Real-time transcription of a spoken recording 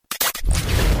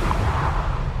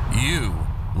You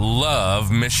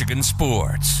love Michigan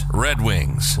sports. Red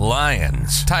Wings,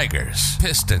 Lions, Tigers,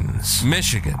 Pistons,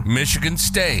 Michigan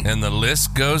State, and the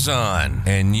list goes on.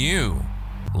 And you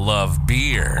love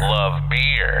beer.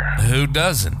 Who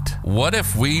doesn't? What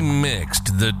if we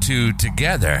mixed the two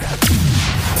together?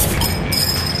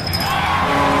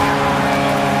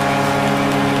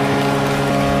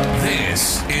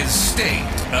 This is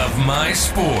State of My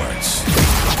Sports.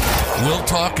 We'll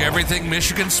talk everything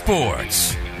Michigan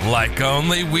sports, like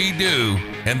only we do,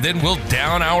 and then we'll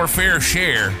down our fair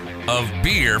share of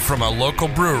beer from a local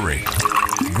brewery,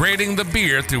 grading the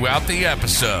beer throughout the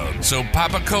episode. So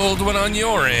pop a cold one on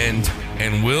your end,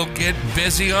 and we'll get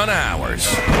busy on ours.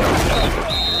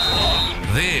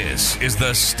 This is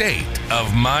the State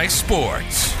of My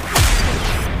Sports.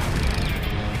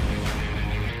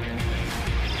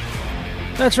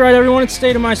 That's right, everyone. It's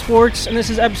State of My Sports, and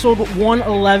this is episode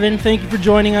 111. Thank you for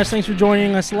joining us. Thanks for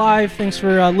joining us live. Thanks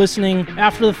for listening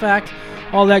after the fact,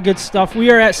 all that good stuff. We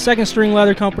are at Second String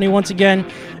Leather Company once again,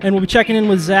 and we'll be checking in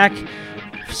with Zach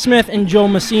Smith and Joe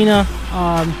Messina.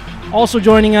 Also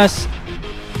joining us,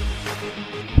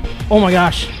 oh my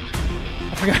gosh,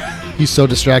 I forgot. He's so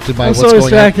distracted by I'm what's so going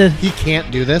distracted. on. He can't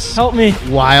do this. Help me.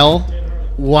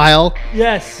 While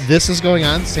Yes. this is going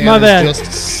on, Sam My bad. is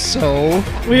just so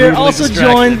We are brutally also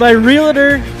distracted. joined by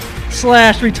realtor /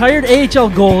 retired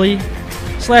AHL goalie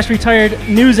 / retired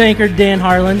news anchor Dan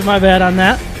Harland. My bad on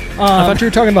that. I thought you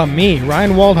were talking about me,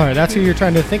 Ryan Waldhart. That's who you're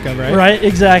trying to think of, right? Right,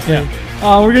 exactly.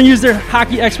 We're going to use their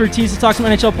hockey expertise to talk some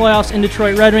NHL playoffs in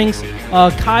Detroit Red Wings.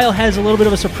 Kyle has a little bit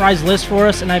of a surprise list for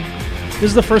us, and this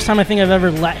is the first time I think I've ever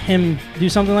let him do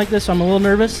something like this, so I'm a little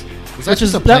nervous. Was that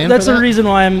just a plan That's for the that? reason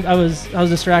why I was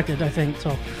distracted, I think.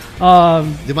 So,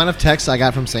 The amount of texts I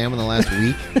got from Sam in the last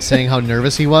week saying how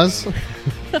nervous he was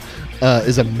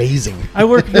is amazing. I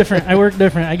work different.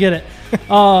 I get it.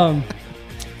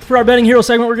 For our Betting Hero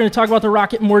segment, we're going to talk about the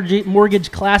Rocket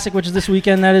Mortgage Classic, which is this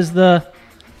weekend. That is the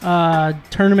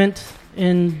tournament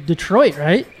in Detroit,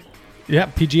 right? Yeah,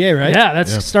 PGA, right? Yeah, that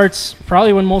starts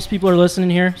probably when most people are listening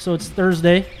here, so it's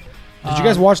Thursday. Did you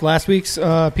guys watch last week's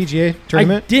PGA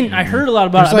tournament? I didn't. I heard a lot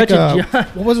about There's it. I like bet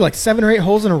you. what was it, like 7 or 8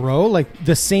 holes in a row? Like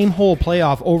the same hole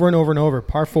playoff over and over and over.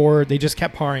 Par 4, they just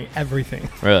kept parring everything.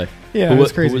 Really? Yeah, it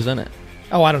was crazy. Who was in it?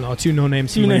 Oh, I don't know. 2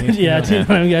 no-names. Two names, yeah, two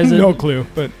guys. No clue,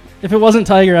 but If it wasn't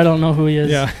Tiger, I don't know who he is.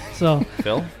 Yeah. So,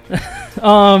 Phil?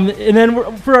 and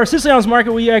then for our Siciliano's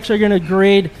Market, we actually are going to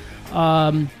grade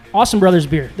Austin Brothers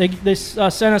beer. They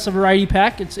sent us a variety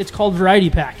pack. It's called Variety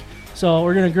Pack. So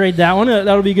we're going to grade that one.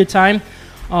 That'll be a good time.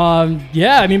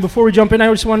 Before we jump in,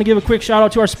 I just want to give a quick shout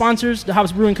out to our sponsors, the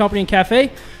Hobbs Brewing Company and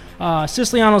Cafe,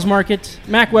 Siciliano's Market,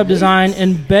 Mac Web Design,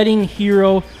 and Betting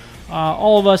Hero.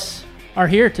 All of us are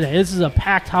here today. This is a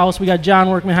packed house. We got John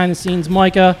working behind the scenes,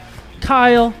 Micah,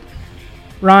 Kyle,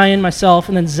 Ryan, myself,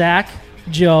 and then Zach,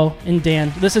 Joe, and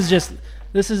Dan. This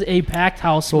is a packed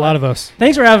house. it's a lot of us.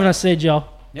 Thanks for having us today, Joe.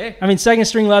 Hey. I mean, Second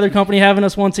String Leather Company having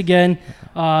us once again.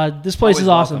 This place is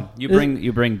awesome. Welcome.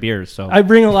 You bring beers, so I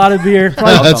bring a lot of beer.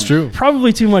 That's true.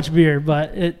 Probably too much beer, but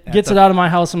it gets it out of my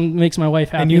house and makes my wife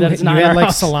happy And you that it's not in had our like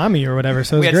house. salami or whatever,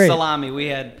 so it we was had great. salami, we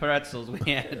had pretzels,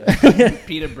 we had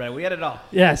pita bread, we had it all.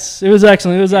 Yes, it was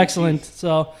excellent.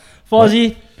 So,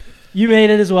 Fuzzy, you made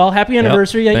it as well. Happy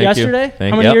anniversary Thank you. yesterday.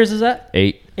 Thank How many you. years is that?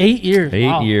 8. 8 years. 8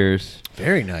 Wow. years.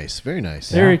 Very nice. Very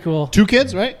nice. Very cool. 2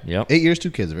 kids, right? Yep. 8 years,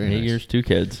 2 kids. Very 8 nice. years, 2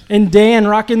 kids. And Dan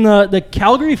rocking the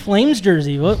Calgary Flames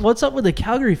jersey. What's up with the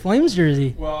Calgary Flames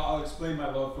jersey? Well, I'll explain my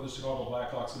love for the Chicago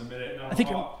Blackhawks in a minute. And I think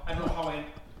don't know how I.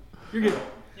 You're good.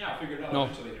 Yeah, I figured it out No.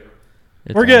 eventually here.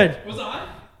 It's We're on. good. Was it on?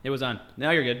 It was on.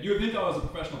 Now you're good. You would think I was a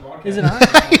professional broadcaster. Is it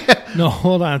on? No,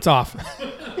 hold on, it's off.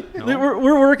 No?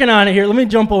 We're working on it here. Let me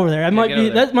jump over there. get over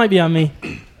there. That might be on me.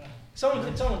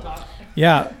 Someone talk.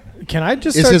 Yeah, can I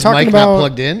just Is start his talking mic about? not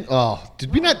plugged in? Oh,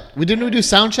 didn't we do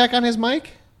sound check on his mic?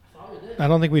 I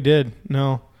don't think we did.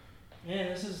 No. Man,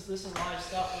 this is live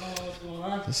stuff. I don't know what's going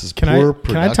on. This is Can poor I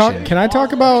production. Can I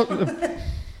talk about the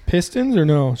Pistons or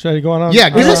no? Should I go on? Yeah,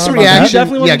 give us a You reaction.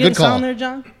 definitely want Yeah, to get good call. sound there,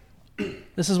 John.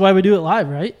 This is why we do it live,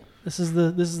 right? This is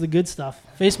the good stuff.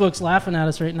 Facebook's laughing at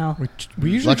us right now.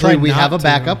 We usually Luckily, try we not have a to.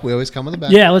 backup. We always come with a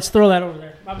backup. Yeah, let's throw that over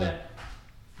there. My bad.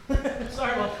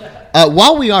 Sorry about that.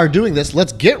 While we are doing this,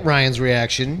 let's get Ryan's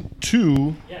reaction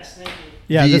to. Yes, thank you.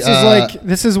 Yeah, the,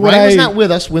 this is what Ryan I. was not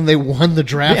with us when they won the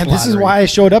draft. Yeah, this is lottery. why I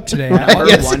showed up today. Number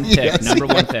Yes, one pick. yes, Number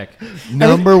yes. one pick.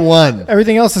 Number 1.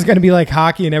 Everything else is going to be like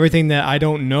hockey and everything that I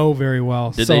don't know very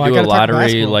well. Did so they I do a gotta talk lottery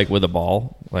basketball. like with a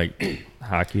ball, like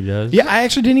hockey does? Yeah, I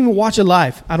actually didn't even watch it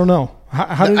live. I don't know.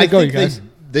 How did it go, you think guys?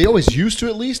 They always used to,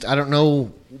 at least. I don't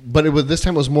know, but this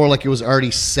time it was more like it was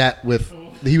already set with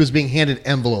he was being handed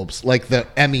envelopes like the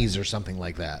Emmys or something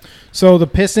like that. So the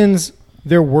Pistons,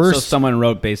 their So worst. someone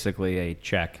wrote basically a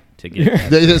check to get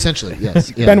that. Essentially,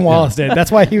 yes. Yeah, Ben Wallace did.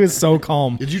 That's why he was so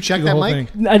calm. Did you check through that the whole mic?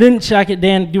 thing. I didn't check it,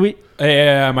 Dan. Do we?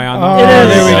 Yeah, am I on? Oh, It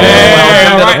is. there we go.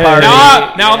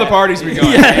 Hey, now the party's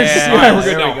begun. Yes, All right, we're yes.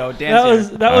 good There we now. go. That was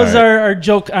Dance here. our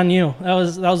joke on you. That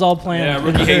was all planned. Yeah,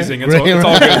 rookie hazing. It's all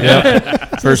good.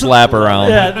 Yep. First lap around.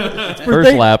 Yeah.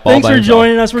 First lap. All Thanks by for himself.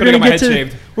 joining us. Could've got my head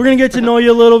shaved. We're gonna get to know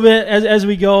you a little bit as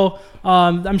we go.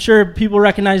 I'm sure people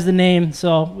recognize the name,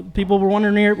 so people were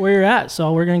wondering where you're at.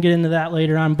 So we're gonna get into that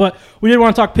later on. But we did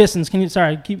want to talk Pistons.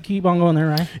 Keep on going there,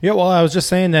 Ryan? Yeah, well, I was just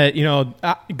saying that,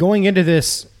 going into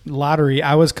this lottery,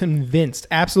 I was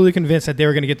absolutely convinced that they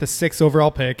were going to get the 6th overall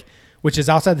pick, which is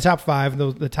outside the top 5,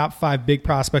 the top 5 big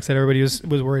prospects that everybody was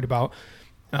worried about,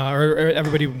 or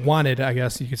everybody wanted, I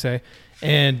guess you could say.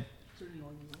 And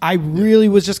I really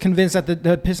was just convinced that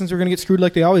the Pistons were going to get screwed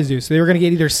like they always do. So they were going to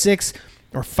get either 6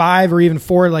 or 5 or even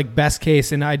 4, like best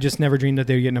case, and I just never dreamed that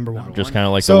they would get number 1. Just kind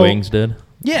of like So- the Wings did.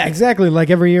 Yeah, exactly, like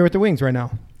every year with the Wings right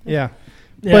now. Yeah.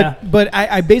 Yeah. But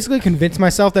I basically convinced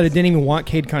myself that I didn't even want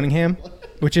Cade Cunningham,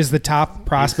 which is the top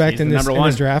prospect he's in the this number in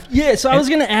this one. draft. Yeah, so I was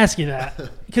going to ask you that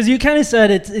because you kind of said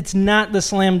it's not the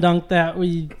slam dunk that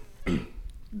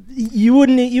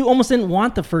you almost didn't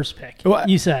want the first pick. Well,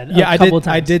 You said Yeah, a couple of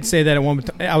I times. did say that at one.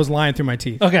 I was lying through my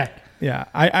teeth. Okay, Yeah,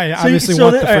 I so obviously so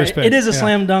want that- the all first right, pick. It is a Yeah.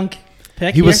 slam dunk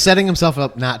pick. He was here. setting himself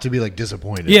up not to be like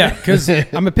disappointed. Yeah, because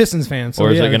I'm a Pistons fan. So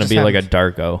Or is yeah, it going to just be like a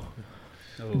happens. Darko?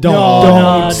 Don't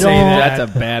No, say don't. that.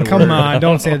 That's a bad word. Come on,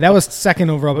 don't say that. That was second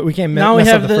overall, but we can't Now we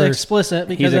mess have up the the first. explicit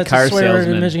because He's a that's car a swear word in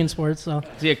salesman. Michigan sports. So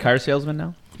Is he a car salesman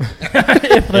now?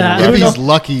 if that, If who he's knows?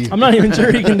 lucky. I'm not even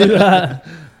sure he can do that.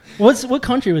 What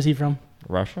country was he from?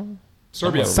 Russia?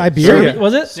 Serbia. Siberia.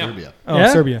 Was it? Serbia. Oh,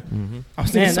 Yeah? Serbia. Mm-hmm. I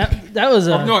was Man, thinking that was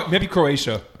a. Oh, no, maybe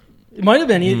Croatia. It might have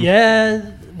been. Yeah,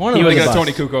 one of He them. was They a got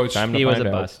bust. Tony Kukoc. Time to He was find a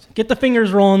out. bust. Get the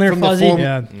fingers rolling there, From the Fuzzy. former-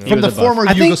 yeah. From the was a former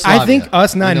I Yugoslavia. think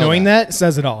us not We know knowing that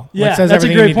says it all. Yeah, Like, says that's a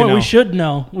everything great you need to point.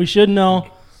 know. We should know,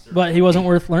 but he wasn't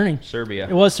worth learning. Serbia.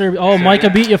 It was Serbia. Oh, Micah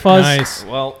beat you, Fuzz. Nice,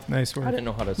 Well, nice I word. didn't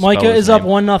know how to spell Micah his is up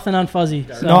name. 1-0 on Fuzzy.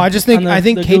 So, No, I just think on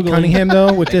the Cade Googling. Cunningham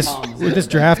though with this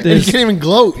draft And he is can't even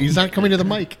gloat. He's not coming to the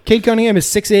mic. Cade Cunningham is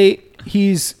 6'8".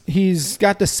 He's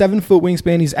got the 7-foot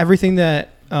wingspan. He's everything that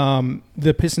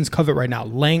the Pistons covet right now: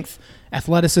 length,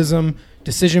 athleticism,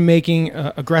 decision making,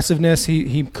 aggressiveness.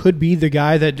 He could be the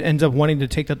guy that ends up wanting to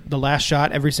take the last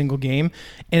shot every single game.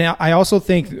 And I also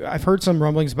think I've heard some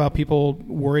rumblings about people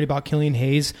worried about Killian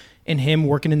Hayes and him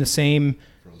working in the same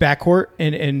backcourt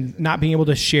and not being able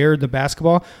to share the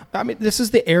basketball. I mean, this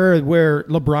is the era where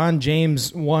LeBron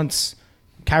James wants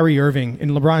Kyrie Irving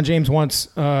and LeBron James wants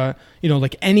like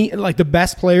the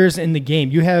best players in the game.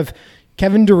 You have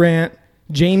Kevin Durant,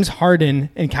 James Harden,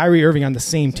 and Kyrie Irving on the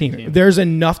same team. There's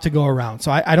enough to go around.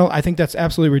 So I think that's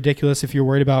absolutely ridiculous if you're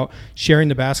worried about sharing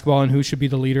the basketball and who should be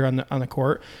the leader on the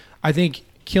court. I think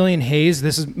Killian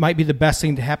Hayes, might be the best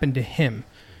thing to happen to him.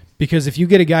 Because if you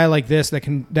get a guy like this that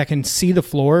can see the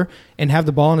floor and have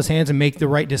the ball in his hands and make the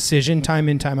right decision time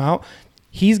in, time out,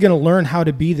 he's going to learn how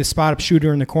to be the spot-up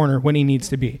shooter in the corner when he needs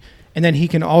to be. And then he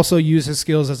can also use his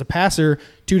skills as a passer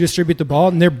to distribute the ball.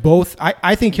 And they're both –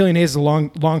 I think Killian Hayes is a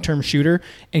long-term shooter,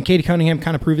 and Cade Cunningham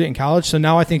kind of proved it in college. So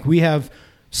now I think we have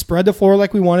spread the floor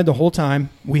like we wanted the whole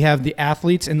time. We have the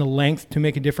athletes and the length to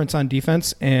make a difference on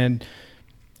defense, and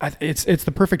it's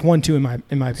the perfect 1-2 in my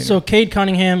opinion. So Cade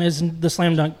Cunningham is the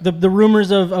slam dunk. The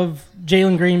rumors of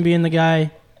Jalen Green being the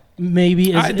guy,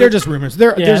 maybe they're just rumors.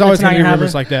 There's always it's not going to be gonna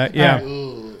rumors happen? like that. Yeah.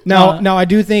 All Now I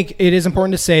do think it is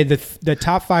important to say that the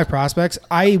top 5 prospects,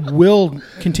 I will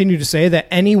continue to say that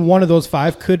any one of those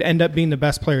 5 could end up being the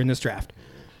best player in this draft.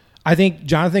 I think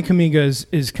Jonathan Kuminga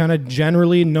is kind of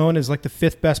generally known as like the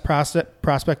 5th best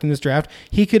prospect in this draft.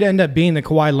 He could end up being the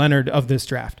Kawhi Leonard of this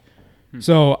draft.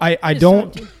 So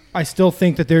I still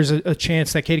think that there's a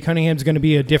chance that Cade Cunningham is going to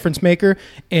be a difference maker,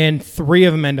 and 3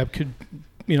 of them end up kind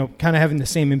of having the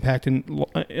same impact in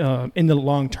the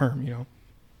long term.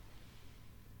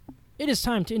 It is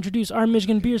time to introduce our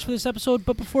Michigan beers for this episode,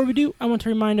 but before we do, I want to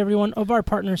remind everyone of our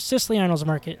partner, Siciliano's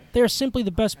Market. They are simply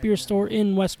the best beer store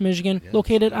in West Michigan,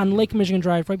 located on Lake Michigan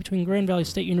Drive, right between Grand Valley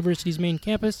State University's main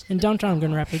campus and downtown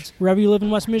Grand Rapids. Wherever you live in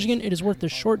West Michigan, it is worth the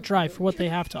short drive for what they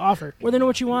have to offer. Whether they know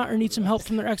what you want or need some help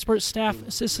from their expert staff,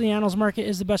 Siciliano's Market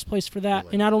is the best place for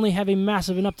that. They not only have a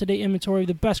massive and up-to-date inventory of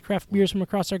the best craft beers from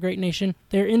across our great nation,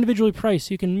 they are individually priced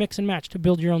so you can mix and match to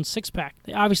build your own 6-pack.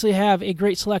 They obviously have a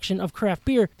great selection of craft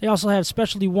beer. They also have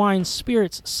specialty wines,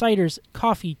 spirits, ciders,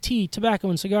 coffee, tea, tobacco,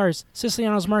 and cigars.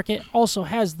 Siciliano's Market also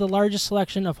has the largest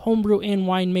selection of homebrew and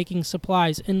winemaking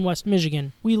supplies in West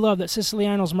Michigan. We love that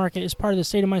Siciliano's Market is part of the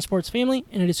State of My Sports family,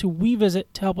 and it is who we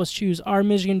visit to help us choose our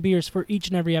Michigan beers for each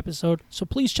and every episode. So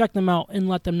please check them out and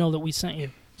let them know that we sent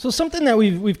you. So something that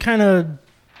we've kind of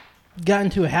gotten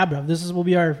to a habit of. Will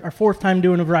be our fourth time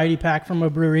doing a variety pack from a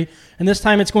brewery, and this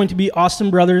time it's going to be Austin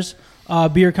Brothers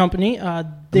Beer Company.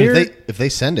 If they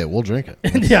send it, we'll drink it.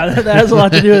 Yeah, that has a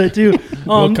lot to do with it too.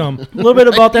 We'll come. A little bit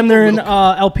about them. They're in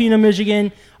Alpena,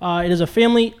 Michigan. It is a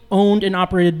family-owned and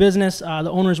operated business. The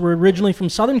owners were originally from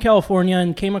Southern California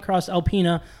and came across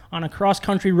Alpena on a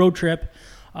cross-country road trip.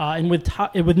 And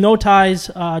with no ties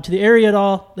to the area at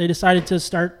all, they decided to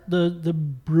start the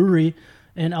brewery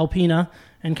in Alpena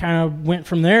and kind of went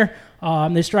from there.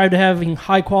 They strive to having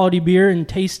high-quality beer and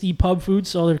tasty pub food,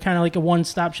 so they're kind of like a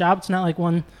one-stop shop. It's not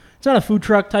a food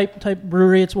truck type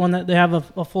brewery. It's one that they have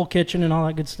a full kitchen and all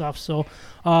that good stuff. So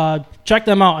check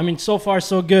them out. I mean, so far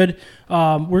so good.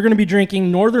 We're going to be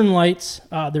drinking Northern Lights.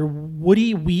 They're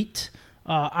woody wheat,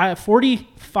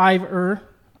 45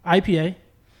 IPA.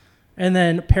 And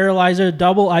then Paralyzer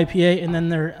Double IPA, and then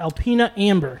their Alpena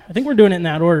Amber. I think we're doing it in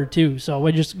that order too. So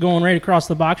we're just going right across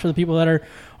the box for the people that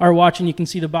are watching. You can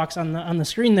see the box on the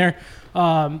screen there.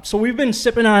 So we've been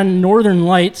sipping on Northern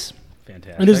Lights.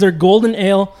 Fantastic. It is their golden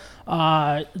ale.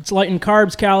 It's light in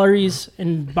carbs, calories,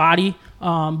 and body,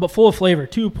 but full of flavor.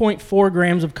 2.4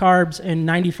 grams of carbs and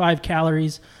 95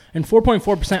 calories, and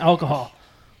 4.4% alcohol.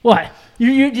 What?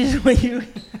 You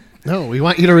No, we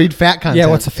want you to read fat content. Yeah,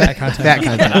 what's the fat content? Fat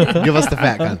content. Give us the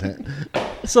fat content.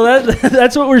 So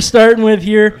that's what we're starting with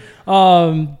here.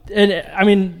 And I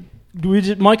mean,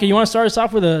 Micah, you want to start us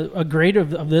off with a grade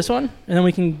of this one, and then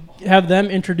we can have them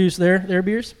introduce their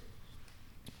beers?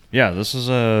 Yeah, this is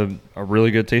a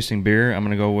really good tasting beer. I'm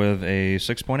going to go with a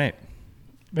 6.8.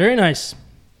 Very nice.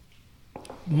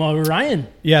 Ryan.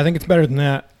 Yeah, I think it's better than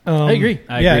that. I agree.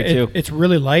 I agree too. It's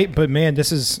really light, but man,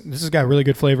 this has got really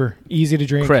good flavor. Easy to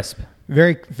drink. Crisp.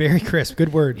 Very, very crisp.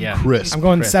 Good word. Yeah. Crisp. I'm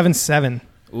going Crisp. 7.7.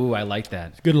 Ooh, I like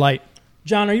that. Good light.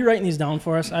 John, are you writing these down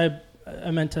for us? I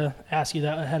meant to ask you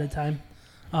that ahead of time.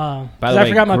 By 'cause the I way,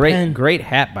 forgot my pen. great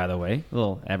hat, by the way. A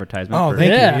little advertisement. Oh, for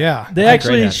thank you. Yeah. Yeah. They Great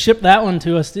actually hat. shipped that one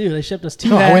to us too. They shipped us two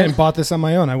No, hats. I went and bought this on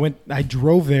my own. I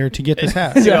drove there to get this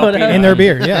hat. Yeah, what And their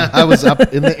beer, yeah. I was up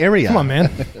in the area. Come on, man.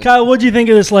 Kyle, what'd you think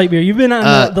of this light beer? You've been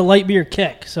on the light beer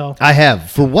kick, so I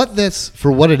have. For what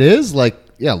it is, like,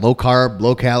 yeah, low carb,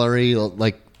 low calorie,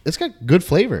 like, it's got good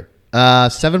flavor.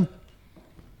 7,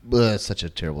 such a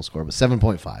terrible score, but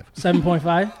 7.5.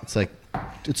 7.5. It's like,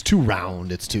 it's too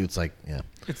round. It's like, yeah.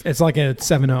 It's like a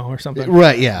 7.0 or something.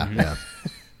 Right, yeah, yeah.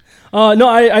 No,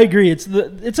 I agree. It's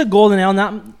a golden ale.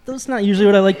 That's not usually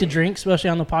what I like to drink,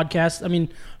 especially on the podcast. I mean,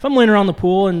 if I'm laying around the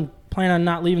pool and plan on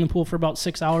not leaving the pool for about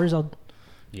 6 hours, I'll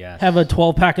have a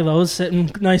 12-pack of those sitting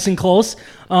nice and close.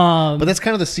 But that's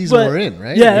kind of the season we're in,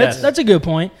 right? Yeah, Yes. that's a good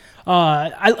point.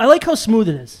 I like how smooth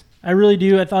it is. I really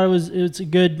do. I thought it's a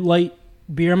good light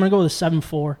beer. I'm gonna go with a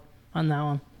 7.4 on that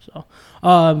one.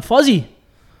 So, Fuzzy,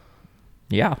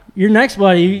 Yeah. you're next,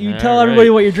 buddy. You tell All everybody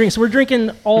right. what you're drinking. So we're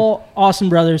drinking all Austin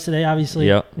Brothers today, obviously.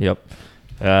 Yep.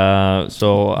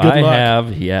 So Good I luck.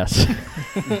 have, yes.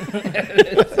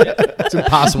 It's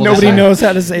impossible. Nobody to say. knows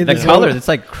how to say The this. colors, it's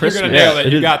like You're Christmas. going to nail it.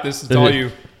 It You is- got this. It's it all is-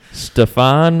 you.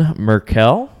 Stefan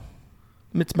Merkel.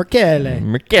 It's Merkele.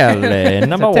 Merkel,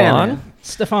 number Italian. one.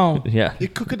 Stefan. Yeah. You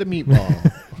cook it a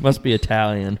meatball. Must be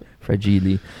Italian.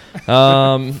 Fragili.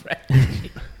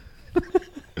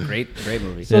 Great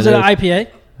movie. So is it an IPA?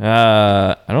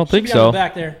 I don't think Should be on so. the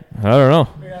back there. I don't know.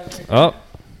 Oh.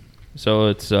 So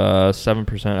it's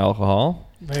 7% alcohol.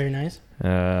 Very nice.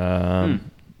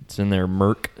 It's in their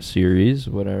Merc series,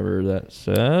 whatever that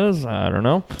says. I don't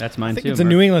know. That's mine I think too. it's a Mark.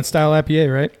 New England style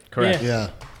IPA, right? Correct. Yeah.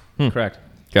 Correct.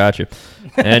 Gotcha.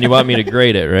 And you want me to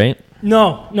grade it, right?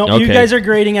 No, you Okay. guys are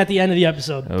grading at the end of the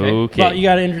episode. Okay. But you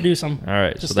got to introduce them. All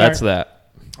right. to So that's start. that.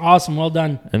 Awesome. Well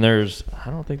done. And I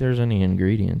don't think there's any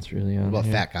ingredients really on What about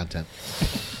here. fat content?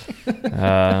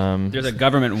 There's a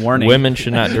government warning. Women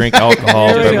should not drink alcohol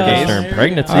There we from go. during There we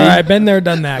pregnancy. go. All right, been there,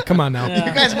 done that. Come on now.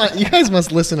 Yeah. You guys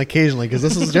must listen occasionally because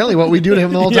this is generally what we do to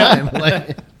him the whole Yeah. time.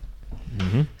 Like,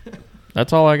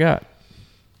 That's all I got.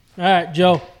 All right,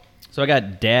 Joe. So I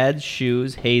got Dad's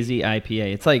Shoes Hazy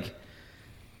IPA. It's like,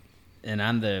 and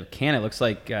on the can it looks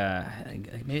like,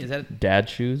 maybe is that Dad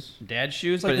shoes. Dad's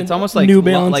Shoes? Like But it's the almost like New like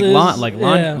Balances. lawn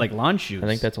Yeah. lawn shoes. I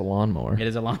think that's a lawnmower. It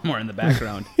is a lawnmower in the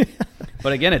background.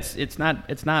 But again, it's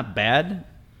not bad.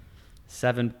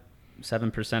 7%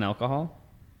 alcohol.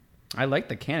 I like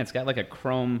the can. It's got like a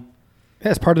chrome. Yeah,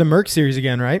 it's part of the Merc series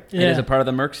again, right? Yeah. It is a part of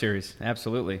the Merc series.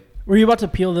 Absolutely. Were you about to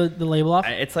peel the label off?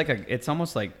 It's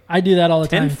almost like I do that all the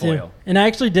time too. Tinfoil. And I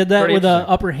actually did that Pretty with a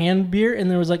interesting. upper hand beer, and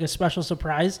there was like a special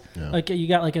surprise. Like you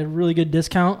got like a really good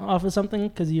discount off of something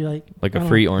because you like Like I a don't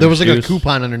free know. orange There was like juice. a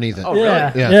coupon underneath it. Oh,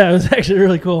 Yeah, really? yeah, it was actually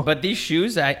really cool. But these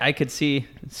shoes, I could see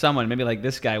someone, maybe like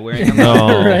this guy, wearing them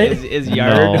No. Right? his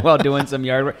yard No. while doing some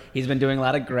yard work. He's been doing a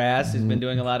lot of grass. He's been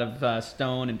doing a lot of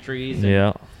stone and trees. And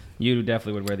Yeah. You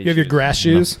definitely would wear these You have your shoes. grass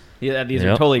shoes. Yeah, these are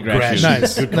Yep. totally grass shoes.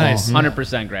 Nice, Good call. nice.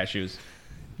 100% grass shoes.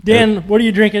 Dan, what are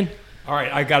you drinking? All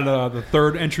right, I got the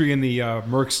third entry in the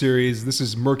Merck series. This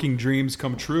is Merking Dreams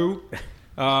Come True.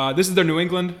 This is their New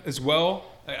England as well.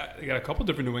 I got a couple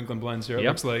different New England blends here. It Yep.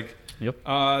 looks like. Yep.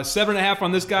 7.5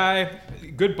 on this guy.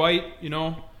 Good bite, you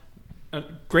know.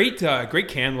 Great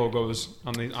can logos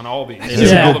on all these.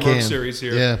 Yeah. All the Merck Can. series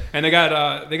here. Yeah. And they got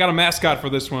a mascot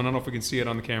for this one. I don't know if we can see it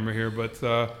on the camera here, but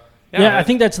Yeah, I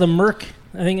think that's the Merc.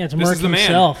 I think that's This Merc is the man.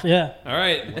 himself. Yeah. All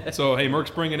right. So hey, Merck's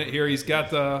bringing it here. He's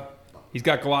got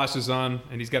galoshes on,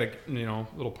 and he's got a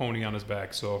little pony on his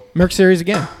back. So Merc series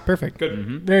again. Perfect.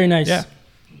 good. Very nice. Yeah.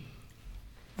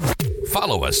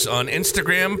 Follow us on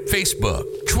Instagram, Facebook,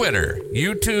 Twitter,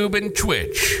 YouTube, and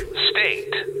Twitch.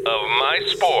 State of My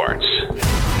Sports.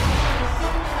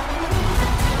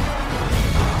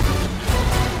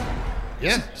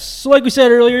 Yeah. So, like we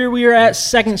said earlier, we are at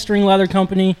Second String Leather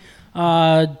Company.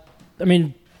 I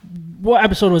mean, what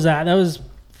episode was that? That was a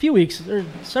few weeks or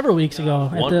several weeks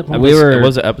ago.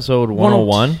 Was it episode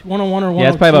 101? 101 or 102. Yeah,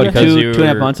 it's probably about Because you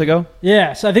 2.5 were- months ago.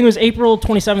 Yeah, so I think it was April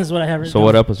 27th is what I have written So down.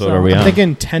 what episode are we I'm on?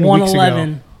 thinking 10 weeks ago.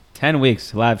 111. 10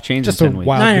 weeks. A lot of changes Just in a 10 weeks.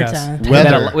 wild 9 or guess. 10.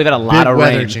 Weather. We've had a lot Big of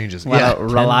weather rain. changes. A lot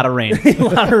of rain. A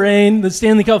lot of rain. The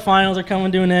Stanley Cup Finals are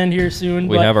coming to an end here soon.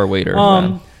 We but, have our waiter.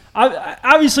 man.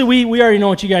 Obviously, we already know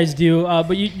what you guys do,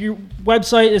 but your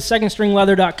website is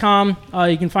secondstringleather.com.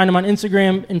 You can find them on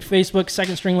Instagram and Facebook,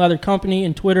 Second String Leather Company,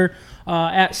 and Twitter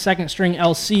at Second String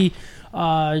LC.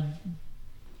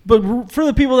 But for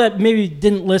the people that maybe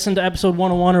didn't listen to episode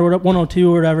 101 or 102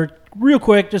 or whatever, real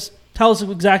quick, just tell us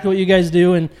exactly what you guys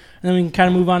do, and then we can kind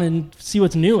of move on and see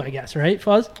what's new, I guess, right,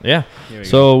 Fuzz? Yeah.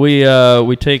 So we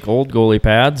take old goalie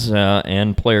pads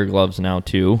and player gloves now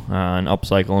too, and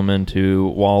upcycle them into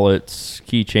wallets,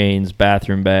 keychains,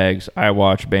 bathroom bags,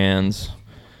 iWatch bands,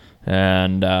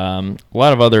 and a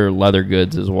lot of other leather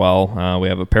goods as well. We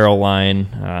have apparel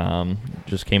line.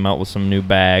 Just came out with some new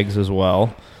bags as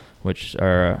well, which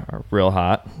are real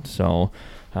hot. So.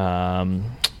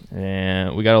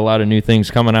 And we got a lot of new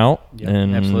things coming out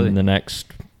in absolutely. the next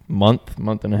month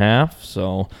and a half.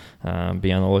 So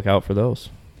be on the lookout for those.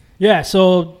 Yeah,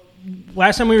 so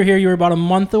last time we were here, you were about a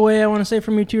month away, I want to say,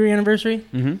 from your 2-year anniversary.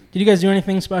 Mm-hmm. Did you guys do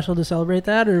anything special to celebrate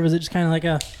that, or was it just kind of like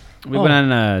a We went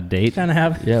on a date. kind of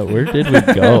have? Yeah, where did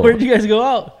we go? Where did you guys go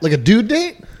out? Like a dude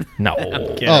date? No,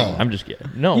 Oh. I'm just kidding.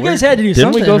 No, You where- guys had to do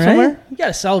didn't something, we go right? somewhere? You got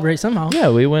to celebrate somehow.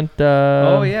 Yeah, we went.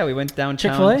 Oh, yeah. We went downtown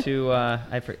Chick-fil-A? to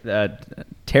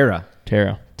Terra.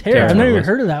 Tara. Terra, I've never even was.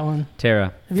 heard of that one.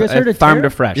 Terra. Have you guys heard of Farm Terra? to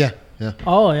Fresh. Yeah. Yeah.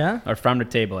 Oh, yeah? Or Farm to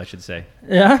Table, I should say.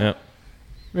 Yeah? Yep.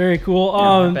 Very cool.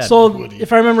 not bad. So,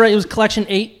 if I remember right, it was Collection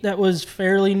 8 that was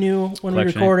fairly new when we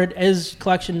Collection recorded. Is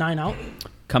Collection 9 out?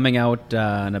 Coming out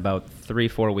in about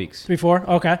 3-4 weeks. 3, 4?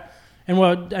 Okay. And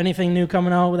what? Anything new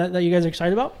coming out that you guys are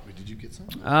excited about? Did you get some?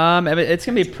 It's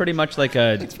gonna be pretty much like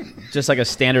just like a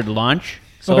standard launch.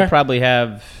 So Okay. we'll probably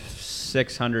have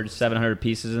 600, 700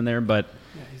 pieces in there, but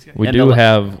We And do the-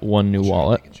 have one new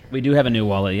wallet. we do have a new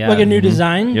wallet. Yeah, Like a new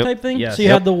design Yep. type thing? Yes. So you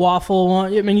Yep. have the waffle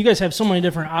one. I mean, you guys have so many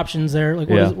different options there. Like,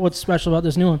 Yeah. what's special about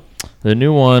this new one? The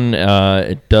new one,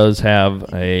 it does have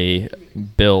a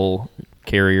bill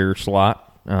carrier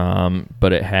slot,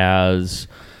 but it has.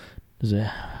 Is it?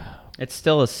 It's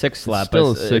still a 6-slot.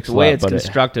 still but a 6 the way slot, it's but it-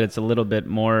 constructed, it's a little bit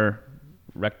more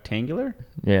rectangular.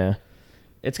 Yeah.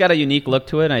 It's got a unique look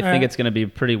to it, and I think Alright. it's going to be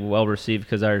pretty well received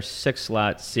because our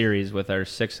 6-slot series with our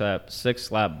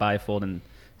 6-slot bifold and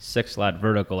 6-slot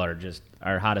vertical are just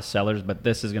our hottest sellers. But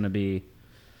this is going to be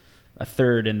a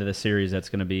third into the series that's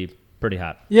going to be pretty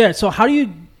hot. Yeah, so how do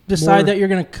you decide More- that you're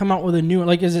going to come out with a new one?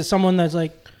 Like, is it someone that's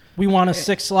like, we want a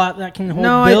 6-slot that can hold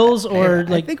No, bills? I Or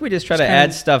like, think we just try it's to kinda-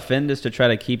 add stuff in just to try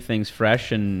to keep things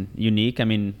fresh and unique. I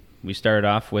mean, we started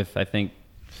off with I think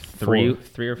three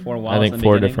or four wallets. I think in the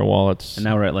 4 beginning, different wallets. and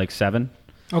now we're at like 7.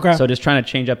 Okay. So just trying to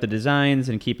change up the designs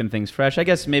and keeping things fresh. I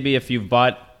guess maybe if you've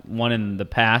bought one in the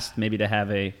past, maybe to have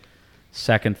a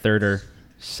 2nd, 3rd, or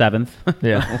 7th.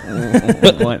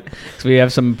 Yeah. So we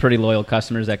have some pretty loyal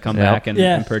customers that come Yep. back and,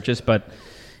 Yeah. and purchase. But,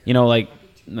 you know, like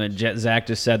Zach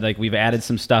just said, like we've added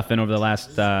some stuff in over the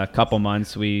last couple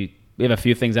months. We have a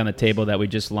few things on the table that we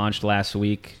just launched last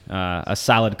week. A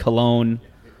solid cologne,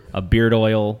 a beard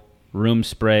oil, room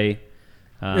spray,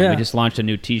 Yeah. We just launched a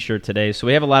new T-shirt today, so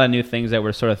we have a lot of new things that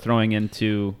we're sort of throwing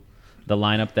into the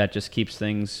lineup that just keeps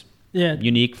things Yeah.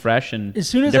 unique, fresh, and As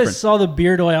soon as different. I saw the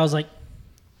beard oil, I was like,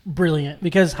 brilliant,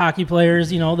 because hockey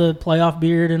players, you know, the playoff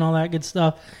beard and all that good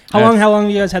stuff. How long have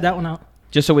you guys had that one out?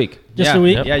 Just a week. Just Yeah. a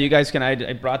week? Yep. Yeah, you guys can.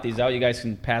 I brought these out. You guys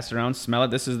can pass it around, smell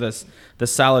it. This is the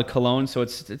solid cologne. So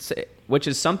it's which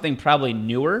is something probably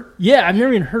newer. Yeah, I've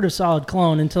never even heard of solid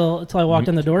cologne until I walked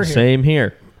in the door here. Same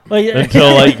here. Like,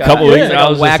 Until like a couple Yeah. weeks It's ago, like I a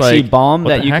was just waxy like, balm what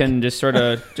that the you heck? can just sort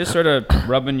of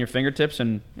rub in your fingertips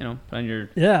and on your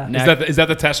Yeah. neck. Is that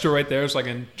the tester right there, so I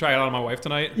can try it out on my wife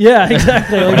tonight? Yeah,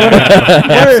 exactly. Like,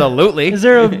 Absolutely. is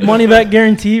there a money back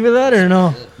guarantee with that or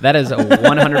no? That is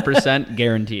 100%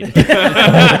 guaranteed.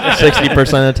 60% of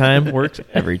the time works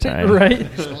every time. Right?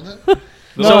 The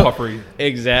No. puffery.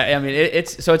 Exactly. I mean,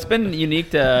 it's been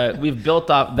unique to. We've built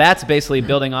off. That's basically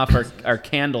building off our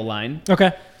candle line.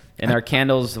 Okay. And our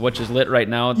candles, which is lit right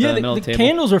now at Yeah, the the middle of the table.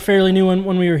 candles were fairly new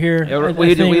when we were here. Yeah, I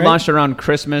we think, right? launched around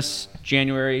Christmas,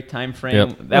 January timeframe. Yep.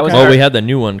 That was Okay. Oh, our, we had the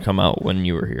new one come out when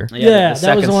you were here. Yeah,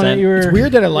 that was the one that you were. It's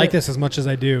weird that I like this as much as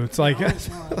I do. It's like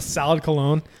a solid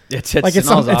cologne. It's Like it's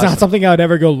smells not awesome. something I would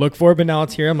ever go look for, but now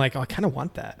it's here. I'm like, oh, I kind of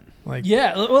want that. Like,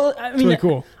 Yeah, well, I mean, really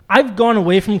cool. I've gone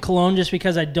away from cologne just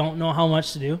because I don't know how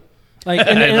much to do. Like, Like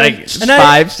I-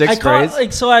 5, 6 I caught, sprays?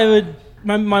 like, so I would.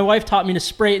 My wife taught me to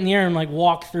spray it in the air and like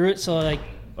walk through it. So like,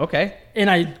 Okay. and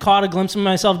I caught a glimpse of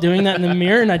myself doing that in the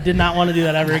mirror, and I did not want to do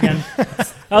that ever again.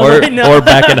 I was Or, like, no. or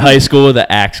back in high school with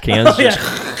the axe cans, Oh, yeah.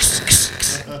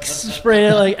 just Spray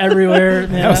it like everywhere.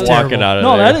 Man, was that- walking out of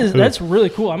No, there. that's really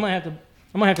cool. I might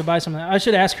have to buy some of that. I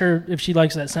should ask her if she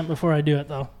likes that scent before I do it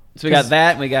though. So we got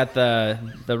that. We got the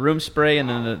room spray and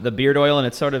then the beard oil, and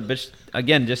it's sort of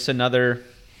again just another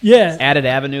Yeah, added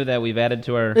avenue that we've added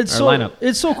to our it's lineup.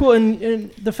 It's so cool,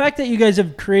 and the fact that you guys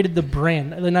have created the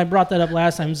brand, and I brought that up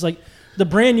last time. It's like the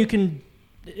brand you can.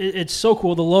 It's so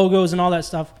cool. The logos and all that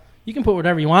stuff. You can put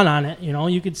whatever you want on it. You know,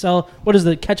 you could sell what is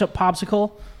the ketchup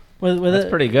popsicle. With That's it?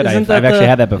 pretty good. Isn't I've that actually the-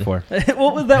 had that before.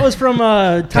 What was that? Was from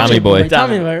Tommy Boy.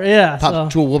 Tommy Boy. Yeah. Pop so-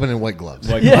 to a woman in white gloves.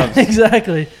 Yeah,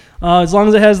 exactly. As long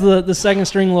as it has the second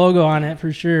string logo on it,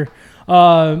 for sure.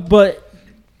 But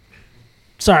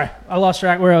sorry, I lost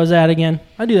track where I was at again.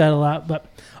 I do that a lot. But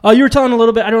you were telling a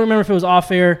little bit. I don't remember if it was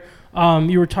off air.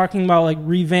 You were talking about like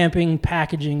revamping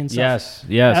packaging and stuff.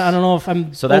 Yes. I don't know if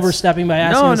I'm So that's- overstepping by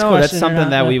asking this No, question that's or something not,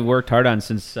 that but- we've worked hard on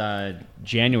since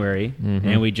January,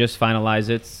 and we just finalized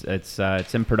it.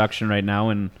 It's in production right now,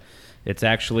 and it's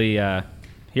actually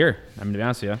here. I'm gonna be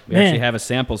honest with you. We Man. actually have a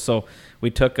sample. So we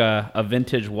took a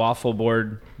vintage waffle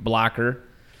board blocker,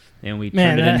 and we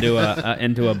Man, turned it that-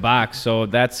 into a box. So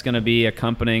that's gonna be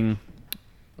accompanying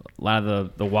a lot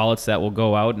of the wallets that will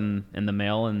go out in the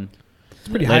mail and. it's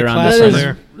pretty Later high on class this on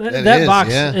summer. there. It that is, box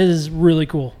yeah. is really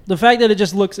cool. The fact that it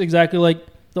just looks exactly like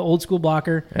the old school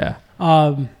blocker. yeah.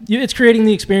 It's creating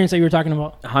the experience that you were talking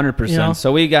about. 100%. You know?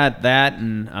 So we got that,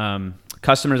 and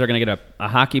customers are going to get a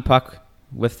hockey puck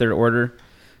with their order.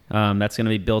 That's going to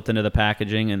be built into the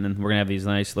packaging, and then we're going to have these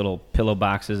nice little pillow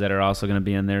boxes that are also going to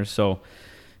be in there. So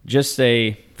just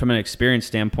from an experience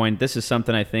standpoint, this is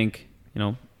something I think,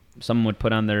 someone would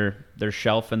put on their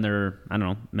shelf in their, I don't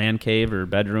know, man cave or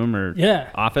bedroom or Yeah.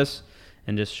 office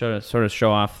and just sort of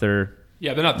show off their...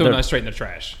 Yeah, they're not throwing They're- that straight in the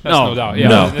trash. That's No, no doubt. Yeah,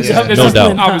 no. This, Yeah. this No is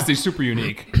doubt. obviously super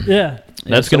unique. Yeah.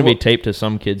 That's so going to be we'll- taped to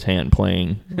some kid's hand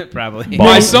playing. Probably.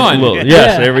 My son. Yes,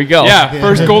 Yeah. there we go. Yeah,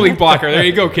 first goalie blocker. There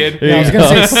you go, kid. Yeah, I was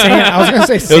gonna say Sam. I was gonna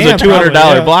say It Sam. was a $200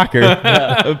 probably, yeah.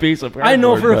 blocker. A piece of I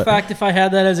know for cardboard, a fact if I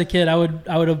had that as a kid, I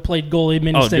would have played goalie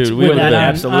mini Oh, sticks dude, we with would've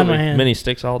that been on my hand. Mini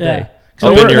sticks all Yeah. day.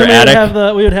 So Up in your then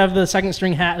attic. we would have the second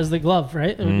string hat as the glove,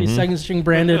 right? It would be second string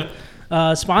branded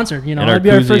sponsor. And our That'd be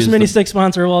our koozie first is mini the- stick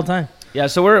sponsor of all time. Yeah,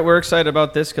 so we're excited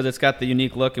about this because it's got the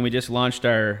unique look, and we just launched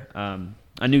our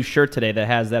a new shirt today that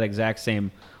has that exact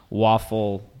same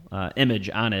waffle image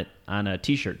on it on a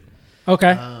T-shirt.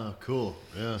 Okay. Oh, cool.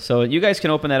 Yeah. So you guys can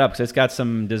open that up because it's got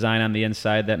some design on the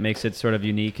inside that makes it sort of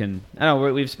unique. And I don't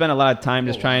know, we've spent a lot of time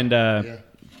just trying to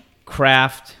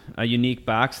craft a unique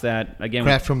box that, again,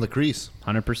 Craft from the crease.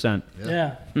 100%.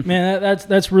 Yeah, man,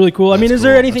 that's really cool. I That's mean, is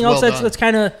there cool. anything That's else well that's done. that's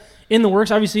kind of in the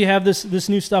works? Obviously, you have this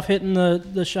new stuff hitting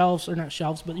the shelves, or not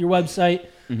shelves, but your website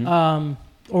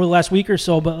over the last week or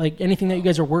so. But like anything that you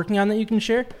guys are working on that you can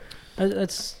share?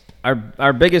 That's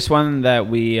Our biggest one that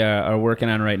we are working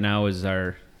on right now is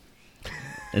our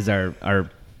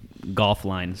golf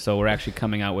line. So we're actually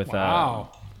coming out with Wow.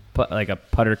 like a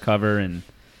putter cover and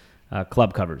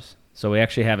club covers. So we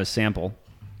actually have a sample.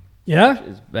 yeah.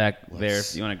 Is back there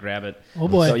if you want to grab it. Oh,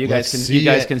 boy. So you guys Let's can see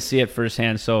it. can see it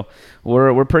firsthand. So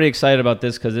we're pretty excited about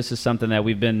this because this is something that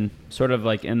we've been sort of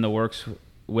like in the works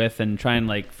with and trying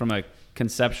like from a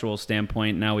conceptual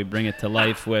standpoint. Now we bring it to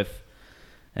life with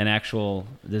an actual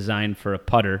design for a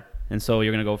putter. And so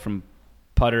you're going to go from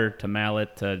putter to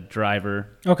mallet to driver.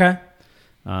 Okay.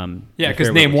 Yeah, because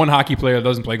name one hockey player that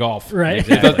doesn't play golf. Right.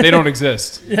 Exactly. They don't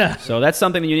exist. Yeah. So that's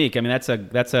something unique. I mean,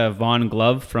 that's a Vaughn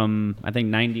glove from, I think,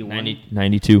 91.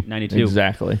 92. 92.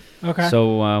 Exactly. Okay.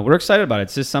 So we're excited about it.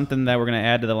 It's just something that we're going to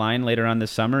add to the line later on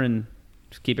this summer and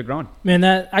just keep it growing. Man,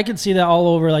 that I could see that all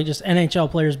over like just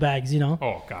NHL players' bags, you know?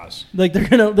 Oh gosh. Like they're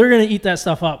gonna eat that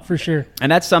stuff up for sure.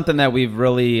 And that's something that we've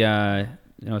really,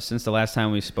 since the last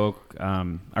time we spoke,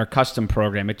 our custom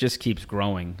program, it just keeps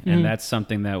growing. And that's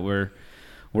something that we're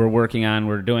working on.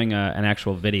 We're doing an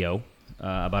actual video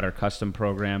about our custom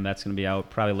program. That's going to be out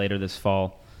probably later this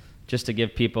fall, just to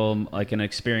give people like an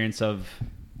experience of,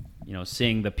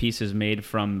 seeing the pieces made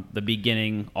from the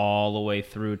beginning all the way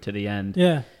through to the end.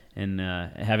 Yeah. And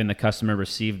having the customer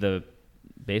receive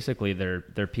basically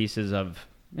their pieces of,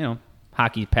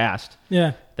 hockey past.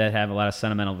 Yeah. That have a lot of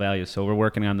sentimental value. So we're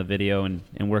working on the video and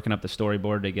working up the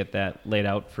storyboard to get that laid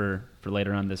out for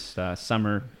later on this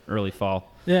summer, early fall.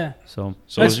 Yeah. So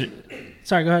Sorry,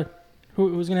 go ahead. Who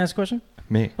was going to ask a question?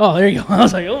 Me. Oh, there you go. I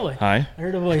was like, oh, boy. Hi. I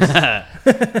heard a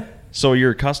voice. So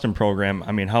your custom program,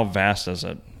 I mean, how vast is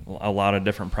it? A lot of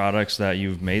different products that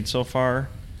you've made so far?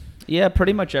 yeah,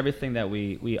 pretty much everything that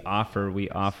we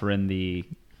offer in the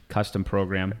custom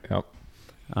program. Yep.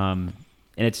 And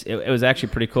it was actually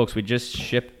pretty cool because we just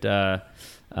shipped a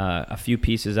few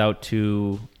pieces out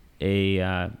to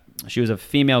she was a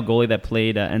female goalie that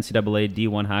played NCAA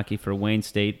D1 hockey for Wayne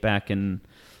State back in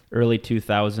early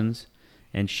 2000s,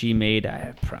 and she made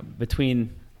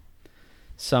between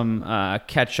some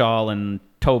catch-all and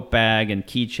tote bag and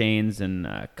keychains and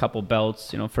a couple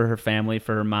belts, for her family,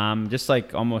 for her mom, just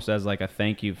like almost as like a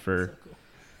thank you for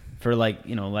like,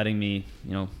 letting me,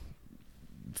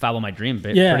 follow my dream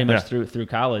pretty much through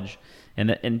college.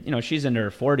 And she's into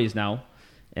her 40s now,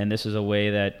 and this is a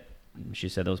way that she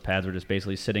said those pads were just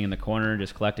basically sitting in the corner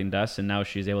just collecting dust, and now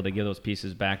she's able to give those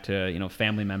pieces back to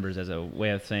family members as a way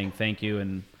of saying thank you.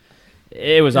 And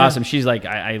it was awesome. She's like,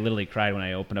 I literally cried when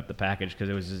I opened up the package because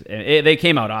it was just, they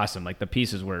came out awesome. Like the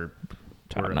pieces were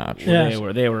Top notch. Yeah.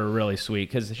 They were really sweet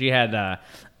because she had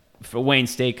for Wayne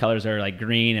State colors are like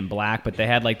green and black, but they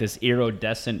had like this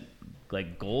iridescent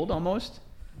like gold almost.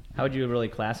 How would you really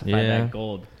classify that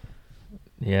gold?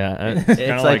 Yeah, It's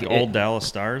kind of like like old Dallas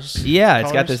Stars. Yeah,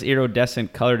 it's got colors. this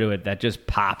iridescent color to it that just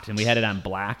popped, and we had it on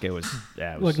black. It was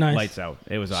Looked nice. Lights out.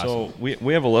 It was awesome. So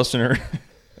we have a listener.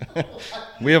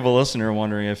 We have a listener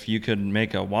wondering if you could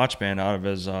make a watch band out of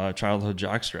his childhood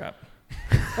jockstrap.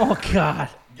 Oh, God.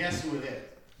 Guess who it is?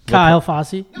 Kyle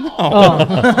Fossey.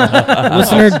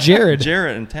 Listener Jared.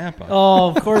 Jarrett in Tampa.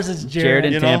 Oh, of course it's Jared. Jared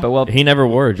in You know, Tampa. Well, he never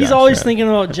wore a He's jock always strap. thinking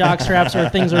about jock straps or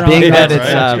things around. being the that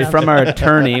house. it's from our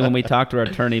attorney, when we talked to our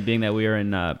attorney, being that we are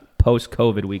in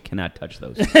post-COVID, we cannot touch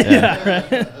those.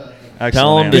 Excellent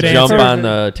Tell him to answer. jump answer. on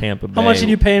the Tampa Bay How much did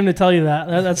you pay him to tell you that?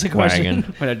 That's the question. wagon.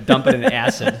 I'm going to dump it in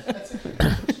acid.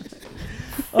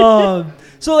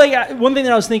 So, like, one thing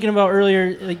that I was thinking about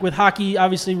earlier, like with hockey,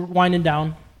 obviously winding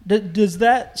down, does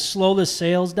that slow the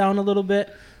sales down a little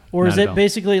bit, or is Not at it all.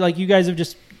 basically like you guys have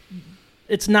just?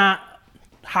 It's not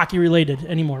hockey related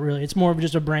anymore, really. It's more of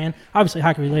just a brand. Obviously,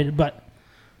 hockey related, but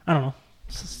I don't know.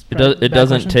 It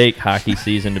doesn't take hockey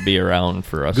season to be around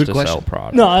for us Good to question. sell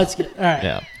product. No, that's good. All right.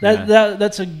 Yeah.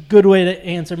 That's a good way to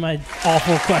answer my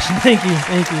awful question. Thank you.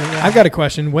 Yeah. I've got a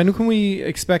question. When can we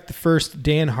expect the first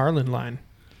Dan Harlan line?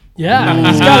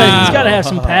 Yeah, he's got to have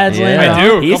some pads laying Yeah. around. I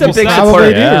do. He's a Couple big stats. supporter.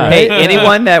 Probably do, right? Hey,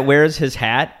 anyone that wears his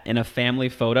hat in a family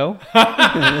photo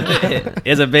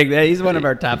is a big. He's one of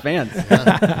our top fans.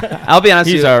 I'll be honest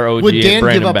He's with you. our OG Would Dan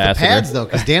brand give up ambassador. the pads though?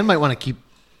 Because Dan might want to keep.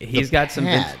 He's the got some.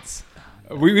 pads.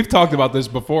 We've talked about this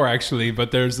before, actually,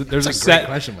 but there's a great set.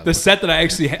 question, by the The way. set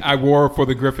that I wore for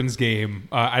the Griffins game.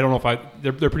 I don't know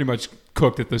if they're pretty much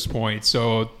cooked at this point.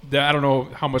 So I don't know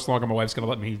how much longer my wife's going to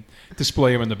let me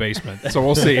display them in the basement. So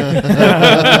we'll see.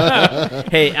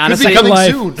 Hey, honestly, coming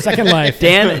life. soon. Second life.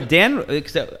 Dan,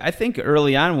 I think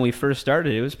early on when we first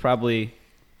started, it was probably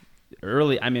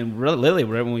early. I mean, really,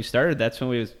 when we started, that's when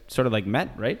we was sort of like met,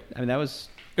 right? I mean, that was.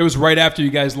 It was right after you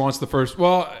guys launched the first.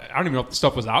 Well, I don't even know if the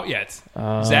stuff was out yet.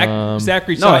 Zach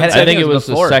reached no, out. it and had- said, I think it was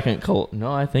before. the second.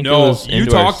 No, I think it No, was. you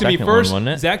into our talked to me second one, first. wasn't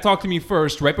it? Zach talked to me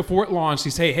first, right before it launched. He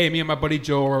said, "Hey, me and my buddy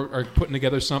Joe are putting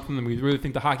together something, and we really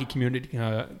think the hockey community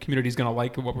is going to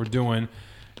like what we're doing."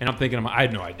 And I'm thinking, I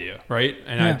had no idea, right?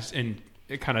 And Yeah.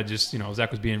 it kind of just, Zach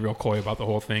was being real coy about the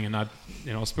whole thing and not,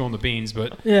 spilling the beans.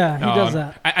 But Yeah, he does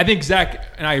that. I think Zach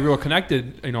and I real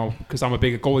connected, because I'm a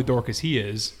big goalie dork as he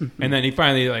is. And then he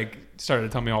finally started to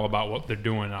tell me all about what they're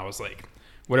doing. And I was like,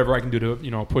 whatever I can do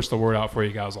to push the word out for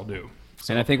you guys, I'll do.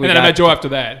 So, And I think and then I met Joe after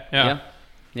that.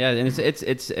 Yeah, and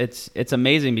it's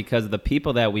amazing because the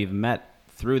people that we've met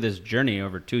through this journey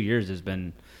over 2 years has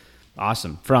been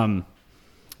awesome. From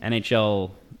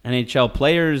NHL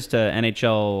players to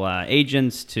NHL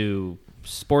agents to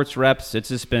sports reps. It's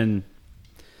just been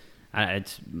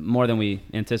it's more than we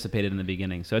anticipated in the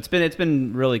beginning. So it's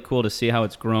been really cool to see how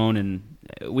it's grown. And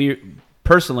we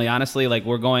personally, honestly, like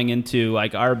we're going into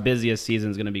like our busiest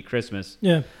season is going to be Christmas.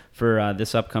 Yeah. For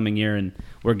this upcoming year, and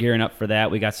we're gearing up for that.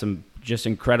 We got some just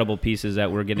incredible pieces that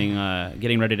we're getting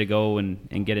ready to go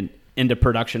and get into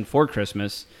production for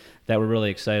Christmas that we're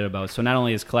really excited about. So not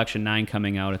only is Collection 9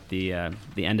 coming out at the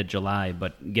end of July,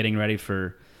 but getting ready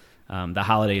for the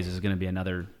holidays is going to be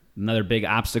another big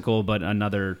obstacle, but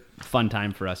another fun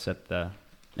time for us at the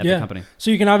company.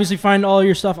 So you can obviously find all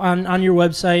your stuff on your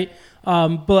website,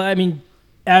 but I mean,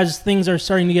 as things are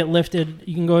starting to get lifted,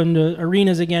 you can go into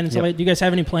arenas again. And so, do you guys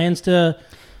have any plans to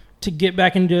get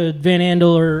back into Van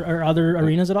Andel or other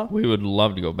arenas at all? We would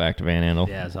love to go back to Van Andel.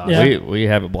 Yeah, it's awesome. Yeah. We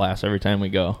have a blast every time we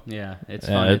go. Yeah, it's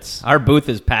fun. Our booth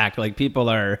is packed. Like people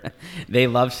they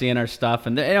love seeing our stuff,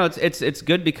 and it's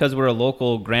good because we're a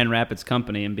local Grand Rapids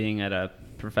company, and being at a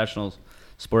professional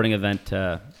sporting event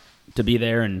to be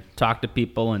there and talk to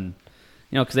people, and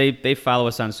because they follow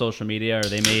us on social media, or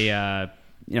they may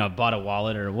bought a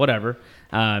wallet or whatever.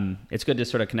 It's good to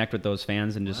sort of connect with those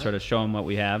fans and just sort of show them what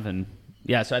we have. And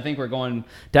yeah, so I think we're going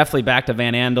definitely back to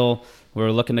Van Andel.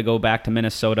 We're looking to go back to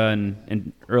Minnesota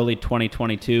in early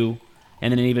 2022.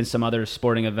 And then even some other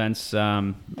sporting events,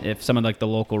 if some of like the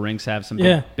local rinks have some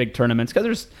big tournaments. Because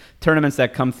there's tournaments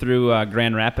that come through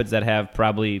Grand Rapids that have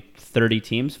probably 30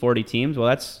 teams, 40 teams. Well,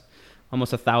 that's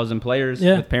almost 1,000 players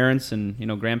with parents and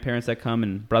grandparents that come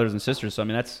and brothers and sisters. So, I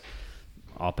mean, that's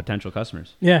all potential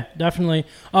customers. Yeah, definitely.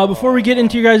 Before we get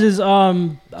into your guys'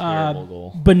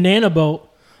 banana boat,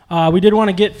 we did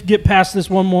want to get past this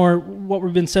one more, what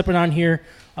we've been sipping on here.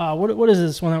 What is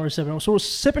this one that we're sipping on? So we're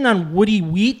sipping on Woody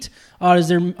Wheat. Is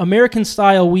their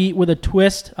American-style wheat with a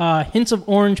twist, hints of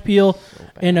orange peel,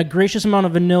 and a gracious amount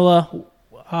of vanilla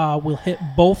will hit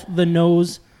both the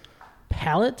nose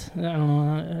palate. I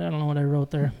don't know what I wrote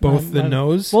there. Both the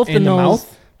nose both and the the nose,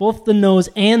 mouth? Both the nose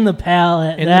and the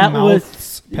palate. And that the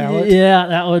mouth's palate?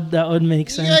 Yeah, that would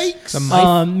make sense. Yikes. The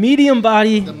mouth? Medium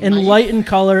body and light in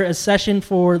color, a session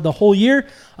for the whole year.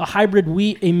 A hybrid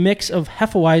wheat, a mix of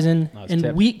Hefeweizen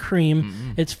and wheat cream.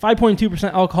 Mm-hmm. It's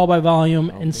 5.2% alcohol by volume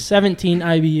and 17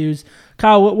 IBUs.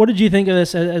 Kyle, what did you think of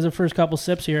this as a first couple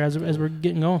sips here as we're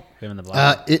getting going?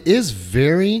 It's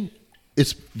very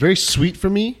sweet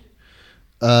for me.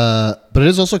 But it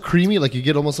is also creamy. Like you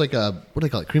get almost like a, what do they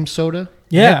call it? Cream soda?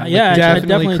 Yeah, like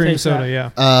definitely cream taste soda,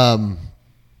 that. yeah.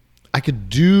 I could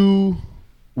do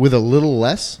with a little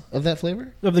less of that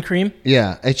flavor. Of the cream?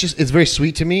 Yeah, it's very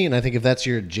sweet to me, and I think if that's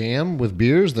your jam with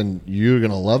beers, then you're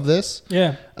gonna love this.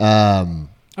 Yeah. I'm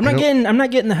not getting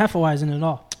the Hefeweizen at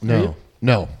all. No.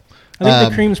 I think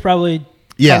the cream's probably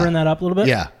covering that up a little bit.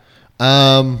 Yeah.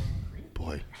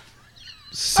 Boy.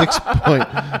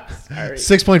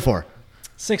 6.4.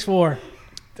 6.4.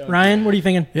 Ryan, what are you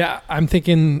thinking? Yeah, I'm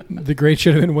thinking the grade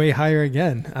should have been way higher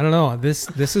again. I don't know.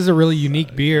 This is a really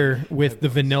unique beer with the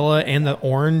vanilla and the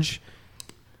orange,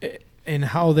 and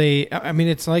how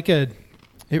it's like it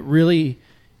really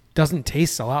doesn't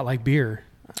taste a lot like beer.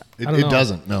 It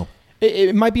doesn't. No.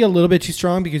 It might be a little bit too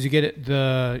strong because you get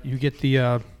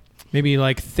the maybe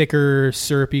like thicker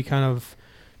syrupy kind of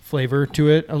flavor to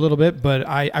it a little bit, but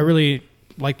I really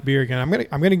like the beer again. I'm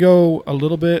gonna go a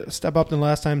little bit step up than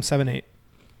last time, 7.8.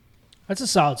 That's a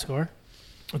solid score.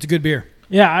 It's a good beer.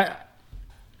 Yeah,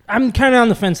 I'm kind of on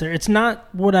the fence there. It's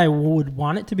not what I would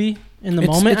want it to be in the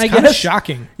moment. It's I kind of guess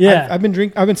shocking. Yeah, I've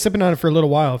been sipping on it for a little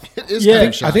while. It is Yeah. kind of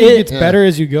I shocking. think it gets better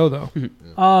as you go, though.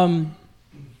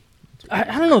 I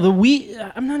don't know the wheat.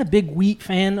 I'm not a big wheat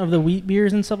fan of the wheat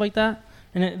beers and stuff like that.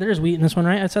 And there's wheat in this one,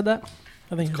 right? I said that.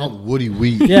 I think It's called Woody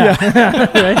Wheat. Yeah.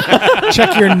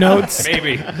 Check your notes.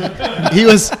 Maybe. He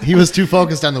was too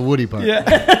focused on the Woody part.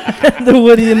 Yeah. The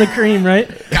Woody and the cream, right?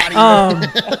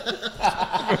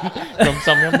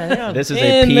 This is a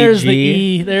And PG there's the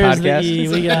E. There's podcast. the E.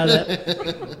 We got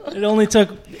it. It only took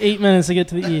 8 minutes to get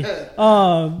to the E.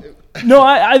 No,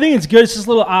 I think it's good. It's just a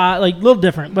little little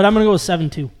different. But I'm gonna go with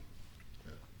 7.2.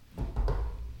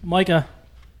 Micah.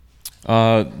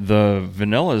 The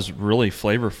vanilla is really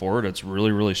flavor forward. It's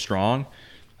really, really strong.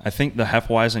 I think the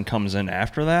Hefeweizen comes in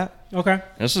after that. Okay.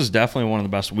 This is definitely one of the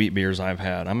best wheat beers I've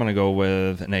had. I'm going to go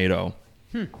with an 8.0.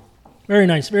 Very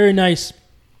nice. Very nice.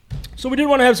 So we did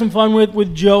want to have some fun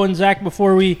with Joe and Zach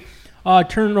before we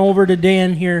turn it over to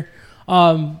Dan here.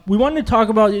 We wanted to talk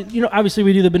about, obviously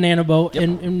we do the banana boat,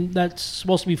 and that's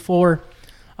supposed to be four.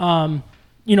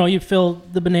 You fill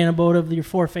the banana boat of your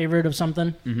four favorite of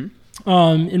something. Mm-hmm.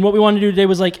 And what we wanted to do today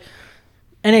was like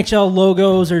NHL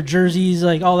logos or jerseys,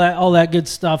 like all that good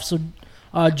stuff. So,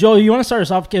 Joe, you want to start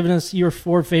us off giving us your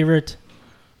four favorite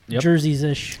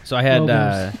jerseys-ish? So I had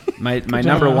logos. my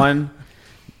number one,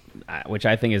 which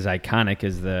I think is iconic,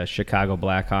 is the Chicago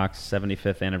Blackhawks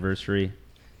 75th anniversary.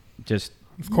 Just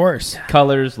Of course.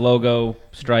 colors, logo,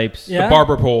 stripes. Yeah. The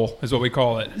barber pole is what we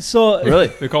call it. So Really?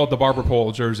 They call it the barber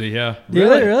pole jersey. Yeah.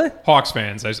 Really? Hawks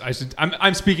fans.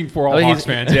 I'm speaking for all Oh, Hawks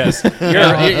fans. Yes.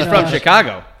 You're from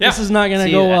Chicago. This is not going to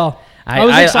See, go well. I-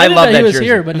 was I excited love that that he was jersey.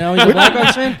 here, but now he's a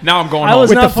Blackhawks fan. Now I'm going I home. was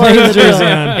With not the part of the Flames deal. jersey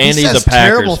on. He And he's says a Packers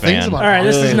terrible things fan. about All right,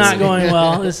 this is Hawks not fans. going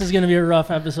well. This is going to be a rough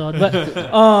episode.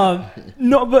 But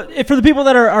no, but for the people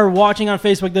that are watching on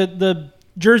Facebook, the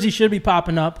jersey should be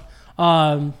popping up,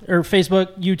 or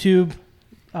Facebook, YouTube.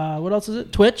 What else is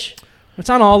it? Twitch. It's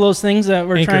on all those things that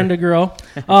we're Anchor. trying to grow.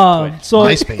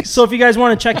 MySpace. So if you guys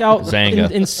want to check out Zanga.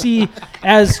 and see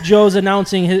as Joe's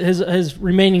announcing his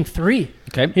remaining three.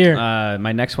 Okay. Here.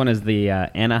 My next one is the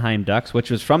Anaheim Ducks, which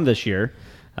was from this year,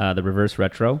 the reverse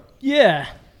retro. Yeah,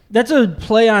 that's a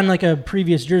play on like a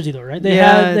previous jersey though, right? They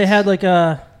Yeah, had like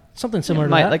a something similar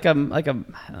to that.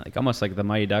 Like almost like the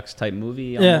Mighty Ducks type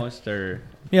movie, Yeah. almost, or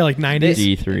Yeah, like 90s.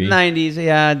 D3. 90s.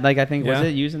 Yeah, like I think Yeah. was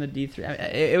it using the D3? I mean,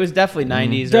 it was definitely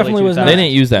 90s. Definitely early was 2000s. They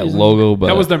didn't use that logo, but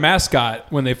That was their mascot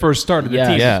when they first started the Yeah.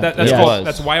 team. Yeah. That's Yeah. called, Was.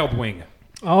 that's Wild Wing.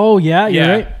 Oh yeah, you're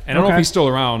Yeah. right. And I don't know if he's still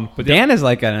around, but Dan is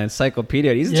like an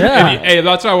encyclopedia. He's Yeah. Hey,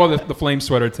 that's why I wore the Flame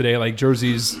sweater today, like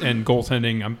jerseys and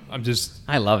goaltending. I'm just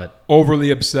I love it.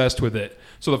 overly obsessed with it.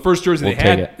 So the first jersey We'll they take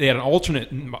had, it. they had an alternate.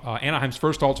 Anaheim's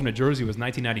first alternate jersey was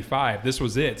 1995. This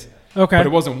was it. Okay. But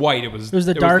it wasn't white. It was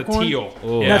the dark one? teal.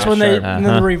 Oh, Yeah. That's when they sharp. and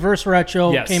then the reverse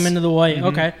retro Yes. came into the white.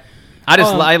 Okay. I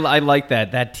just Um, I like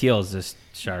that. That teal is just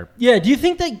sharp. Yeah. Do you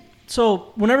think that?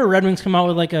 So whenever Red Wings come out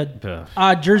with like a Ugh.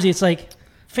 odd jersey, it's like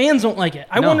fans don't like it.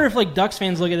 I No. wonder if like Ducks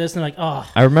fans look at this and they're like, oh.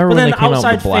 I remember But when then they came out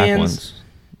outside with the black fans- ones.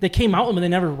 They came out with them, but they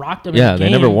never rocked them. Yeah, in the they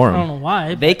never game. wore 'em. I don't know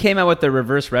why. They came out with the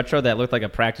reverse retro that looked like a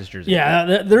practice jersey.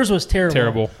 Yeah, theirs was terrible.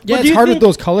 Terrible. Yeah, But do it's you hard think- with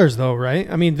those colors, though, right?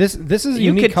 I mean, this is a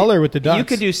unique color with the Ducks. You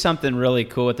could do something really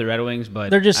cool with the Red Wings,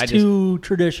 but They're just I too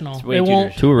traditional. It's way They too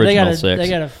won't. Too original They gotta, six. They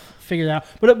gotta figure that out.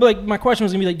 But like, my question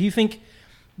was gonna be like, do you think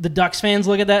the Ducks fans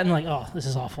look at that and like, oh, this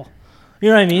is awful? You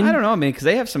know what I mean? I don't know. I mean, because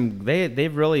they have some.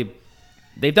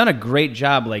 They've done a great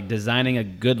job like designing a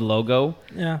good logo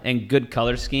Yeah. and good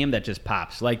color scheme that just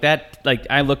pops like that. Like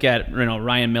I look at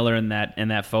Ryan Miller in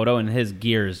that photo and his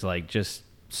gear is like just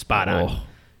spot on. Oh.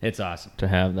 It's awesome. To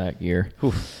have that gear.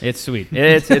 It's sweet.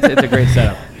 It's a great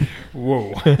setup.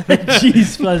 Whoa.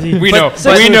 Jeez, Fuzzy. We know.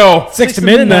 but- We know. 6 to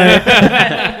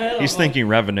midnight. He's thinking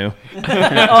revenue.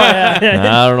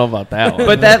 I don't know about that one.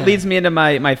 But that leads me into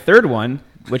my third one,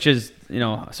 which is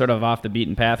sort of off the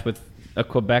beaten path with a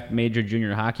Quebec Major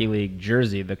Junior Hockey League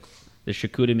jersey, the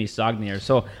Chicoutimi Saguenay.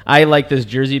 So I like this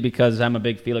jersey because I'm a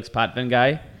big Felix Potvin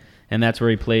guy, and that's where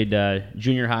he played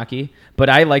junior hockey. But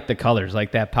I like the colors,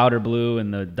 like that powder blue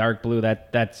and the dark blue.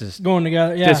 That's just Going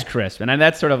together. Yeah. just crisp, and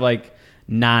that's sort of like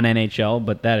non-NHL,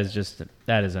 but that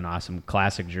is an awesome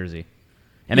classic jersey.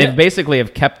 And Yeah. they basically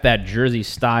have kept that jersey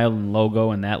style and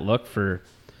logo and that look for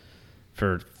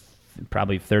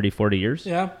probably 30, 40 years.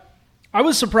 Yeah. I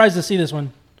was surprised to see this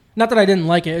one. Not that I didn't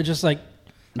like it. It's just like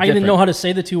I didn't Different. know how to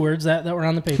say the two words that were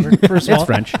on the paper. First of all, It's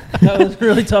French. That was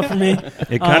really tough for me.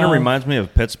 It kind of reminds me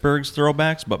of Pittsburgh's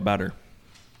throwbacks, but better.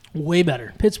 Way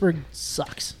better. Pittsburgh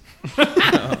sucks.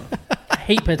 I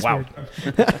hate Pittsburgh.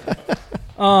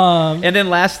 And then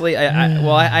lastly,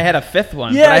 I had a fifth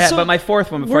one. Yeah, but my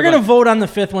fourth one. before We're I go- gonna vote on the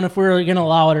fifth one if we're gonna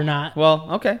allow it or not. Well,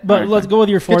 okay. But All right, let's fine. go with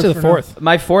your Get fourth. to the for now. fourth.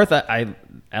 My fourth,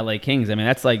 LA Kings. I mean,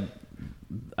 that's like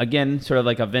again sort of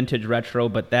like a vintage retro,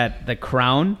 but the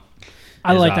crown.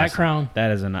 I is like that awesome. crown.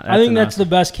 That is I think that's the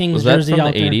best Kings Was that jersey from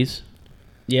out the there. 80s?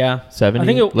 yeah. 70s? I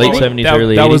think it- Late well, 70s, that,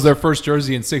 early that 80s? was their first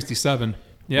jersey in '67.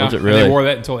 Yeah, Was it and really? they wore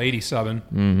that until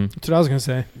 '87. That's what I was going to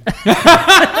say.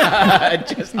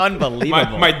 Just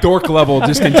unbelievable. My dork level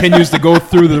just continues to go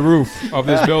through the roof of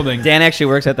this building. Dan actually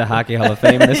works at the Hockey Hall of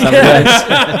Fame. This summer,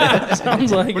 guys.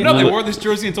 Sounds like But it. no, they wore this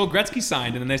jersey until Gretzky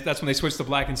signed, and then that's when they switched to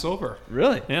black and silver.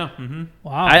 Really? Yeah. Mm-hmm.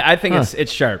 Wow. I think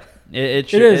it's sharp.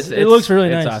 It is. It looks really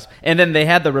it's nice. Awesome. And then they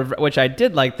had which I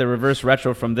did like the reverse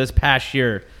retro from this past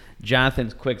year.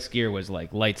 Jonathan's quick skier was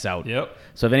like lights out. Yep.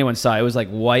 So if anyone saw it, was like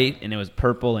white and it was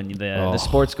purple and the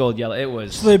sports gold yellow. It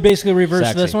was. So they basically reversed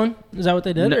Sexy. this one. Is that what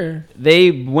they did? No, Or?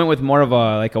 they went with more of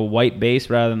a white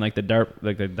base rather than like the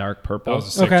dark purple. That was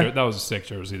a sick. Okay. That was a sick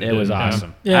jersey. they It did, was yeah.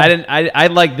 awesome. Yeah. I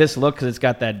like this look because it's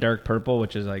got that dark purple,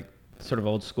 which is like sort of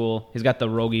old school. He's got the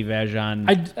Rogie Vajon.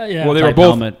 Yeah. Well, they were Type both.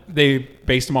 helmet. They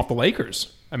based him off the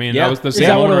Lakers. I mean, Yeah. that was the Is same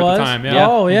that what owner it at was? the time. Yeah.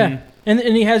 Oh yeah. Mhm. And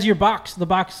he has your box, the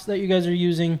box that you guys are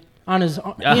using on his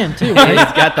hand too. He's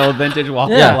Right? got the old vintage wall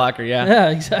Yeah. locker. Yeah. Yeah,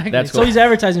 exactly. That's So cool. he's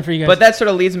advertising for you guys. But that sort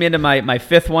of leads me into my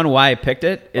fifth one. Why I picked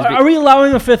it is are we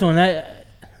allowing a fifth one?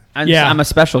 I'm a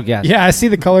special guest. Yeah, I see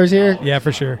the colors here. Yeah,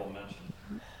 for sure.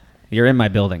 You're in my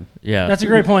building. Yeah. That's a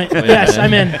great point. Yes,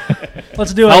 I'm in.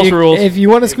 Let's do House it. rules. If you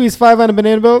want to squeeze 5 on a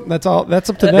banana boat, that's all. That's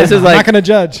up to them. This is I'm like- not going to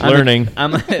judge. Learning.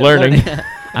 I'm Learning.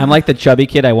 I'm like the chubby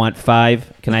kid. I want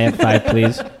 5. Can I have 5,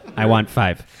 please? I want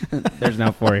 5. There's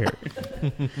no 4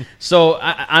 here. So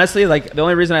honestly, like the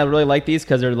only reason I really like these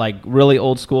because they're like really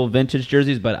old school vintage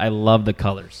jerseys, but I love the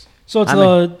colors. So it's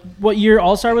I'm what year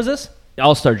All-Star was this?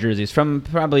 All-Star jerseys from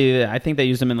probably I think they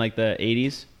used them in like the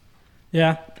 80s.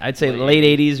 Yeah. I'd say late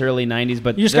 80s, early 90s.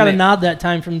 But You just then got to they- nod that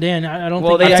time from Dan. I don't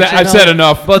Well, think they I actually I've know. said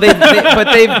enough.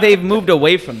 But they've moved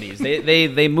away from these.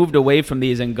 They moved away from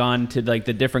these and gone to like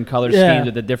the different color Yeah. schemes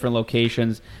at the different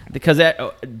locations because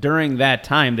during that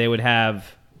time they would have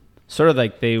sort of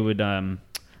like they would I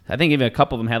think even a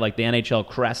couple of them had like the NHL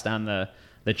crest on the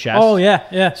chest. Oh,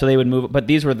 yeah. So they would move, but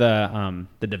these were the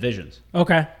divisions.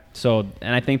 Okay. So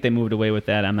and I think they moved away with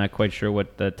that. I'm not quite sure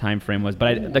what the time frame was,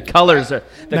 but the colors are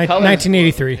the colors.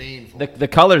 1983. The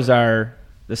colors are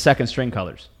the second string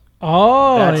colors.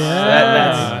 Oh, That's- yeah.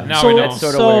 that's- now we know. That's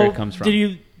sort of where it comes from.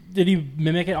 Did you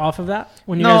mimic it off of that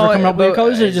when you guys were coming up with your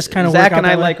colors, or just kind of Zach work out and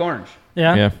I that way? like orange.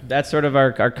 Yeah. Yeah. That's sort of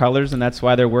our colors, and that's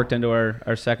why they're worked into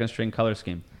our second string color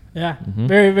scheme. Yeah.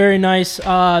 Very, very nice.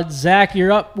 Zach,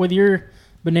 you're up with your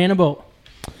banana boat.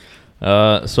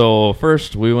 So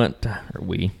first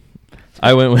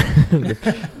I went with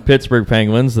the Pittsburgh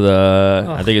Penguins.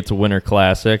 I think it's a winter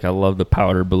classic. I love the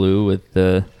powder blue with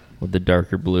the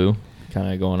darker blue,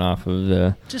 kind of going off of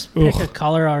the. Just pick a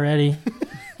color already.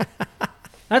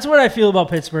 That's what I feel about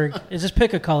Pittsburgh. Is just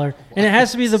pick a color, and it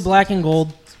has to be the black and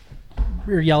gold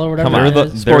or yellow, or whatever. Come on. it They're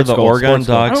is. the Sports gold, Oregon sports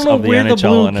gold. I Ducks don't know of the where the blue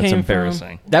NHL, and it's came from.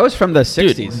 embarrassing. That was from the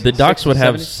Dude, 60s. the Ducks would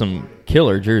have 70s. some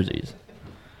killer jerseys.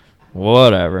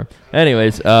 Whatever.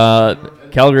 Anyways,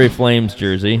 Calgary Flames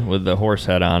jersey with the horse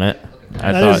head on it.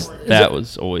 I That is- thought is that it-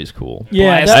 was always cool.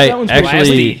 Yeah, that one's pretty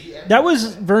actually, cool. That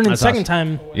was Vernon's That's second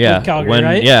awesome. time yeah, with Calgary, when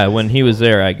right? when he was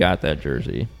there, I got that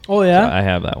jersey. Oh yeah. So I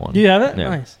have that one. Do you have it? Yeah.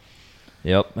 Nice.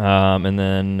 Yep. And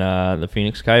then the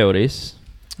Phoenix Coyotes.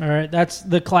 All right, that's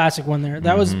the classic one there.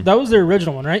 That was their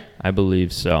original one, right? I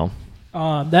believe so.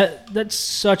 That's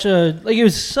such a it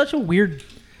was such a weird.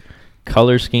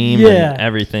 Color scheme Yeah. and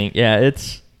everything. Yeah,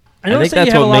 it's. I know think that you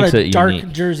that's have a what lot makes of it dark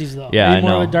unique. jerseys though. Yeah, Are you I more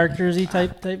know. of a dark jersey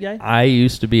type guy. I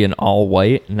used to be an all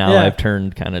white. Now Yeah. I've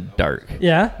turned kind of dark.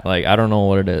 Yeah, Like I don't know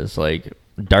what it is. Like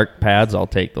dark pads, I'll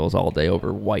take those all day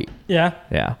over white. yeah.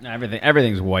 Yeah. No,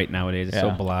 everything's white nowadays. It's so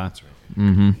Yeah. blah.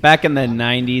 Mm-hmm. Back in the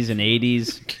 90s and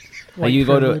 80s, White you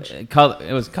go privilege. to color.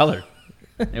 It was colored.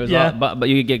 It was Yeah. but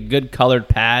you could get good colored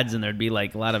pads, and there'd be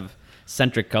like a lot of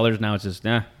centric colors. Now it's just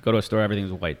go to a store,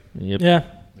 everything's white. Yep. Yeah.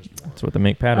 That's what they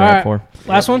make pad All wrap right. for.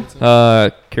 Last one.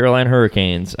 Carolina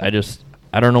Hurricanes. I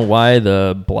don't know why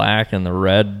the black and the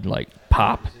red like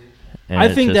pop. And I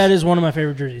it's think just- that is one of my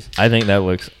favorite jerseys. I think that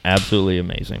looks absolutely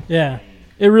amazing. Yeah,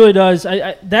 it really does.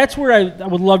 That's where I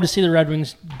would love to see the Red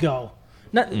Wings go.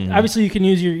 Not obviously you can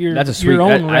use your That's a sweet. your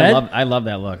own red, I love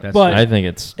that look. That's But- I think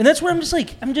it's and that's where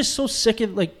I'm just so sick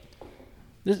of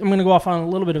this, I'm going to go off on a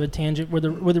little bit of a tangent with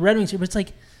the Red Wings here, but it's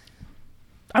like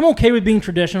I'm okay with being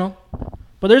traditional,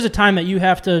 but there's a time that you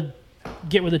have to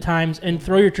get with the times and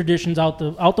throw your traditions out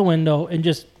the window and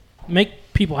just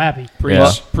make people happy. Preach,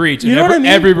 Yeah. preach. You know what I mean?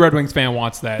 Every Red Wings fan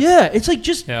wants that. Yeah, it's like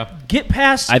just Yeah. get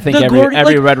past. I think the every Gordie,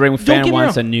 like, Red Wing don't fan get me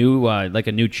wants wrong. a new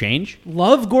a new change.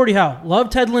 Love Gordie Howe. Love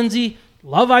Ted Lindsay.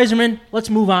 Love Eiserman. Let's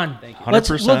move on.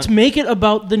 100%. Let's make it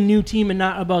about the new team and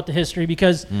not about the history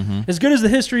because as good as the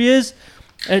history is,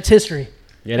 it's history.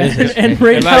 Yeah, it is history. And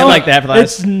right It's now, been like that for the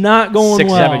last it's not going 6,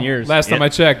 well. 7 years. Last time I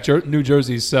checked, New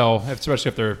Jerseys sell, especially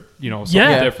if they're something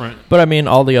Yeah. different. But I mean,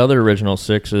 all the other original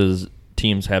sixes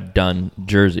teams have done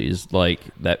jerseys like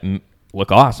that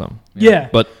look awesome. Yeah.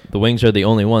 But the Wings are the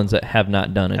only ones that have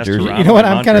not done a That's jersey. true. You know what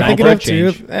I'm kind of Montreal thinking of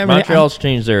change. too? I mean, Montreal's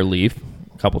changed their leaf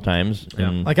a couple times.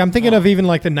 And I'm thinking of even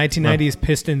like the 1990s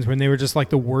Pistons when they were just like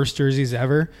the worst jerseys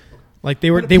ever. Like they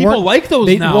But weren't people like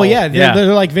those now. Well, yeah, Yeah.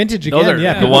 they're like vintage Those again. are-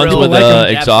 Yeah, the people ones really with like the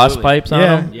them. exhaust Absolutely. pipes on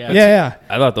yeah, them. yeah.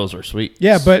 I thought those were sweet.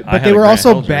 Yeah, I but had they a were Grant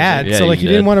also Hill jersey. bad. Yeah, So like you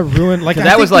did. didn't want to ruin. Like I that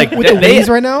think was like with the wings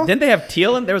right now. Didn't they have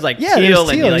teal? There was like Yeah, there's teal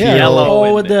and teal, like yeah. yellow. Oh,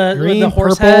 and with the green,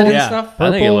 horse purple. head and Yeah. stuff.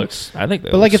 I think it Purple. looks. I think they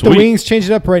But look like if sweet. the Wings change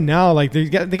it up right now, like they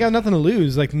got nothing to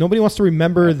lose. Like nobody wants to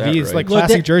remember Got that these right. like Look,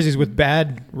 classic they- jerseys with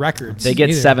bad records. They get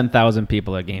either. 7,000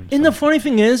 people at games. And the funny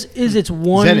thing is it's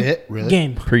one that it? Really?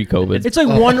 game. pre-COVID. It's like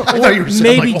one or thought you were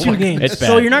saying, maybe like, oh two my games. It's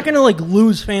So bad. you're not going to like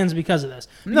lose fans because of this.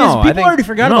 No, Because I people think- already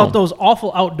forgot no. about those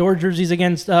awful outdoor jerseys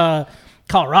against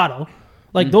Colorado.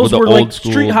 Like those With the were like old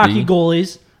school street hockey D.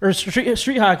 goalies or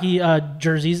street hockey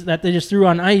jerseys that they just threw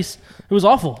on ice. It was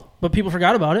awful, but people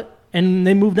forgot about it and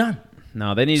they moved on.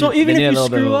 No, they need. So even they if need you a little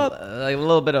bit screw of, up- like a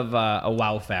little bit of a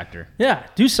wow factor. Yeah,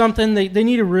 do something. They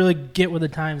need to really get with the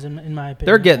times, in my opinion.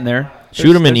 They're getting there.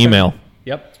 Shoot them an email.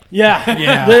 Yep. Yeah,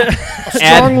 Yeah.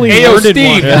 Strongly Ayo, worded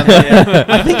Steve. one.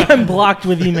 I think I'm blocked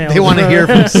with emails. They want to hear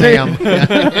from Sam.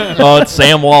 Oh, it's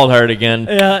Sam Waldhart again.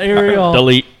 Yeah, here we go.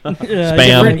 Delete. Yeah, Spam.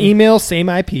 Different email, same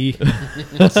IP.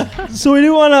 So we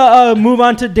do want to move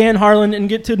on to Dan Harlan and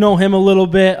get to know him a little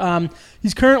bit.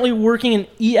 He's currently working in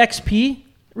EXP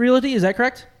Realty. Is that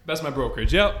correct? That's my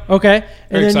brokerage. Yep. Okay. And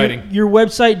Very then exciting. Your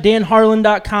website,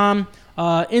 danharlan.com.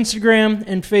 Instagram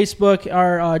and Facebook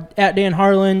are at Dan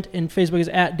Harland, and Facebook is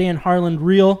at Dan Harland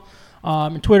Real.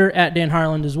 And Twitter at Dan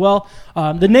Harland as well.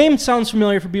 The name sounds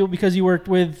familiar for people because you worked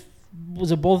with,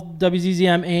 was it both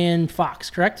WZZM and Fox,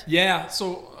 correct? Yeah.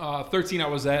 So 13 I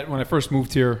was at when I first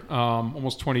moved here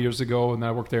almost 20 years ago, and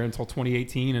I worked there until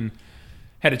 2018 and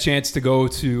had a chance to go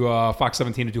to Fox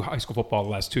 17 to do high school football the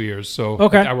last 2 years. So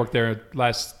Okay. I worked there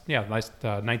last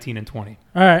 19 and 20.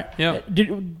 All right. Yeah.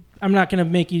 I'm not going to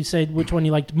make you say which one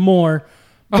you liked more.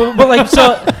 But like,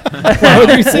 so.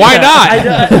 Why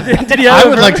not? Did you I have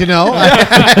would like to know.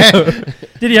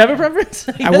 Did you have a preference?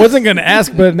 I wasn't gonna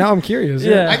ask, but now I'm curious.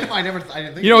 Yeah. I didn't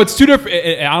think. You know, it's two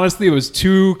different. Honestly, it was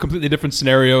two completely different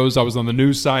scenarios. I was on the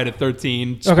news side at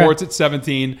 13, sports at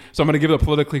 17. So I'm going to give a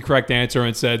politically correct answer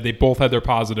and said they both had their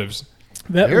positives.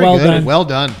 Very well good. done. Well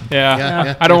done.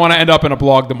 Yeah. I don't want to end up in a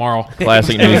blog tomorrow.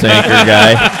 Classic news anchor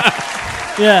guy.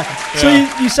 Yeah. So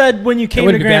you said when you came to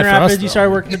wouldn't be Grand bad for us, Rapids, you though.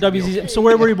 started working at WZZM. So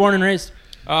where were you born and raised?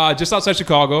 Just outside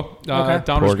Chicago, Okay.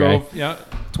 Downers Poor guy. Grove. Yeah,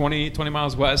 20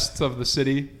 miles west of the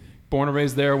city. Born and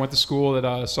raised there. Went to school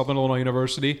at Southern Illinois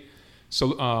University.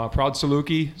 So proud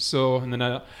Saluki. So and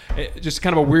then just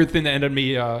kind of a weird thing that ended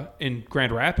me in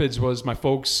Grand Rapids was my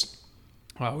folks.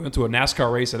 We went to a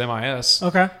NASCAR race at MIS.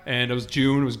 Okay. And it was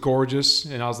June. It was gorgeous.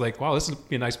 And I was like, wow, this would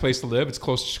be a nice place to live. It's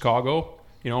close to Chicago.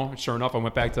 You know, and sure enough, I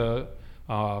went back to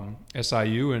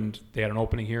SIU, and they had an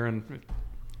opening here, and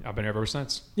I've been here ever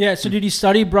since. Yeah. So did you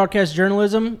study broadcast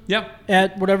journalism Yep.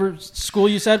 at whatever school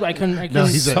you said? I couldn't. No,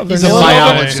 he's a Southern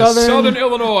biologist. Illinois. Southern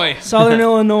Illinois. Southern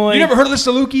Illinois. You never heard of the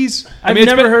Salukis? I've it's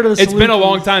never been- heard of the It's been a Salukis.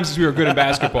 long time since we were good in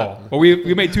basketball. But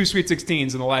we made 2 Sweet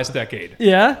 16s in the last decade.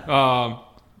 Yeah.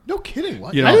 No kidding.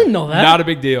 What? You I didn't know that. Not a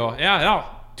big deal. Yeah, no.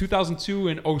 2002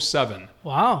 and 07.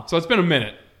 Wow. So it's been a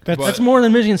minute. That's more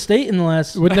than Michigan State in the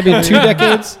last. Wouldn't that be 2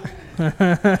 decades?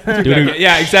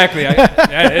 Yeah, exactly.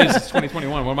 Yeah, it is. It's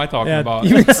 2021. What am I talking about?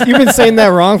 You've been saying that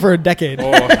wrong for a decade.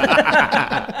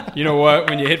 Oh. You know what?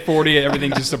 When you hit 40,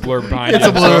 everything's just a blur behind It's you.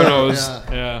 a blur. So who knows?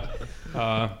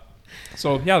 Yeah.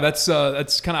 So yeah, that's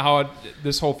kind of how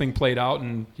this whole thing played out,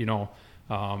 and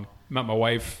met my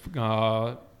wife.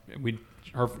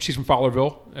 She's from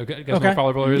Fowlerville. Okay, you guys know Okay. where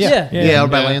Fowlerville is? Yeah. Yeah,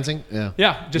 over by Yeah. Lansing. Yeah.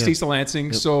 Yeah, just Yeah. east of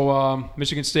Lansing. So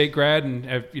Michigan State grad, and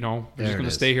we're There just it going to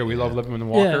is. stay here. We love living in Yeah.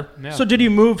 Walker. Yeah. So did you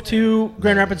move to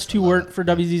Grand Rapids to work for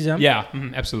WZZM? Yeah,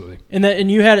 absolutely.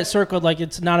 And you had it circled like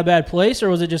it's not a bad place, or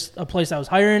was it just a place I was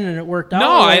hiring and it worked out?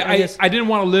 No, Or I guess- didn't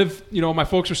want to live. My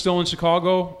folks are still in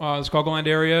Chicago, the Chicagoland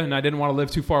area, and I didn't want to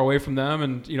live too far away from them.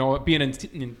 And being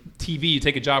in TV, you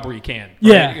take a job where you can.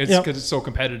 Right? Yeah, it's yep. because it's so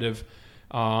competitive.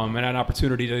 And I had an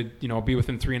opportunity to be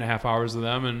within 3.5 hours of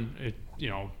them, and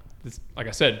it's, like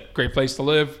I said, great place to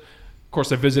live. Of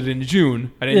course, I visited in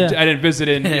June. I didn't visit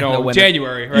in The winter.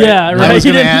 January. Right? Yeah, right. I was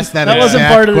You going to didn't- ask that wasn't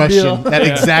exact part of the question. deal. That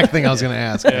exact thing I was going to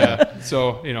ask. Yeah.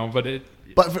 So but it.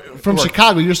 But from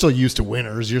Chicago, you're still used to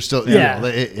winters. You're still Yeah.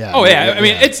 yeah. Oh yeah, I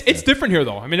mean it's different here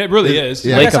though. I mean it really is.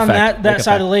 Yeah. I guess Lake on effect. that Lake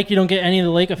side effect. of the lake, you don't get any of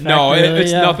the lake effect. No, really,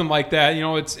 it's yeah. nothing like that.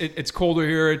 It's colder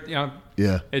here.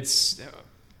 Yeah. It's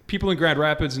people in Grand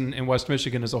Rapids and West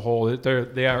Michigan as a whole.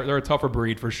 They're a tougher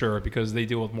breed for sure because they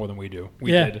deal with more than we do.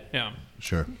 We Yeah. did. Yeah.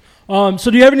 Sure. So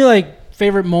do you have any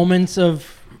favorite moments of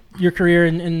your career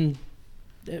in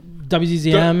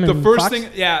WZZM? The and first Fox? thing,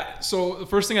 yeah. So the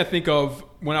first thing I think of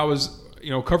when I was,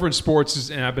 covering sports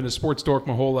and I've been a sports dork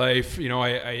my whole life.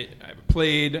 I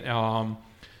played.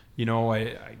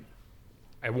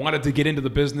 I wanted to get into the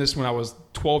business when I was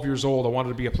 12 years old. I wanted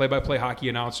to be a play-by-play hockey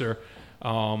announcer.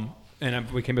 and I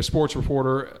became a sports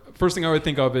reporter. First thing I would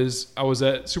think of is I was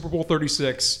at Super Bowl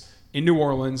 36 in New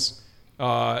Orleans,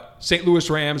 St. Louis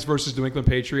Rams versus New England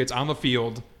Patriots on the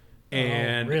field.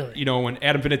 And, really? When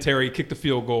Adam Vinatieri kicked the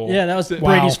field goal. Yeah, that was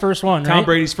Brady's first one, right? Tom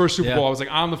Brady's first Super Bowl. I was like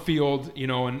on the field,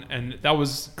 and that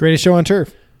was Greatest show on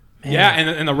turf. Man. Yeah,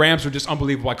 and the Rams were just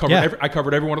unbelievable. I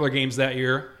covered every one of their games that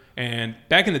year. And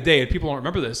back in the day, people don't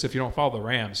remember this if you don't follow the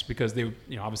Rams because they,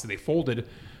 obviously they folded.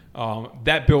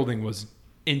 That building was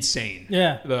insane.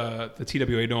 Yeah, the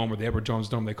TWA Dome or the Edward Jones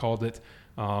Dome they called it.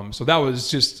 So that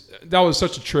was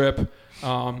such a trip.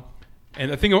 And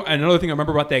another thing I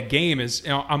remember about that game is,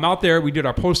 I'm out there. We did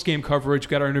our post-game coverage,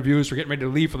 got our interviews. We're getting ready to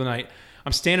leave for the night.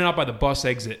 I'm standing out by the bus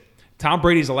exit. Tom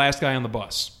Brady's the last guy on the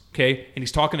bus, okay? And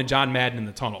he's talking to John Madden in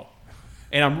the tunnel.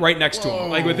 And I'm right next to him,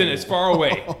 like it's far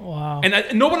away. Wow.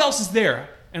 And no one else is there.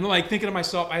 And I'm thinking to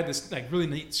myself, I had this really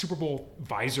neat Super Bowl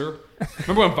visor.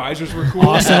 Remember when visors were cool?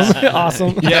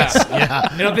 Awesome. Yes. Yeah.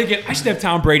 And I'm thinking, I should have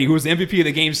Tom Brady, who was the MVP of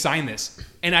the game, sign this.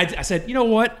 And I said, you know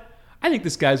what? I think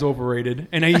this guy's overrated,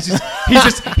 and he's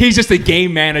just a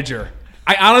game manager.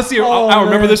 I honestly, I'll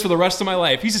remember this for the rest of my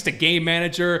life. He's just a game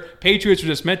manager. Patriots were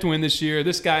just meant to win this year.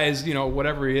 This guy is,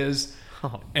 whatever he is.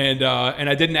 And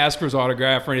I didn't ask for his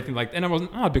autograph or anything like that. And I'm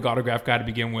not a big autograph guy to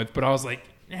begin with, but I was like,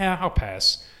 yeah, I'll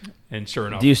pass. And sure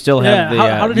enough, do you still have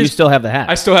you still have the hat?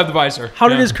 I still have the visor. How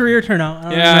did his career turn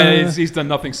out? He's done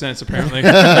nothing since apparently.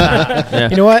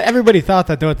 You know what? Everybody thought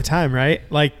that though at the time, right?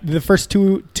 Like the first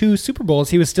two Super Bowls,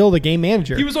 he was still the game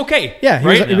manager. He was okay. Yeah, he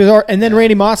was, and then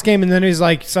Randy Moss came, and then he's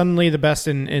like suddenly the best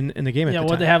in the game. At the time.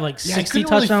 What they have 60 I couldn't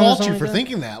touchdowns. really fault you or for something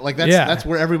thinking that. Like that's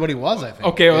where everybody was. I think.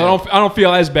 Okay, well I don't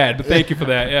feel as bad, but thank you for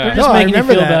that. Yeah. They're just making you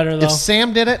feel better though. If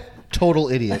Sam did it, total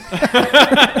idiot.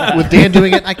 With Dan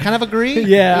doing it, I kind of agree.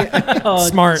 Yeah,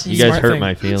 smart. You guys smart hurt thing.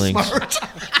 my feelings.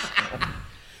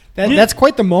 That's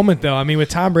quite the moment, though. I mean, with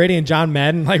Tom Brady and John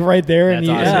Madden, right there, and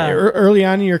early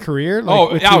on in your career.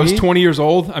 I was 20 years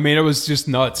old. I mean, it was just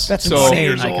nuts. That's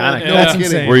insane. Iconic. Yeah. That's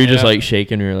insane. Were you just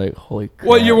shaking? You're like, holy crap.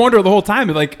 Well, you wonder the whole time,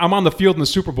 I'm on the field in the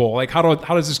Super Bowl. How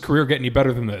does this career get any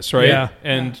better than this, right? Yeah.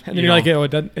 And then you're like, oh,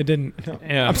 it didn't. No.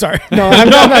 Yeah. I'm sorry. No, I'm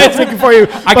not thinking for you.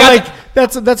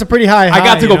 That's a pretty high.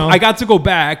 I got to go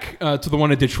back to the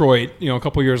one in Detroit, a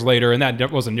couple years later, and that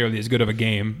wasn't nearly as good of a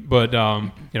game. But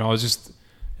I was just.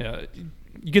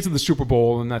 You get to the Super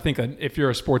Bowl, and I think that if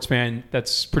you're a sports fan,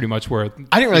 that's pretty much where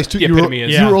I didn't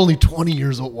realize you were only 20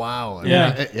 years old. Wow.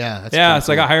 That's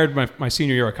I got hired my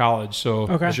senior year of college, so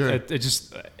it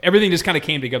just everything just kind of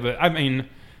came together. I mean,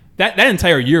 that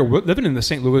entire year living in the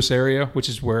St. Louis area, which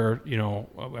is where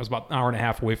I was about an hour and a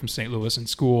half away from St. Louis in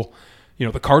school.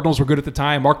 The Cardinals were good at the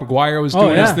time. Mark McGwire was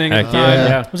doing his thing at the time.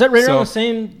 Yeah. Was that right around the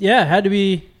same? Yeah, it had to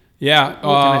be.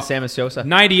 Yeah, Sammy Sosa.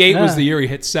 98 was the year he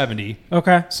hit 70.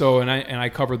 Okay. So and I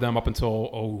covered them up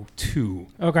until 02.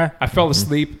 Okay. I fell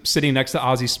asleep sitting next to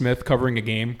Ozzie Smith covering a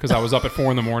game because I was up at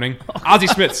 4 a.m. Ozzie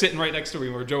Smith sitting right next to me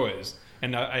where Joe is,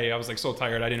 and I was so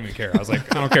tired I didn't even care. I was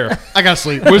like, I don't care. I gotta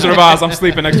sleep. Wizard of Oz. I'm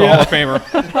sleeping next to a Hall of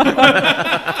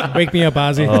Famer. Wake me up,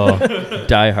 Ozzie. Oh,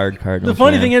 die-hard Cardinals. The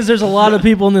funny thing is, there's a lot of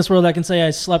people in this world that can say I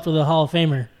slept with a Hall of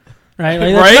Famer. Right,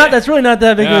 that's really not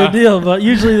that big of a deal, but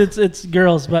usually it's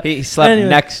girls. But he slept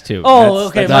next to. Oh,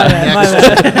 okay, my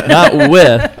bad. Not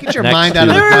with. Get your mind out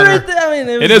of the gutter.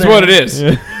 It is what it is.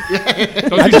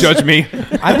 Don't you judge me.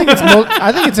 I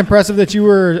think it's impressive that you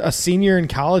were a senior in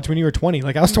college when you were 20.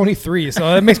 I was 23,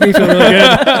 so that makes me feel really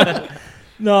good.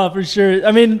 No, for sure.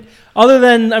 I mean, other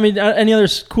than any other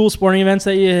cool sporting events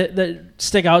that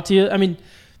stick out to you? I mean,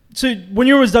 so when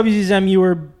you were with WZM, you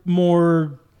were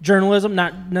more journalism,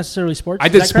 not necessarily sports. I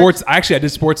did sports. Actually, I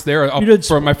did sports there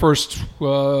for my first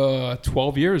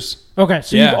 12 years. Okay,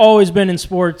 so you've always been in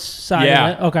sports side of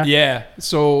it. Okay. Yeah.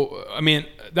 So, I mean,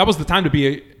 that was the time to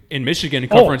be in Michigan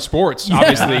covering sports,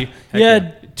 obviously.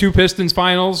 Yeah. 2 Pistons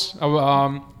finals.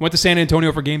 I went to San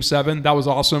Antonio for Game 7. That was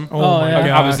awesome. Oh my gosh.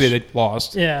 Obviously, they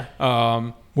lost.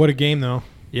 Yeah. What a game, though.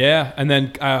 Yeah. And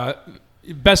then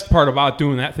best part about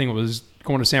doing that thing was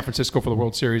going to San Francisco for the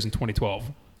World Series in 2012.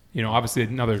 Obviously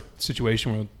another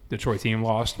situation where the Detroit team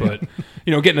lost, but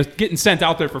getting sent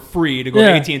out there for free to go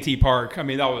to AT&T Park. I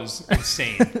mean, that was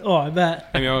insane. Oh, I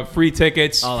bet. Free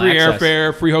tickets, free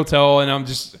airfare, free hotel, and I'm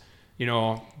just,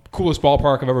 coolest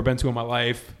ballpark I've ever been to in my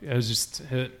life. It was just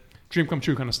dream come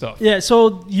true kind of stuff. Yeah.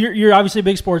 So you're obviously a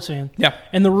big sports fan. Yeah.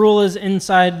 And the rule is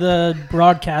inside the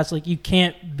broadcast, you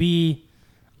can't be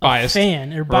biased. A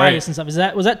fan or biased and stuff.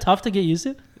 Was that tough to get used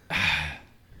to?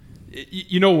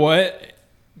 You know what?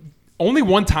 Only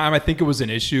one time I think it was an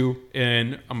issue,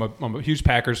 and I'm a huge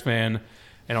Packers fan,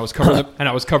 and I was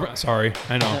covering. Sorry,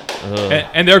 I know.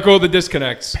 And there go the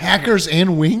disconnects. Packers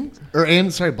and Wings?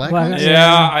 Blackhawks?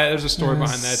 Yeah, there's a story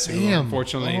behind that too, Sam.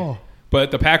 unfortunately. Oh.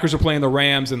 But the Packers are playing the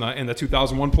Rams in the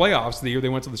 2001 playoffs, the year they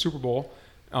went to the Super Bowl.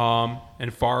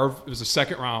 And Favre, it was the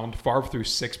second round. Favre threw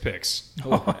 6 picks,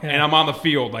 and I'm on the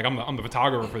field, like I'm the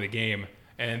photographer for the game,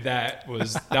 and that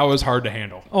was hard to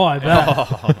handle. Oh, I bet.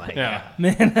 Oh my Yeah.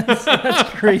 Man, that's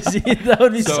crazy. That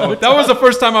would be so So that was the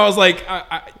first time I was like,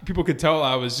 people could tell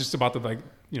I was just about to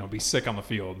be sick on the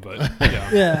field, but yeah.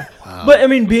 Yeah. But I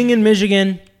mean, being in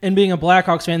Michigan and being a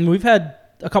Blackhawks fan, we've had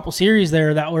a couple series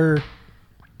there that were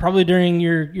probably during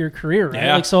your career, right?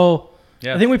 Yeah. Like, so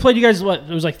Yeah. I think we played you guys, it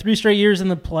was like 3 straight years in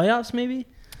the playoffs, maybe?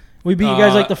 We beat you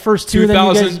guys like the first 2, then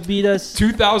you guys beat us.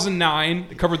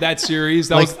 2009, covered that series.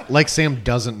 That was Like Sam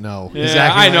doesn't know. Yeah,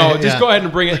 exactly. I know. Yeah. Just go ahead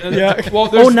and bring it. Yeah. Well,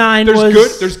 09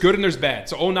 was- there's good and there's bad.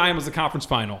 So 09 was the conference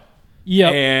final.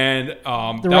 Yep. And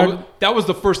that was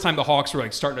the first time the Hawks were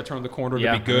like starting to turn the corner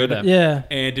Yeah, to be good. I heard that. Yeah.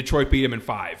 And Detroit beat them in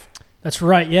 5. That's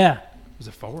right, yeah. Was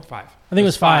it 4 or 5? I think it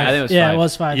was 5. I think it was yeah, 5. it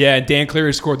was 5. Yeah, and Dan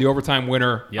Cleary scored the overtime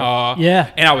winner. Yep.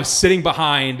 Yeah. And I was sitting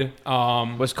behind.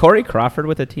 Was Corey Crawford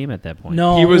with the team at that point?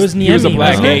 No, He was Niemi, a black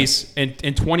wasn't it? ace. And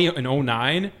in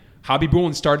 2009, Hobby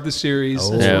Boone started the series.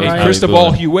 Oh, and right. Cristobal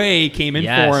Hobby Huey came in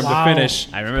Yes. for him Wow. to finish.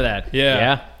 I remember that.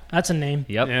 Yeah. That's a name.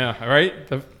 Yep. Yeah, all right.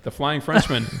 The Flying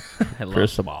Frenchman. I love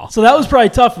Cristobal. So that was probably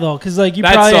tough, though, because like you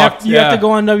That probably sucked, have yeah. to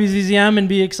go on WZZM and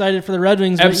be excited for the Red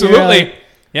Wings. but you're, Absolutely.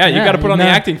 Yeah, you yeah, got to put on the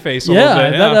man. acting face a Yeah,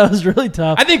 little bit. that was really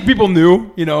tough. I think people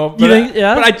knew, But You think-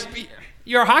 yeah? But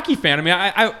you're a hockey fan. I mean,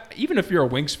 I even if you're a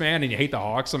Wings fan and you hate the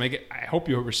Hawks, I hope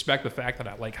you respect the fact that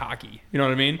I like hockey. You know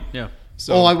what I mean? Yeah.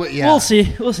 So, Oh, I would. Yeah. We'll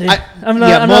see. We'll see. I- I'm not.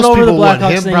 yeah, I'm not most over the people would.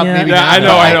 Blackhawks Him, thing prob- yet. maybe yeah,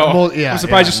 not. I know. Yeah, I'm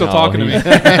surprised you're still talking to me.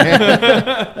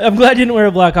 I'm glad you didn't wear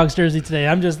a Blackhawks jersey today.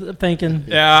 I'm just thinking.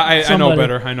 Yeah, I know Somebody.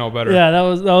 better. I know better. Yeah, that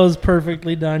was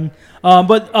perfectly done.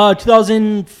 But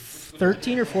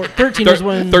 2013 or 13 was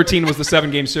when. 13 was the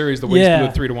 7-game series. The Wings Yeah. blew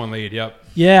a 3-1 lead. Yep.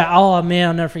 Yeah. Oh man,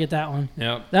 I'll never forget that one.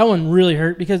 Yep. That one really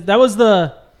hurt because that was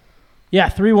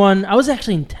 3-1. I was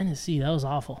actually in Tennessee. That was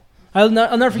awful. I'll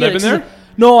never forget. Living it. there?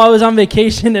 No, I was on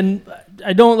vacation and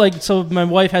I don't like. So my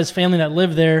wife has family that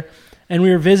live there, and we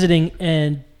were visiting.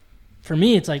 And for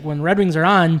me, it's like when Red Wings are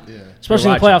on,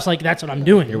 especially in the watching. playoffs. Like that's what I'm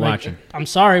doing. You're Like, watching. I'm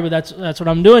sorry, but that's what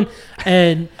I'm doing.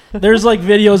 And there's like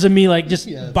videos of me like just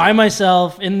by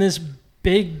myself in this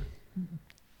big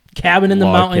cabin in the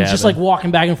Log mountains, just like cabin.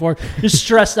 walking back and forth, just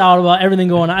stressed out about everything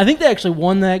going on. I think they actually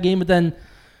won that game, but then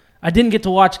I didn't get to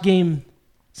watch game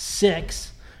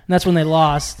 6, and that's when they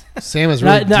lost. Sam is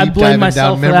really I deep blame diving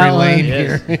myself down for that memory one. lane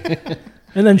Yes. here.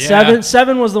 And then Yeah.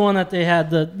 seven was the one that they had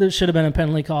that should have been a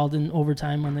penalty called in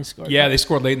overtime when they scored. Yeah, they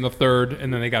scored late in the third,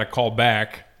 and then they got a call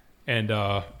back, and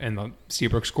the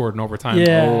Seabrook scored in overtime.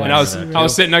 Yeah. Oh, and I I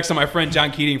was sitting next to my friend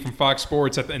John Keating from Fox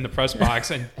Sports in the press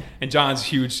box, and John's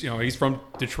huge. He's from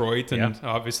Detroit, and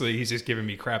obviously he's just giving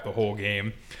me crap the whole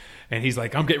game. And he's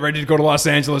like, I'm getting ready to go to Los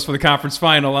Angeles for the conference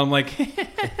final. I'm like,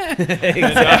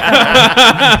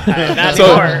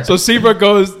 so Seabrook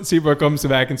comes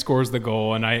back and scores the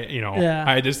goal, and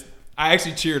I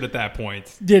actually cheered at that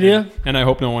point. Did you? And I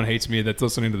hope no one hates me that's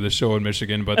listening to this show in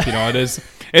Michigan, but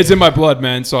it's in my blood,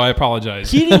 man. So I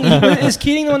apologize. Keating is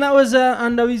Keating the one that was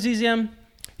on WZZM?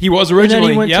 He was And originally,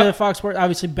 then he went yep. to Fox Sports,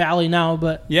 obviously Bally now,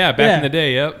 but Yeah, back in the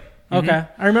day, yep. Okay,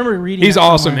 I remember reading. He's that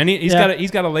awesome, somewhere. and he's Yeah.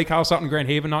 got a lake house out in Grand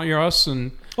Haven, out near us,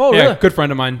 and Oh, yeah, really? good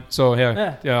friend of mine. So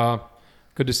Yeah.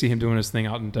 good to see him doing his thing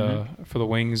out and for the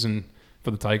Wings and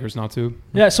for the Tigers now too.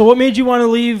 Yeah. So what made you want to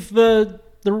leave the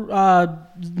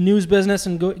news business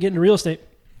and get into real estate?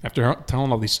 After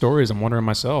telling all these stories, I'm wondering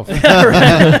myself, Well,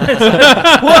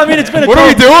 I mean, it's been a what are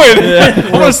we couple- doing?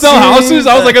 I'm gonna sell houses.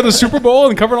 I was like at the Super Bowl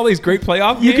and covering all these great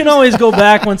playoff You games. can always go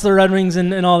back once the Red Wings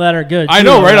and all that are good. I too,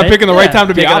 know, right? I'm picking the right time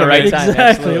to be Picking out the of right it. time. Exactly.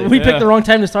 Absolutely. We picked Yeah. the wrong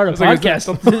time to start a It's like,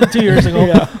 podcast 2 years ago.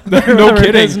 No Whatever it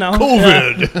kidding. is now.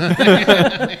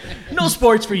 COVID. No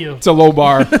sports for you. It's a low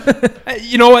bar.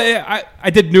 I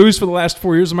did news for the last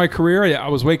 4 years of my career. I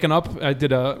was waking up. We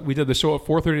did the show at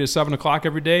 4:30 to 7 o'clock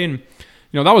every day, and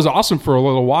that was awesome for a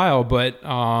little while. But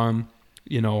I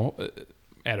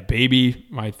had a baby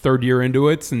my 3rd year into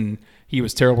it, and he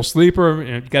was a terrible sleeper.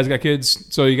 And you guys got kids,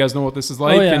 so you guys know what this is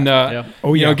like. Oh, yeah.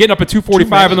 And Yeah. getting up at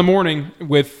 2:45 in the morning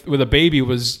with a baby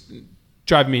was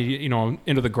driving me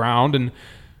into the ground, and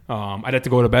I'd have to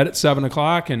go to bed at 7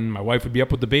 o'clock, and my wife would be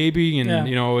up with the baby, and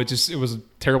Yeah. it was a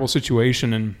terrible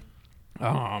situation. And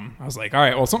I was like, all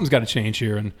right, well, something's got to change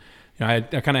here. And I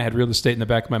kind of had real estate in the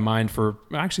back of my mind for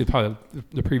actually probably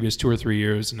the previous 2 or 3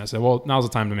 years, and I said, well, now's the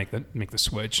time to make the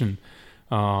switch, and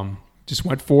just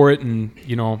went for it. And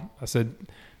I said,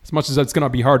 as much as it's going to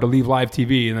be hard to leave live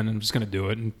TV, and then I'm just going to do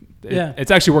it. And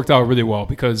it's actually worked out really well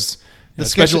because The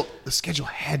schedule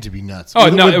had to be nuts. Oh,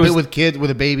 with, no, with, it was with kids,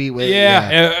 with a baby.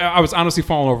 I was honestly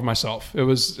falling over myself. It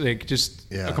was like just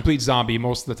Yeah. a complete zombie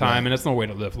most of the time, Right. and that's no way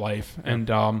to live life. And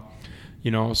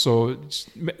so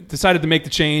decided to make the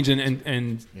change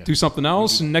and do something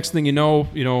else. And next thing you know,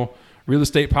 real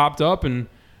estate popped up, and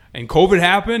COVID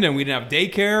happened, and we didn't have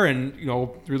daycare, and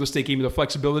real estate gave me the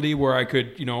flexibility where I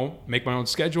could make my own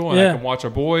schedule, and I could watch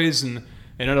our boys, and it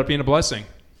ended up being a blessing.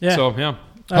 Yeah. So yeah.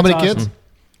 How many That's kids?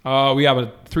 We have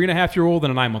a 3.5-year-old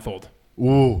and a 9-month-old.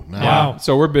 Ooh, nice. Wow.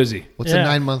 So we're busy. What's Yeah.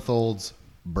 a 9-month-old's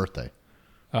birthday?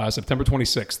 September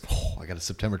 26th. Oh, I got a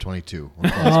September 22.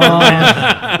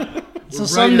 So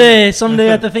someday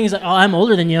at the thing, he's like, "Oh, I'm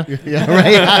older than you." Yeah,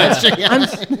 right. That's true.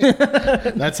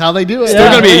 Yeah. That's how they do it. Still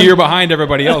going to be a year behind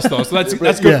everybody else, though. So that's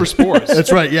good Yeah. for sports.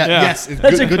 That's right. Yeah. Yeah. Yes. It's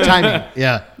good timing.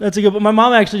 Yeah. That's a good. But my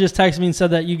mom actually just texted me and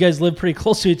said that you guys live pretty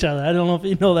close to each other. I don't know if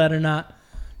you know that or not.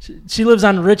 She lives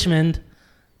on Richmond.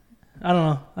 I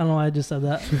don't know why I just said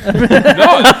that.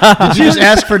 Did you just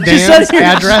ask for Dan's said-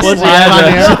 address? What's the live on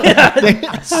air?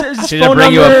 She didn't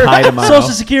bring you a pie tomorrow.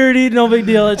 Social Security, no big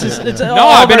deal. It's just it's. No,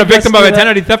 I've been a victim of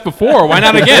identity theft before. Why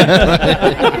not again?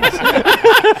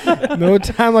 No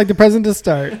time like the present to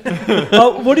start.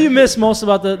 What do you miss most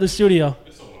about the studio,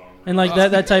 and like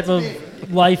that type of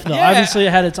life though? Yeah. Obviously,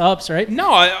 it had its ups, right?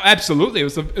 No, absolutely. It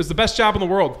was the best job in the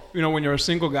world. When you're a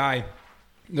single guy,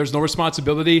 there's no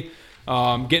responsibility.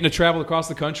 Getting to travel across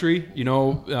the country,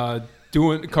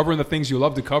 covering the things you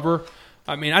love to cover.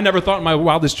 I mean, I never thought in my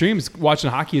wildest dreams watching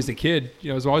hockey as a kid.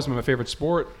 It was always my favorite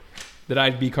sport that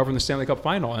I'd be covering the Stanley Cup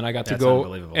final, and I got to That's go.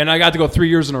 unbelievable. And I got to go 3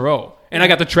 years in a row, and I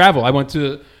got to travel. I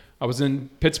was in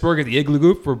Pittsburgh at the Igloo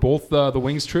Group for both the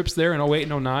Wings trips there in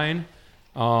 08 and 09.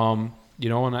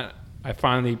 And I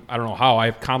finally, I don't know how, I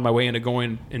conned my way into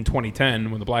going in 2010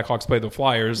 when the Blackhawks played the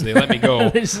Flyers. They let me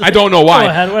go. I don't know why. Go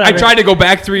ahead, I whatever. tried to go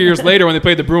back 3 years later when they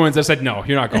played the Bruins. I said, no,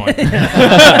 you're not going.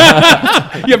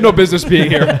 You have no business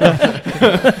being here.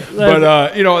 But,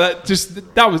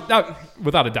 that was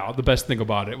without a doubt, the best thing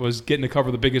about it was getting to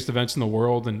cover the biggest events in the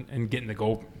world and getting to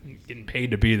go, getting paid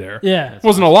to be there. Yeah. It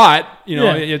wasn't a lot.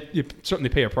 Yeah. You certainly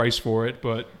pay a price for it,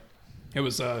 but it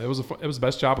was the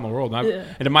best job in the world. And Yeah.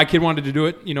 if my kid wanted to do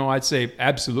it, I'd say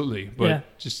absolutely, but Yeah.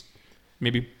 just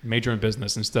maybe major in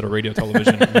business instead of radio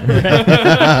television.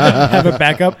 Have a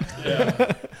backup.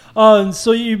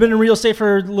 So you've been in real estate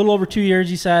for a little over 2 years,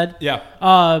 you said. Yeah.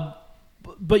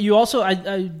 But you also,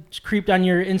 I creeped on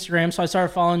your Instagram, so I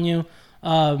started following you,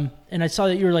 and I saw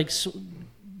that you were like,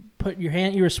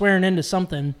 you were swearing into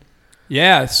something.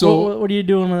 Yeah. So What are you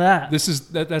doing with that?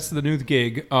 that's the new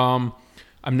gig.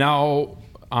 I'm now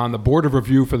on the board of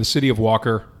review for the city of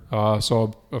Walker.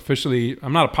 So officially,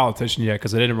 I'm not a politician yet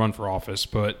because I didn't run for office,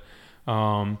 but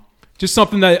just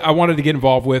something that I wanted to get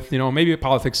involved with. Maybe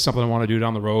politics is something I want to do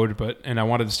down the road, and I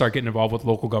wanted to start getting involved with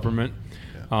local government.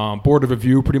 Board of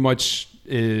review pretty much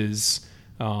is,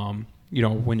 when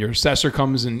your assessor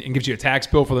comes and gives you a tax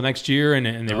bill for the next year,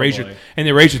 and they raise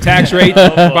your tax rate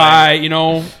by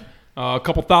a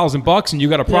couple $1,000, and you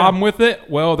got a problem with it.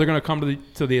 Well, they're going to come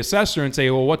to the assessor and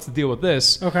say, well, what's the deal with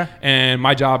this? Okay. And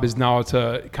my job is now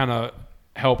to kind of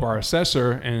help our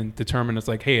assessor and determine, it's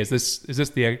like, hey, is this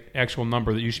the actual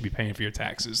number that you should be paying for your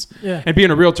taxes? Yeah. And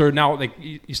being a realtor now, like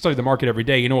you study the market every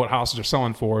day, you know what houses are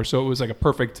selling for. So it was like a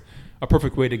perfect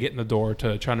way to get in the door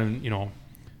to try to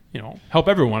help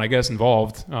everyone, I guess,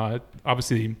 involved.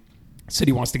 Obviously, the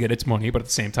city wants to get its money, but at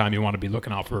the same time, you want to be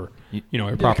looking out for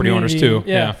your property owners too.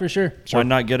 Yeah, for sure. Why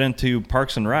not get into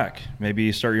Parks and Rec?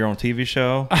 Maybe start your own TV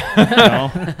show. I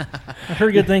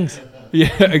heard good things. Yeah,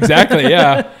 exactly.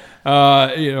 Yeah.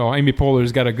 Amy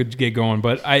Poehler's got a good gig going,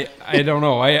 but I don't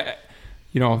know.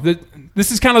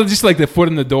 This is kind of just like the foot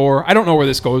in the door. I don't know where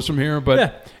this goes from here,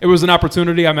 but it was an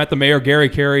opportunity. I met the mayor, Gary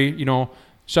Carey.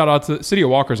 Shout out to the city of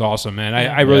Walker's awesome, man.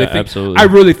 I really think absolutely. I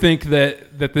really think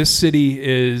that this city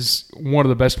is one of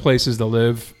the best places to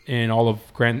live in all of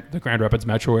the Grand Rapids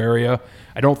metro area.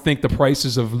 I don't think the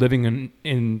prices of living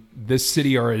in this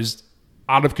city are as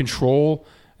out of control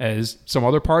as some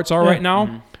other parts are right now.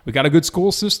 Mm-hmm. We got a good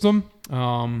school system.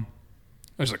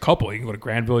 There's a couple. You can go to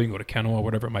Granville, you can go to Kennewa,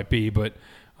 whatever it might be, but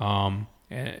and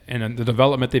the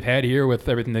development they've had here with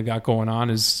everything they've got going on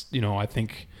is, I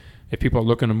think if people are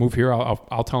looking to move here,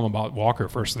 I'll tell them about Walker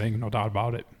first thing, no doubt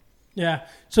about it. Yeah.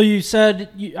 So you said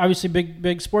you obviously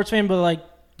big sports fan, but like,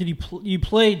 did you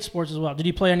played sports as well? Did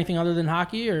you play anything other than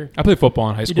hockey, or I played football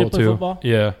in high school did play too. Football?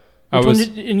 Yeah,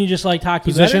 and you just liked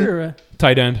hockey Position? better? Or?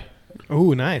 Tight end.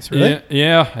 Oh, nice. Really?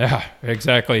 Yeah,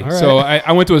 exactly. All right. So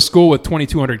I went to a school with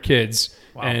 2,200 kids,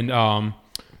 and I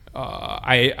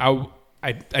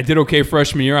I did okay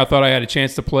freshman year. I thought I had a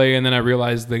chance to play, and then I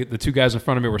realized the two guys in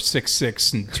front of me were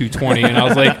 6'6" and 220, and I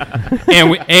was like,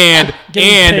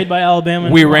 Getting paid by Alabama.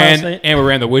 and we Ohio ran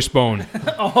State. the wishbone,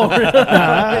 Oh,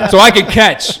 really? so I could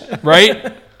catch,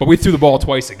 right? But we threw the ball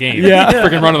twice a game. Yeah.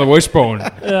 Freaking running the wishbone.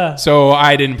 Yeah. So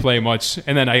I didn't play much,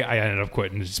 and then I ended up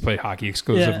quitting and just played hockey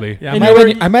exclusively. Yeah, And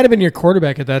I might have been your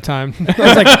quarterback at that time. I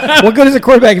was like, what good is a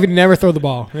quarterback if you never throw the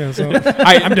ball? Yeah, so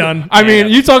I'm done. I mean,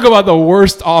 you talk about the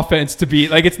worst offense to beat.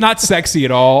 Like, it's not sexy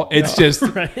at all. It's just,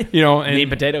 you know, Meat and and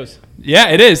potatoes. yeah,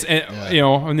 it is. And, you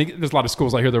know, I mean, there's a lot of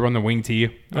schools out here that run the wing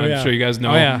tee. I'm yeah. sure you guys know.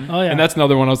 Oh, yeah. Oh, yeah. And that's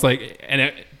another one. I was like,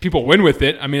 people win with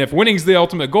it. I mean, if winning's the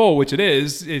ultimate goal, which it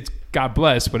is, it's God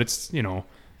bless. But it's, you know,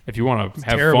 if you want to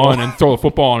have terrible. fun and throw the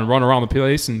football and run around the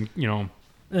place, and you know,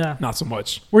 Yeah. not so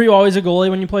much. Were you always a goalie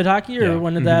when you played hockey, or Yeah.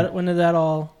 when did that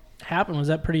all happen? Was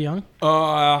that pretty young?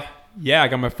 Yeah, I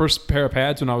got my first pair of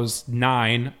pads when I was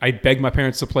 9. I begged my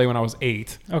parents to play when I was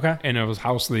 8. Okay. And it was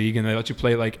house league, and they let you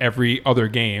play like every other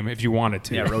game if you wanted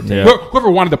to. Yeah, rotate. Yeah. Whoever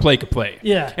wanted to play could play.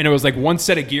 Yeah. And it was like one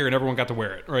set of gear, and everyone got to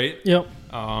wear it, right? Yep.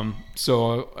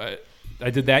 So I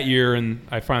did that year, and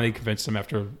I finally convinced them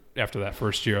after that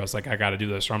first year. I was like, I got to do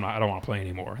this, or I don't want to play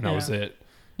anymore, and that Yeah. was it.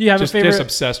 Do you have Just a favorite?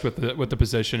 obsessed with the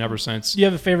position ever since. Do you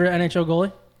have a favorite NHL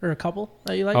goalie or a couple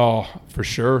that you like? Oh, for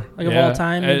sure. Like of all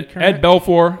time, Ed current?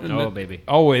 Belfour. Oh, baby.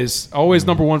 Always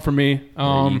number one for me.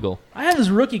 Eagle. I have his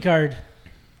rookie card.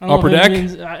 I don't Upper know if it deck?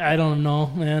 means- I don't know,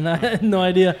 man. I had no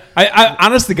idea. I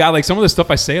honest to God, like some of the stuff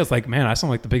I say, I was like, man, I sound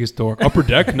like the biggest dork. Upper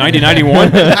Deck, 9091.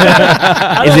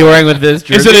 Is he wearing with this Is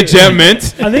jersey? it a gem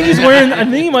mint? I think he's wearing. I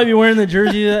think he might be wearing the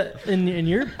jersey that in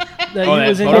your that Oh, he that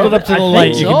was in. photo? your- Hold it up to the I light,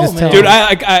 think you so, can just man.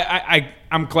 tell. Dude,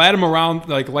 I'm glad I'm around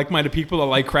like-minded people that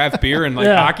like craft beer and like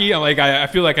Yeah. hockey. I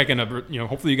feel like I can,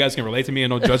 hopefully you guys can relate to me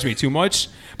and don't judge me too much.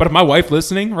 But if my wife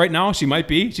listening right now, she's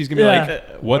gonna be Yeah.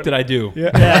 like, what did I do?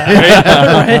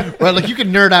 Well, like you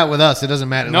can nerd out with us. It doesn't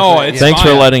matter. No, Like, it's yeah. Thanks for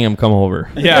fine. letting him come over.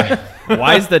 Yeah.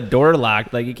 Why is the door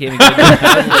locked? Like you can't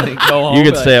even go home. You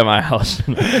could Like, stay at my house.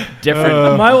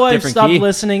 different. My wife different stopped key.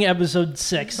 listening episode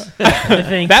 6. I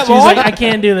think That she was long? like, I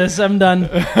can't do this. I'm done.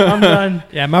 I'm done.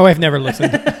 Yeah, my wife never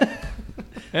listened.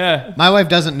 Yeah. My wife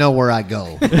doesn't know where I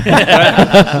go. But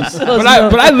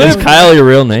I Is live Kyle your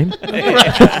real name?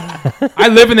 I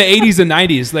live in the 80s and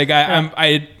 90s. Like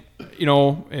I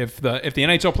if the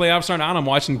NHL playoffs aren't on, I'm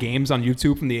watching games on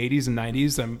YouTube from the 80s and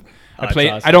 90s. That's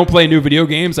awesome. I don't play new video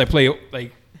games. I play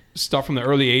like stuff from the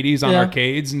early 80s on Yeah.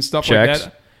 arcades and stuff Checks.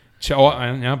 like that.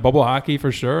 Yeah, bubble hockey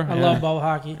for sure. I Yeah. love bubble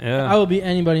hockey. Yeah. I will beat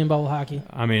anybody in bubble hockey.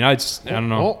 I mean, I don't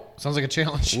know. Oh, sounds like a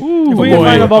challenge. If we can boy.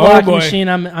 find a bubble Oh, hockey boy. machine,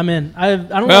 I'm in. I don't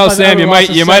know Well, if I've Sam, ever you lost might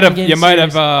a you might have seven-game you might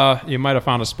series. have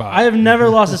found a spot. I have never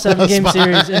lost a 7-game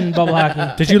series in bubble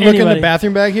hockey. Did you look in Anybody. the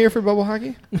bathing bag here for bubble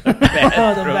hockey? Oh,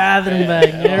 the bathroom bag.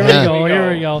 Here we Yeah. go.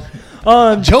 Here we go.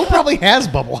 Joe probably has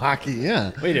bubble hockey.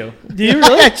 Yeah. We do. Do you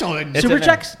really? Actually, It's Super in there.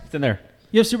 checks? It's in there.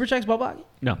 You have super checks bubble hockey?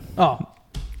 No. Oh.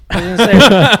 I was gonna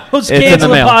say, let's in cancel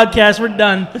the the mail. podcast. We're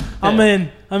done.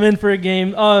 I'm in for a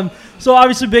game. So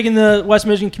obviously big in the West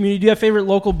Michigan community. Do you have favorite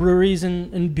local breweries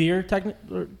and beer?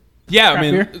 Yeah, I Craft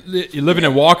mean, you're living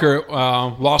in Walker.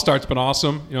 Lost Art's been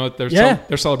awesome. You know, Yeah.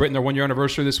 they're celebrating their 1-year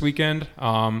anniversary this weekend.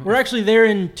 We're actually there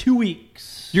in 2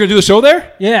 weeks. You're gonna do the show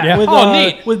there? Yeah, Yeah. with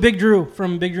neat. with Big Drew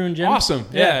from Big Drew and Jim. Awesome.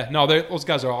 Yeah. No, those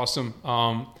guys are awesome.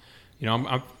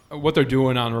 What they're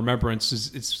doing on Remembrance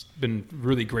it's been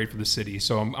really great for the city.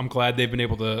 So I'm glad they've been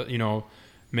able to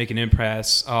make an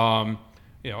impasse.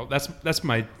 That's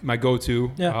my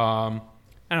go-to. Yeah.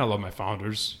 And I love my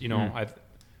founders. I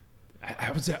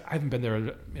haven't been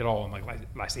there at all in like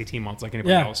last 18 months like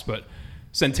anybody Yeah. else. But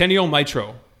Centennial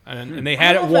Nitro, and they I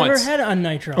had don't it know if I've once. ever had it on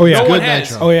Nitro. Oh, yeah. No Good one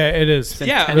has. Nitro. Oh, yeah, it is.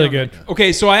 Yeah, Really good.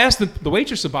 Okay, so I asked the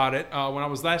waitress about it when I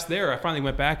was last there. I finally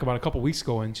went back about a couple weeks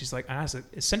ago, and she's like, I asked,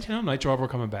 is Centennial Nitro ever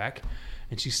coming back?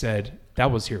 And she said,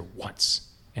 that was here once,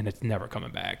 and it's never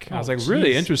coming back. I was like,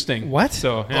 really jeez. interesting. What?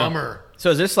 So, yeah. Bummer. So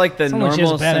is this like the Sounds like she has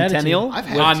normal a bad attitude. Centennial? I've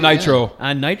had On to, Nitro.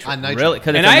 On Nitro. On Nitro. Really?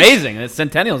 Because And it's I- amazing. The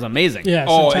Centennial's amazing. Yeah,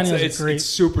 Oh, Centennial's it's great.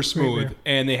 super smooth. beer.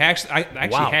 And they actually, I actually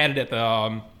Wow. had it at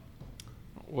the,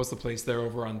 what's the place there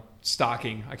over on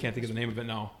Stocking? I can't think of the name of it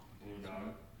now.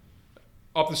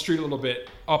 Up the street a little bit,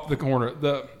 up the corner,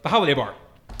 the Holiday Bar.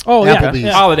 Oh yeah, Applebee's.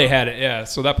 yeah. Holiday had it, yeah.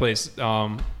 So that place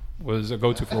was a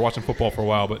go-to for watching football for a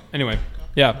while. But anyway,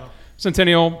 yeah,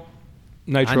 Centennial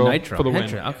Nitro, On Nitro. for the win.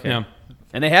 Nitro, okay. Yeah.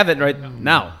 And they have it right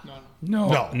now.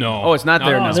 No. Oh, it's not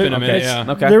there It's now. been a Okay. minute, yeah.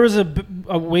 Okay. There was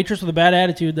a waitress with a bad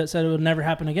attitude that said it would never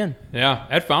happen again. Yeah,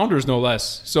 at Founders no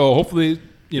less. So hopefully,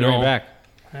 Bring it back.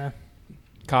 Yeah.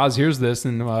 Kaz hears this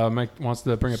and Mike wants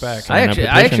to bring it back. I Sign a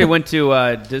actually petition. went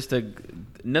to just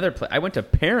another place. I went to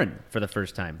Perrin for the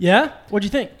first time. Yeah? What'd you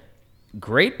think?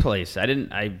 Great place.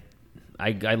 I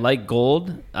like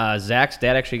Gold. Zach's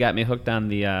dad actually got me hooked on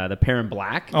the Perrin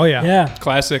Black. Oh yeah. Yeah.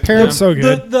 Classic. Parent's so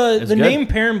good. The It's the good. name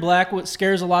Perrin Black what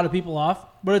scares a lot of people off,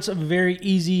 but it's a very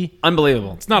easy.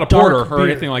 Unbelievable. It's not a Dark porter or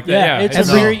beer. anything like that. Yeah, Yeah, it's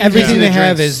a very Everything easy they to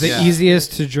have drink. is the Yeah.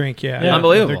 easiest to drink. Yeah. Yeah.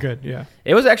 Unbelievable. They're good. Yeah.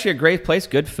 It was actually a great place,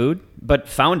 good food, but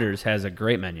Founders has a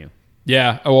great menu.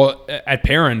 Yeah. Well, at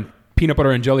Perrin, peanut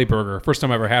butter and jelly burger. First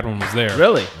time I ever had one was there.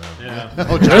 Really?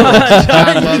 Oh,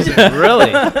 John loves it. Really?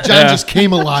 John just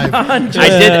came alive. I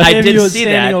Gave did you a see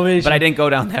standing that, ovation. but I didn't go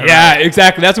down that Yeah, route.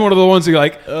 exactly. That's one of the ones you're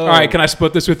like, all right, can I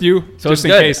split this with you? So just it's in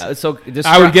good. case. So just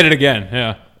I would get it again.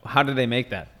 Yeah. How did they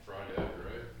make that?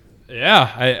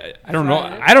 Yeah. I don't know.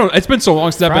 I don't. It's been so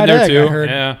long since I've been Fried there egg, too. I heard.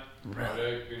 Yeah.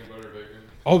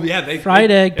 Oh yeah, Fried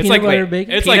egg, it's peanut like, butter,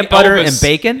 bacon? It's Peanut like butter Elvis. and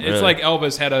bacon? It's like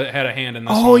Elvis had a hand in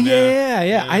this Oh one.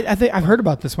 yeah. I think I've heard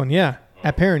about this one. Yeah.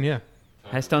 At Perrin. Yeah.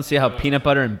 I just don't see how peanut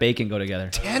butter and bacon go together.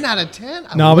 10 out of 10.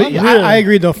 No, but love it. I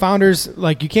agree though. Founders,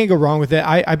 like you can't go wrong with it.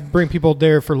 I bring people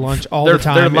there for lunch all Their the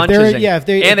time. their If lunches they're- and, yeah, if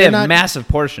they and if they they're have not, massive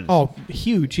portions. oh,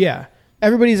 huge. Yeah,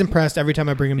 everybody's impressed every time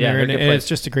I bring them Yeah, there, they're and good it's place.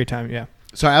 just a great time. Yeah.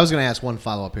 Sorry, I was going to ask one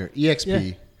follow up here.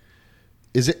 EXP,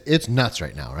 Yeah. it's nuts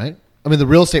right now, right? I mean, the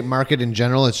real estate market in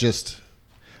general, it's just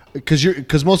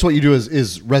because most of what you do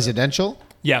is residential.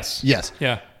 Yes. Yes.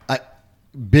 Yeah.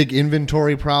 Big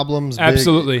inventory problems.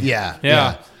 Absolutely.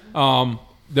 Yeah.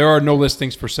 There are no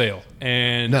listings for sale,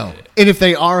 and No. And if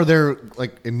they are, they're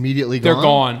like immediately they're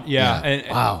gone. gone. Yeah. Yeah. And,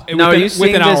 Wow. and Now, within, are you seeing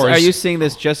within this? hours, Are you seeing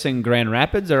this just in Grand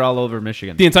Rapids or all over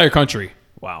Michigan? the entire country?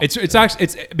 Wow. It's actually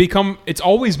it's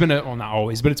always been not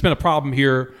always, but it's been a problem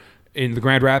here in the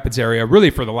Grand Rapids area. Really,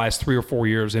 for the last 3 or 4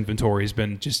 years, inventory has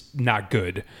been just not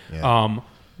good. Yeah.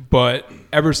 But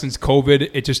ever since COVID,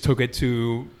 it just took it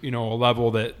to a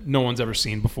level that no one's ever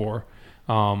seen before.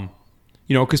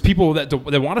 Because people that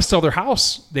want to sell their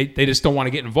house, they just don't want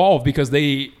to get involved because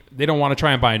they don't want to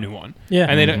try and buy a new one. Yeah.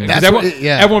 And they don't, 'cause That's everyone, what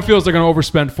yeah. everyone feels they're going to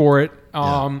overspend for it.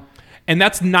 And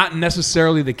that's not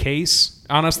necessarily the case,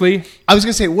 honestly. I was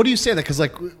going to say, what do you say that? Because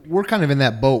like we're kind of in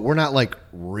that boat. We're not like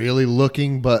really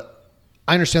looking, but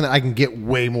I understand that I can get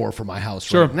way more for my house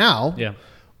Sure. right now. Yeah.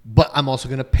 But I'm also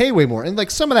going to pay way more. And like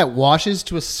some of that washes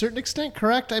to a certain extent,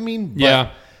 correct? I mean, Yeah.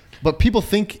 But people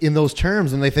think in those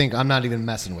terms and they think I'm not even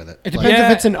messing with it. It Like, depends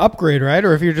Yeah. if it's an upgrade, right,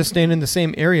 or if you're just staying in the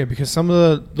same area. Because some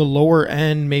of the lower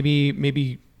end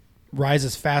maybe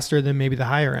rises faster than maybe the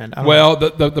higher end. I don't know.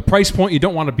 Well, the price point you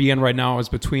don't want to be in right now is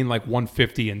between like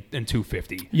 150 and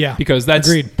 250. Yeah, because that's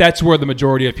agreed. that's where the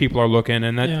majority of people are looking,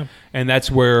 and that Yeah. and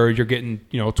that's where you're getting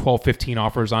 12, 15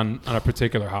 offers on a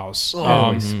particular house.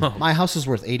 my house is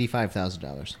worth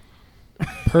 $85,000.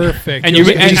 Perfect. And It you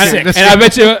was and 86. I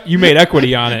bet you made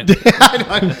equity on it.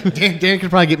 Dan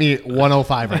could probably get me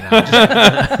 105 right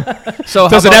now. So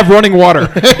Does how it about- have running water?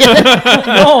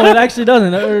 No, it actually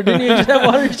doesn't. Or didn't you just have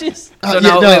water issues? So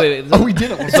now, wait. Oh, we did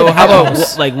it. So how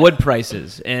about like wood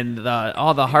prices and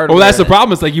all the hardware? Well, that's the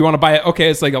problem. It's like you want to buy it.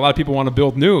 Okay, it's like a lot of people want to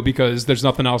build new because there's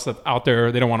nothing else out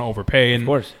there. They don't want to overpay. And, Of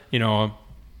course.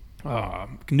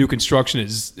 New construction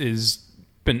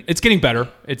it's getting better.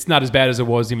 It's not as bad as it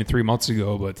was even 3 months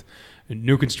ago, but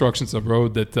new construction's a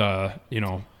road that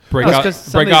break Well, it's out 'cause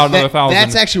some of break out these- another thousand.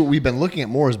 That's actually what we've been looking at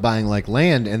more is buying like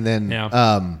land and then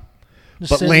Yeah. Just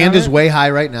but sitting land on is it? way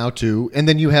high right now too, and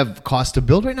then you have cost to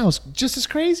build right now is just as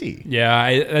crazy. Yeah,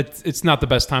 it's not the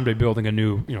best time to be building a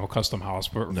new, custom house.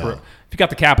 For No. if you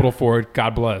got the capital for it,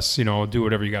 God bless. Do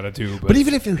whatever you got to do. But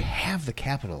even if you have the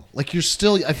capital, like you're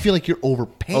still, I feel like you're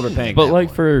overpaying. Overpaying. at But that like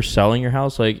point. for selling your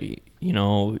house, like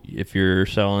if you're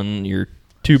selling your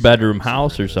 2-bedroom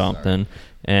house or something,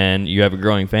 and you have a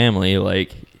growing family,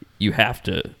 like you have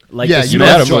to. like Yeah, this you You don't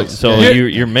got have to a move. choice. So Yeah.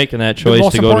 you're making that The choice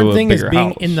most to go to important a thing is bigger being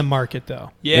house. in the market,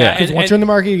 though. yeah, Because and- once and- you're in the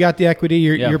market, you got the equity.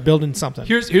 You're Yeah. you're building something.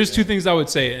 Here's two things I would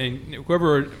say, and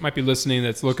whoever might be listening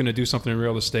that's looking to do something in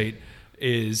real estate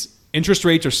is interest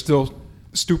rates are still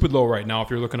stupid low right now if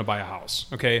you're looking to buy a house.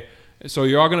 Okay, so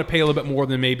you are going to pay a little bit more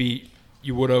than maybe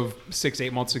you would have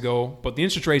 6-8 months ago, but the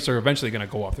interest rates are eventually going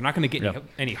to go up. They're not going to get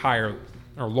any higher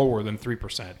or lower than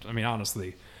 3%. I mean,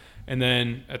 honestly, and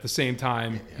then at the same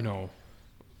time,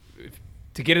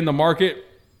 to get in the market,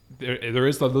 there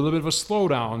is a little bit of a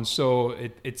slowdown, so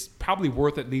it's probably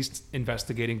worth at least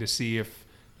investigating to see if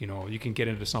you can get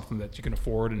into something that you can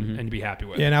afford and be happy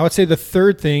with. Yeah, and I would say the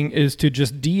third thing is to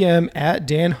just DM at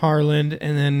Dan Harland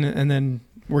and then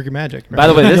work your magic. Right? By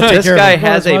the way, You'll take this care of guy it.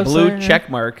 has a What's blue website, yeah. check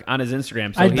mark on his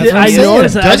Instagram. So I he's, did- I he's,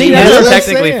 noticed that. I does think he that's- really?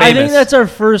 technically Say it. famous. I think that's our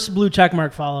first blue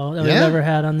checkmark follow that we've Yeah. ever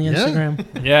had on the Yeah.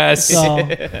 Instagram. Yes. So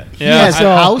He has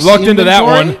so- house Looked into that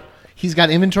inventory. one. He's got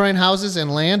inventory in houses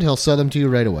and land. He'll sell them to you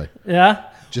right away. yeah.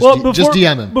 Just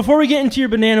DM him. Before we get into your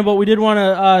banana boat, we did want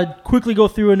to quickly go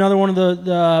through another one of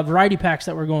the variety packs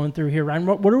that we're going through here. Ryan,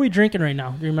 what are we drinking right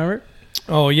now? Do you remember?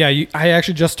 Oh yeah, I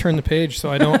actually just turned the page, so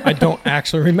I don't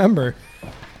actually remember.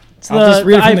 It's I'll just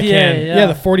read it from the IPA, can. yeah.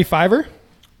 The 45er.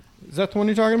 Is that the one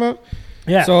you're talking about?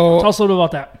 Yeah. So tell us a little bit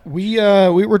about that.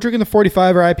 We're drinking the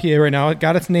 45er IPA right now. It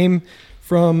got its name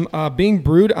from being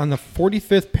brewed on the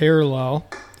 45th parallel.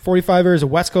 45er is a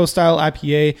West Coast style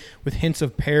IPA with hints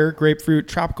of pear, grapefruit,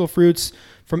 tropical fruits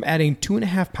from adding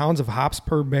 2.5 pounds of hops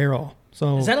per barrel.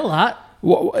 So Is that a lot?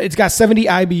 well, it's got 70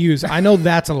 IBUs. I know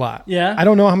that's a lot. Yeah. I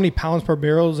don't know how many pounds per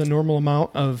barrel is a normal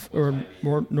amount of, or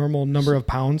more normal number of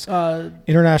pounds.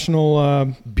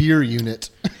 International Beer unit.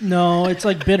 No, it's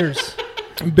like bitters.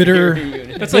 bitter.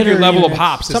 That's like your Bitter level of units.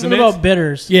 hops, Something isn't it? about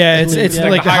bitters. Yeah, I it's believe, yeah.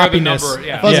 like the higher the hoppiness. number,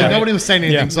 yeah. Plus, Yeah. nobody was saying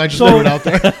anything, Yeah. so I just So- threw it out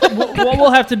there. what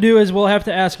we'll have to do is we'll have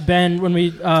to ask Ben when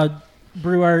we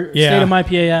brew our Yeah. State of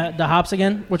IPA the hops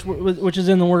again, which is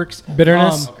in the works.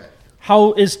 Bitterness?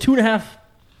 How is 2.5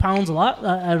 pounds a lot?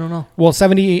 I don't know. Well,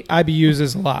 70 IBUs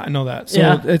is a lot. I know that. So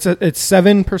Yeah. it's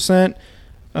 7%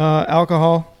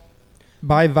 alcohol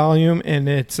by volume, and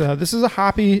it's this is a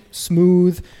hoppy,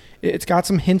 smooth. It's got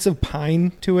some hints of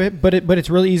pine to it, but it's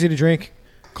really easy to drink,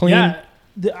 clean. Yeah,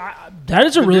 that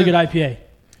is a really good IPA.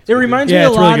 It reminds me Yeah, a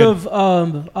it's lot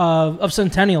really of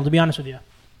Centennial, to be honest with you.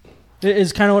 It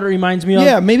is kind of what it reminds me of.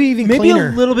 Yeah, maybe even cleaner.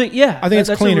 a little bit. Yeah, I think it's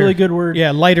that's cleaner. a really good word.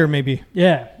 Yeah, lighter maybe,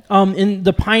 Yeah. And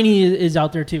the piney is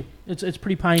out there too. It's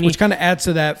pretty piney. which kind of adds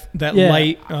to that Yeah.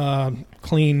 light,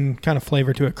 clean kind of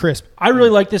flavor to it, crisp. I really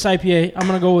like this IPA. I'm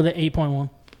gonna go with an 8.1.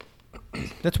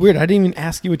 That's weird. I didn't even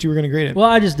ask you what you were going to grade it. Well,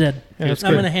 I just did. Yeah, that's I'm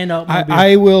good. gonna hand out my beer.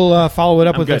 I will follow it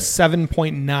up I'm with a good.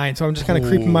 7.9. So I'm just kind of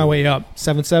creeping my way up.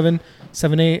 7.7,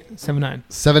 7.8, 7.9.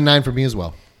 7.9 for me as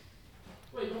well.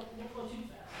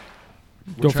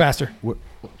 Go faster.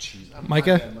 Jeez,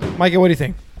 Micah, what do you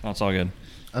think? That's all good.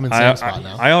 I'm in the same spot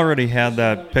now. I already had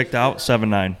that picked out,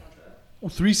 7.9.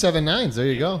 3 7.9s. There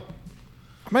you go.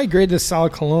 I might grade this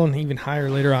solid cologne even higher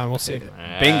later on. We'll see.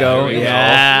 Bingo. we go.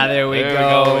 Yeah, there we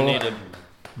go.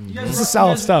 This is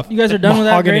solid stuff. You guys are done with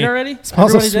that Mahogany. grade already?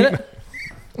 Smells Everybody so did sweet.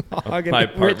 it? Mahogany. My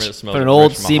apartment smells Put an like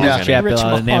old rich Siemens mahogany. chapel Rich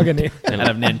out of mahogany. out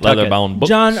of Nantucket. Leather-bound books.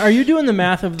 John, are you doing the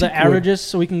math of the averages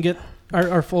so we can get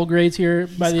our full grades here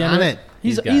by the end on of it.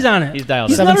 He's got on it. He's dialed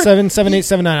He's in. not a- 7.7, 7.8,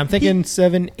 7.9. I'm thinking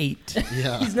 7.8.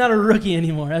 Yeah. He's not a rookie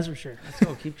anymore, that's for sure. Let's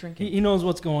go. Keep drinking. He knows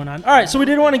what's going on. All right, so we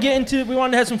did want to get into. We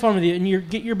wanted to have some fun with you, and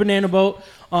get your banana boat.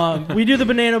 We do the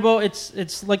banana boat.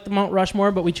 It's like the Mount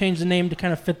Rushmore, but we changed the name to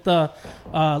kind of fit the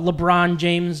LeBron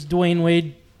James, Dwayne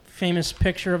Wade famous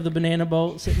picture of the banana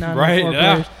boat sitting on Right, the four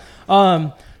yeah.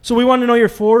 players. So we want to know your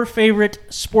 4 favorite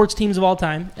sports teams of all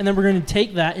time, and then we're going to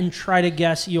take that and try to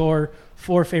guess your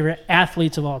 4 favorite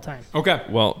athletes of all time. Okay.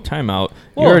 Well, timeout.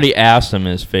 Whoa. You already asked him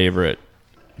his favorite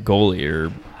goalie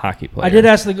or hockey player. I did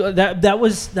ask that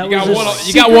was You was got a one. You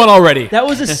secret- got one already. That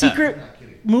was a secret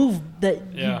move that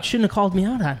Yeah. you shouldn't have called me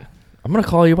out on. I'm gonna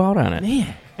call you out on it.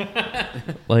 Man.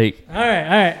 Like All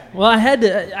right. Well,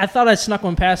 I thought I snuck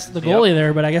one past the goalie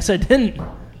there, but I guess I didn't.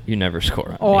 you never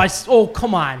score. Oh, on me.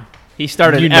 come on. He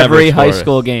started You never every high scored.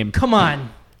 school game. Come on.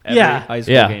 Every Yeah. high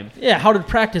school Yeah. game. Yeah, how did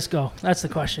practice go? That's the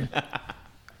question.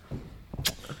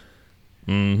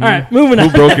 Mhm. All right, moving Who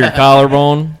on. broke your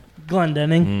collarbone? Glenn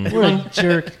Denning. Mm. What a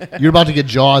jerk. You're about to get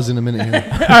Jaws in a minute here.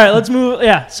 All right, let's move.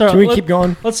 Yeah, so Can we keep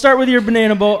going? Let's start with your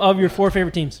banana boat of your 4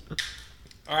 favorite teams.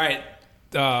 All right.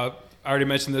 I already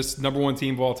mentioned this. Number 1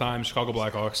 team of all time, Chicago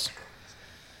Blackhawks.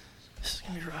 This is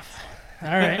going to be rough. All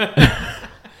right.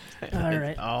 All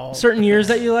right. Certain years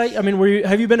that you like? I mean,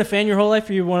 have you been a fan your whole life,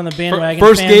 or you one of the bandwagon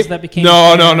First fans game. that became No.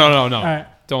 All right.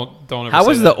 Don't ever. How say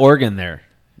was that. the organ there?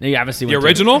 You obviously The went to-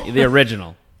 original? The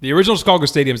original. The original Chicago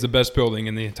Stadium is the best building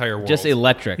in the entire world. Just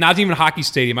electric. Not even a hockey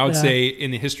stadium. I would Yeah. say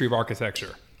in the history of architecture.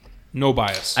 No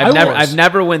bias. I've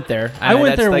never went there. I went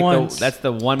that's there like once. That's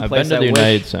the one I've place been to the I wish.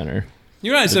 United Center.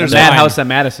 United Center's That fine. house at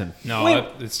Madison. No, Wait.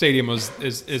 the stadium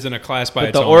is in a class by But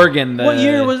its the own. organ.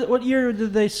 What year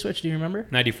did they switch? Do you remember?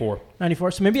 94. 94.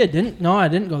 So maybe I didn't. No, I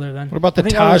didn't go there then. What about the I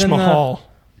think I was Taj in Mahal?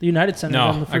 The United Center.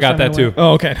 No, then the I first got time that went. too.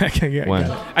 Oh, okay. Okay, yeah, When?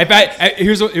 got it. I bet.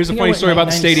 Here's a think I funny went story about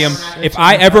the 96. stadium. If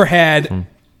I ever had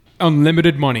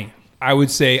unlimited money, I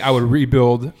would say I would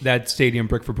rebuild that stadium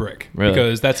brick for brick Really?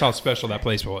 because that's how special that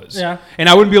place was. Yeah. And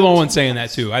I wouldn't be the only one saying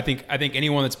that too. I think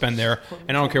anyone that's been there,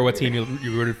 and I don't care what team you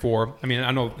rooted for. I mean,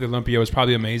 I know the Olympia was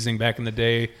probably amazing back in the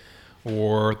day,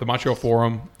 or the Montreal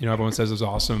Forum. You know, everyone says it was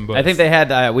awesome, but I think they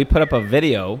had. We put up a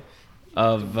video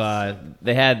of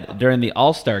they had during the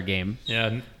All-Star game.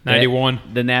 yeah, 91.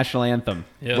 The national anthem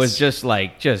Yes. was just The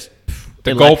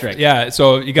electric. Gulf, yeah.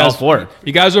 So you guys, Gulf War.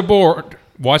 you guys are bored.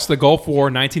 Watch the Gulf War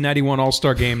 1991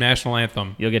 All-Star Game national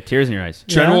anthem. You'll get tears in your eyes.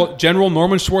 General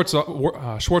Norman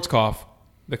Schwarzkopf,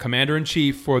 the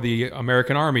commander-in-chief for the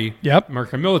American Army,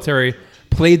 American military,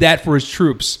 played that for his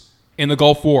troops in the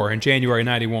Gulf War in January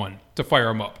 91 to fire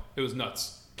them up. It was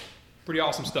nuts. Pretty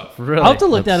awesome stuff. Really? I'll have to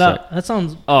look That's that up. sick. That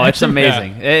sounds. Oh, it's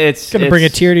amazing. It's gonna bring a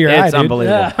tear to your eye, It's dude.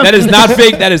 unbelievable. Yeah. That is not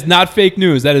fake. That is not fake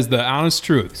news. That is the honest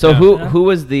truth. So Yeah. who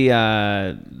was the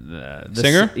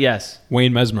Singer? Yes,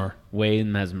 Wayne Mesmer.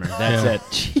 Wayne Mesmer.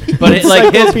 That's it. But his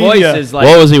Encyclopedia. voice is like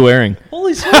what was he wearing?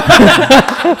 Holy shit!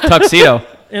 tuxedo.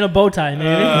 In a bow tie,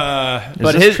 maybe.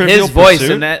 But this his Trivial voice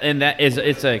Pursuit? and that is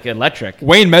it's like electric.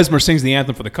 Wayne Mesmer sings the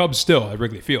anthem for the Cubs still at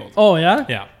Wrigley Field. Oh yeah.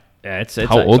 Yeah. Yeah, it's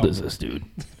How like- old is this dude?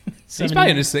 He's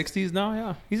probably in his 60s now,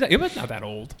 yeah. He's not that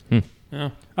old. Yeah. All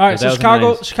right, that so was Chicago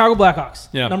nice. Chicago Blackhawks.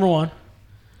 Yeah. Number 1.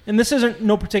 And this isn't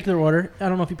no particular order. I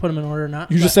don't know if you put them in order or not.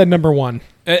 You but just said number 1.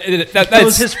 That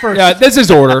was his first. Yeah, that's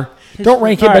his order. Don't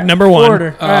rank it, All but right, number 1.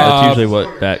 Order. All right. That's usually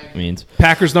what that means.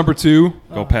 Packers number 2.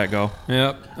 Go, Pat, go.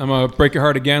 Yep. I'm going to break your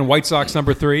heart again. White Sox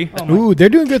number 3. Ooh, they're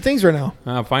doing good things right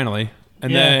now. Finally. And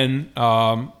Yeah. then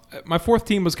my fourth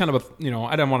team was kind of I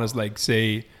didn't want to like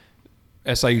say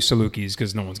SIU Salukis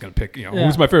because no one's going to pick, Yeah.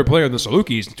 who's my favorite player in the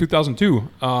Salukis in 2002.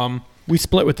 We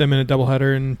split with them in a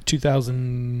doubleheader in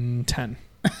 2010.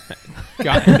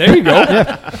 There you go.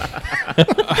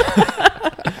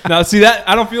 Now, see that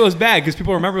I don't feel as bad because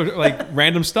people remember like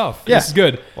random stuff. Yeah. This is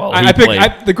good. Well, I he played.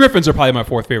 picked the Griffins are probably my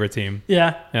fourth favorite team.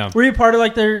 Yeah. Yeah. Were you part of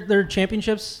like their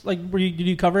championships? Like, did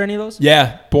you cover any of those?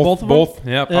 Yeah, Both of them? both.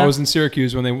 Yep. Yeah. I was in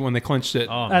Syracuse when they clinched it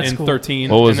That's in cool. 13.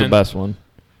 What was and the then best one?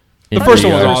 The In first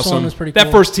one was PBR? First one awesome. was pretty That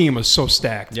cool. first team was so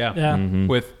stacked. Yeah. Yeah.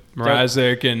 With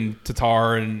Mrazek and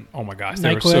Tatar and oh my gosh,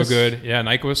 they were so Nyquist. good. Yeah,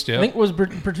 Nyquist. Yeah. I think Oh,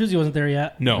 Bertuzzi wasn't there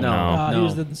yet. no. No. He No.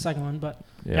 was the second one, but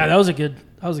Yeah. yeah, that was a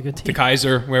good team.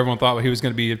 Kaiser, where everyone thought he was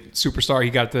going to be a superstar, he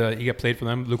got played for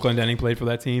them. Luke Glendening played for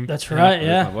that team. That's right.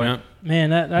 Yeah. Yeah. Man,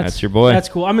 that's your boy. That's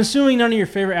cool. I'm assuming none of your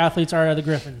favorite athletes are the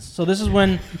Griffins. So this is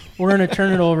when we're going to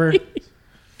turn it over.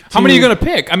 How many are you going to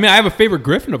pick? I mean, I have a favorite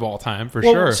Griffin of all time for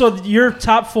Well, sure. So your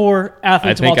top 4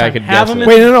 athletes I think of all I time. could Have guess them it. in-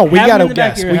 Wait, no. We have got them to in the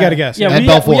back of guess. your We head. got to guess. Yeah, Ed we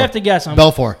Belfour. have to guess them.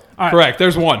 Belfour. All right. Correct.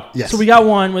 There's one. Yes. So we got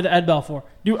one with Ed Belfour.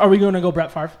 Are we going to go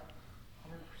Brett Favre?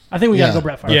 I think we got to Yeah. go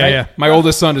Brett Favre. Yeah, right? yeah. My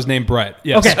oldest son is named Brett.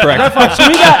 Yes, Okay,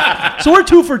 correct. So we're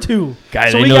 2 for 2.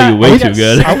 Guys, so they we know got- you way we too got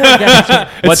good. several guesses.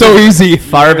 It's so easy.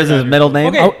 Favre is his middle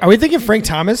name. Okay. Are we thinking Frank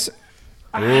Thomas?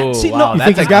 Ooh, See, no, wow, you that's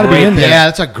think a he's gotta be great in there? pick. Yeah,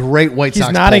 that's a great White He's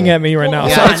Sox nodding poll. at me right now. Yeah.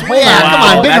 Yeah, So- it's, come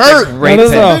on, big that's hurt. a great No, no,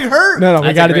 pick. no. Big hurt. No, we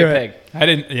That's got a to do great it. pick. I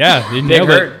didn't. Yeah, you nailed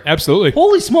hurt. it. Absolutely.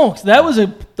 Holy smokes, that was a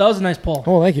nice poll.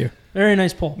 Oh, thank you. Very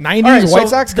nice poll. 90s White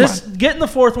Sox? Come Getting the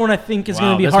 4th one, I think, is Wow,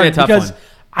 going to be that's hard gonna be a tough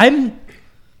because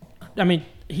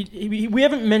one. we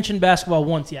haven't mentioned basketball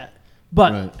once yet,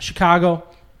 but Right. Chicago,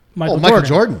 Michael Michael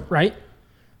Jordan. right?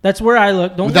 That's where I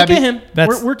look. Don't Would look that at be- him.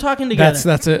 That's- We're talking together.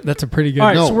 That's a pretty good. All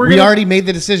right, No, so we're we gonna- already made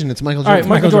the decision. It's Michael All right, Jordan.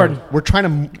 Michael Jordan. We're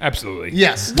trying to. Absolutely.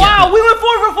 Yes. Wow, we went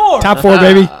 4 for 4. Top 4,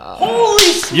 baby. Holy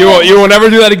smokes. You will never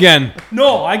do that again.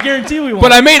 No, I guarantee we won't.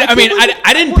 But I can't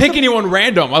didn't pick anyone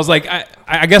random. I was like,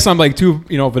 I guess I'm like too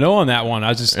vanilla on that one. I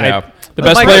was just Yeah. the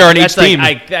best Like, player on each that's like-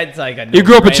 team. that's like a You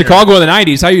grew up in no-brainer. Chicago in the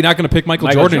 '90s. How are you not going to pick Michael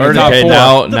Jordan in the top Okay,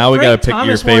 4? now we got to Frank pick your Thomas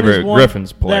one is favorite one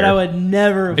Griffins that I player. would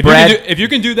never. If you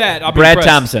can do that, I'll be Brad impressed.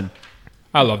 Thompson.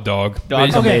 I love Dog.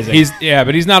 Dog's Okay. amazing.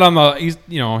 But he's not on the.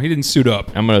 He didn't suit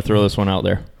up. I'm going to throw this one out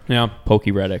there. Yeah.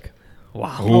 Pokey Reddick.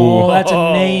 Oh, that's a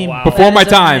name. wow. Before That my is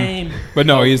a time. name. But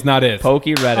no, he's not it.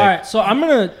 Pokey Reddick. All right, so I'm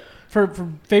gonna for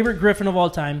favorite Griffin of all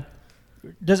time.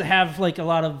 Does it have like a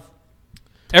lot of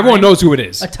Everyone knows who it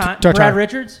is. a time? Tartar. Brad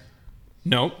Richards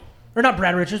No. or not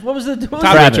Brad Richards? What was the? What was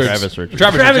Tom it? Richards. Travis Richards.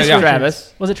 Travis Travis Richards, yeah. Richards.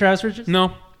 Travis. Was it Travis Richards?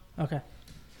 No. Okay.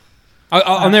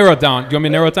 I'll narrow it down. Do you want me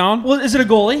to narrow it down? Well, is it a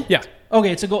goalie? Yeah.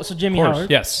 Okay, it's a goal. So Jimmy Howard.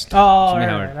 Yes. Oh, all Jimmy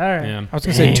right, Howard. all right. Yeah. I was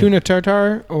gonna say tuna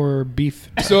tartar or beef.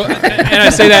 So, and I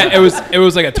say that it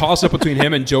was like a toss up between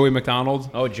him and Joey McDonald.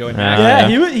 Oh, Joey Yeah.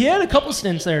 Yeah, he had a couple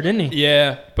stints there, didn't he?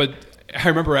 Yeah, but I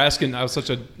remember asking. I was such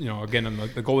a again,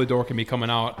 the goalie door can be coming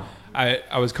out. I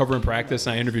was covering practice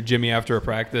and I interviewed Jimmy after a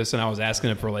practice and I was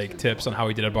asking him for like tips on how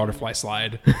he did a butterfly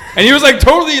slide, and he was like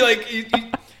totally like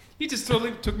he just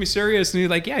totally took me serious and he's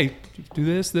like, yeah, you do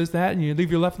this, that, and you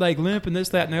leave your left leg limp and this,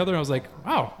 that, and the other. And I was like,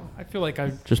 wow, I feel like I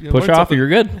Just push learned off something.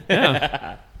 and you're good.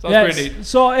 Yeah, so Yeah, that's pretty neat.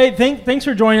 so hey, thanks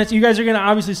for joining us. You guys are going to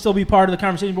obviously still be part of the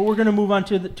conversation, but we're going to move on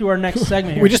to our next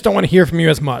segment here. We just don't want to hear from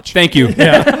you as much. Thank you.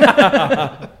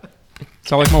 Yeah,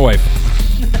 sound like my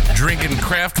wife. Drinking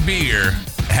craft beer,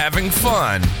 having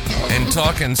fun, and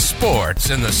talking sports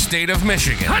in the state of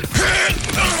Michigan.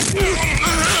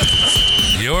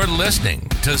 You're listening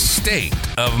to State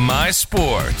of My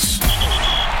Sports.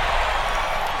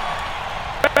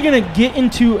 going to get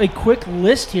into a quick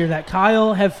list here that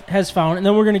Kyle has found, and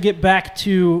then we're going to get back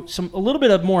to a little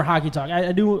bit of more hockey talk.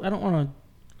 I don't want to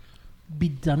be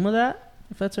done with that,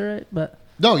 if that's all right. But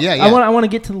No, yeah. I want to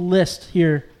get to the list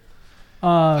here.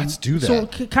 Let's do that.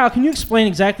 So, Kyle, can you explain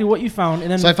exactly what you found?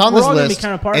 And then So I found we're this all gonna list, be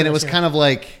kind of part and of it this was here. kind of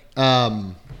like,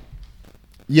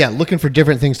 looking for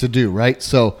different things to do, right?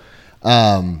 So,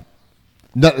 sorry,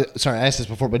 I asked this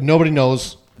before, but nobody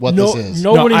knows what this is.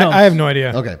 Nobody knows. I have no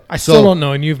idea. Okay, I so still don't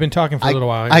know, and you've been talking for a little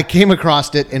while. I came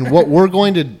across it, and what we're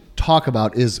going to talk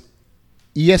about is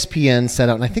ESPN set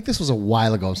out, and I think this was a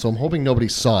while ago, so I'm hoping nobody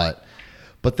saw it,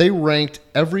 but they ranked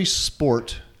every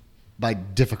sport by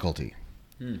difficulty.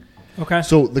 Okay.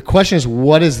 So the question is,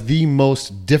 what is the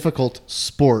most difficult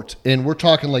sport? And we're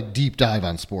talking like deep dive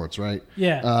on sports, right?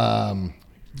 Yeah.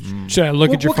 Should I look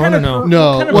What- at your what phone kind or of no? per-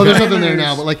 No, kind of well, there's nothing there parameters?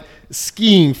 now, but like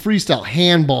skiing, freestyle,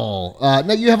 handball.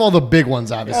 Now you have all the big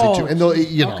ones, obviously, Oh, too, and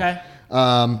you know, okay.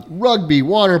 rugby,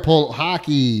 water polo,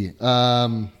 hockey.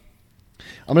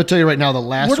 I'm going to tell you right now, the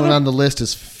last What are one the- on the list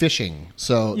is fishing.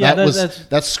 So Yeah,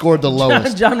 that scored the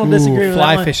lowest. John will disagree with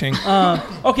fly that one. fishing.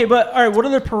 Okay, but all right. What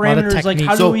are the parameters? Like, technique.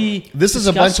 how So do we? this is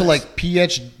a discuss bunch of this? like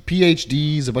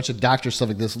PhDs, a bunch of doctors, stuff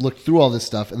like this. Looked through all this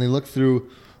stuff, and they looked through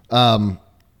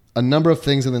a number of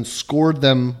things, and then scored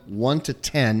them 1 to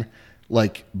 10,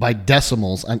 like by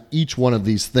decimals on each one of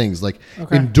these things. Like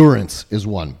endurance is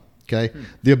one. Okay,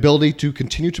 the ability to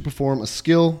continue to perform a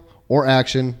skill or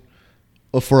action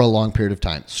for a long period of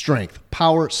time. Strength,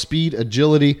 power, speed,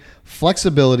 agility,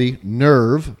 flexibility,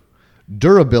 nerve,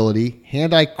 durability,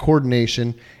 hand-eye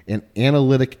coordination, and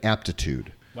analytic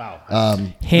aptitude. Wow.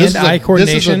 Hand-eye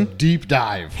coordination? This is a deep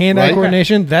dive. Hand-eye right?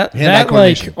 coordination. That Hand-eye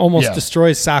coordination. like almost Yeah.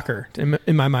 destroys soccer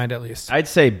in my mind, at least. I'd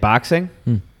say boxing.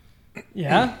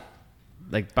 Yeah.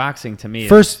 Like boxing to me.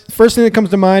 First thing that comes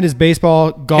to mind is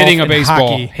baseball, golf, Hitting a and baseball.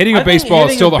 hockey. Hitting I a think baseball is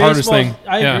hitting still a the hardest baseball- thing.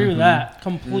 I Yeah. agree with that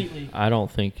completely. I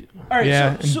don't think. All right.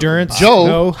 Yeah, so- endurance. Joe-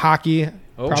 no hockey.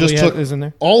 Probably Just took is in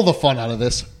there. all the fun out of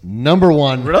this. Number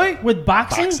one, Really? with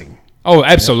boxing. boxing. Oh,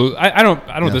 absolutely. I don't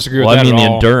disagree with Well, I that mean, at the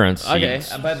all. endurance. Okay,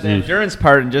 seems- but the endurance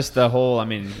part and just the whole. I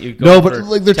mean, you go No, but for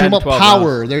like they're 10, talking about 12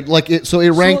 power. rounds. They're like it. So it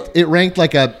ranked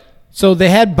like a. So they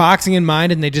had boxing in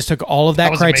mind, and they just took all of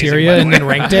that was amazing, criteria by the and then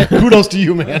ranked it. Kudos to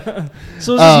you, man.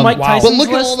 So is this Mike wow. Tyson's But look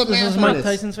at list? all the This is math on Mike this.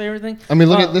 Tyson's favorite thing. I mean,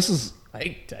 look at this is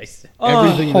Mike Tyson.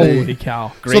 everything. Holy they,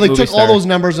 cow! Great so they movie took all star. those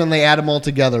numbers and they add them all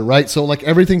together, right? So like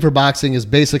everything for boxing is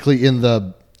basically in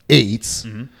the 8s,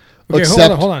 Okay,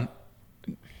 except hold on.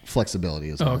 flexibility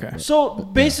is. Oh, okay. So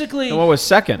basically, And what was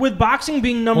second? with boxing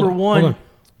being number Hold on, one, hold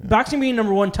boxing being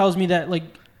number one tells me that like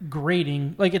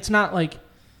grading, like it's not like.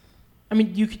 I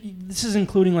mean, this is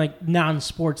including like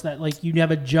non-sports that like you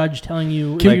have a judge telling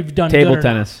you if Like you've done table good or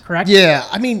tennis. not, correct? Yeah,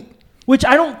 I mean, Which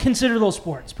I don't consider those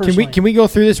sports personally. Can we go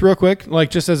through this real quick, like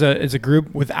just as a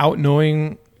group without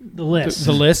knowing the list?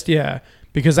 the list? Yeah,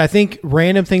 because I think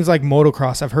random things like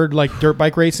motocross. I've heard like dirt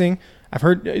bike racing. I've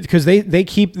heard because they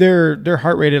keep their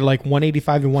heart rate at like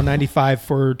 185 to 195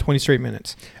 for 20 straight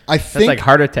minutes. I That's think like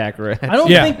heart attack, right? I don't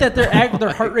Yeah. think that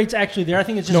their heart rate's actually there. I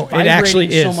think it's just No, it vibrating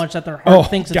actually so is. much that their heart Oh,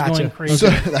 thinks it's gotcha. going crazy. so,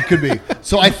 that could be.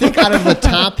 So I think out of the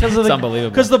top Because It's unbelievable.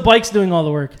 Because the bike's doing all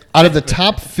the work. out of the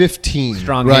top 15,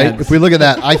 Strong right? hands. If we look at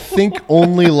that, I think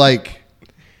only like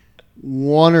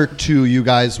 1 or 2 you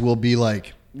guys will be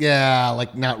like, yeah,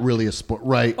 like not really a sport,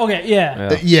 right? Okay,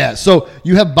 yeah. Yeah. So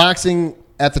you have boxing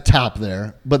at the top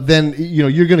there, but then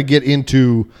you're going to get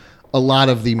into a lot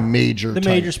of the major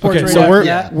type. sports. Okay, right so after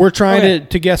that. we're trying Okay.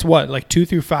 to guess what, like 2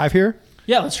 through 5 here.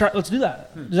 Yeah, let's try. Let's do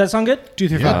that. Does that sound good? 2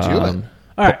 through Yeah, 5. do it.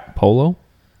 All right. Polo.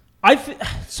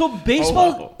 So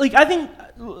baseball, like I think,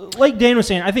 like Dan was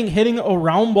saying, I think hitting a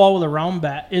round ball with a round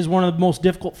bat is one of the most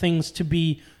difficult things to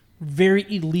be very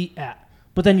elite at.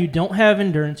 But then you don't have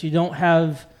endurance, you don't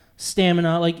have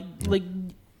stamina. Like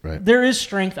Right. there is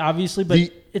strength, obviously, but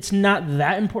The- it's not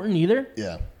that important either.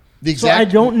 Yeah. The So I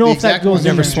don't know the if that exact goes ones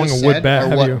in you there. Swung just a wood said bat, are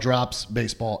have what you? drops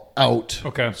baseball out.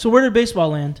 Okay. So where did baseball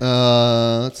land?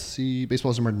 Let's see.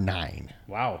 Baseball's number 9.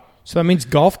 Wow. So that means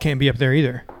golf can't be up there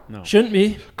either. Shouldn't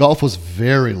be. Golf was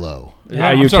very low. Yeah,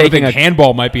 I'm you're starting to taking think a.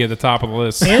 handball might be at the top of the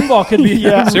list. Handball could be.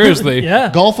 Yeah. Seriously. Yeah.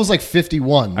 Golf was like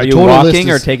 51. Are The you total list walking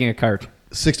or is taking a cart?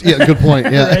 60? Yeah, good point.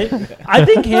 Yeah. Right? I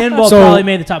think handball So- probably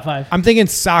made the top 5 I'm thinking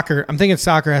soccer. I'm thinking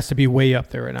soccer has to be way up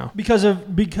there right now. because Just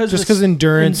it's- 'cause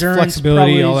endurance, flexibility,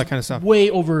 probably all is that kind of stuff.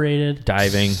 Way overrated.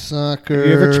 Diving. Soccer. Have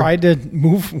you ever tried to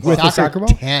move with a soccer ball?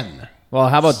 10. Well,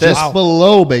 how about this? Just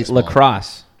below baseball.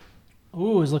 Lacrosse.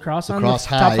 Ooh, is lacrosse on Lacrosse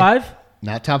the high. top 5?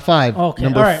 Not top 5. Okay,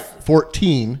 Number all right.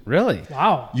 14. Really?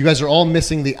 Wow. You guys are all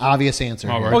missing the obvious answer.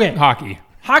 All here. right. Okay. Hockey.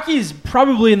 Hockey's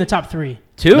probably in the top 3.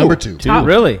 Two. Number 2. Top-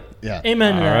 Really? Yeah.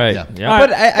 Amen to All that. right. Yeah. Yeah. All right.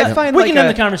 But I find we like can end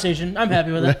a- the conversation. I'm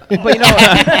happy with that. But you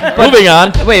know, Moving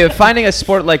on. wait, finding a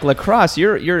sport like lacrosse,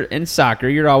 you're in soccer,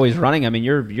 you're always running. I mean,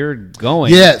 you're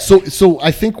going. Yeah, so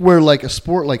I think where like a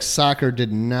sport like soccer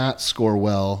did not score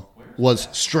well was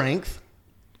strength,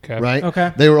 Okay. right?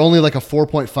 Okay. They were only like a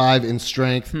 4.5 in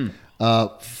strength.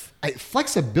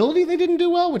 Flexibility they didn't do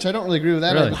well, which I don't really agree with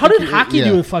that. Really? I How think did hockey yeah.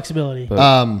 do with flexibility?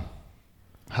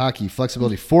 Hockey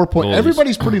flexibility 4 point. Goalies.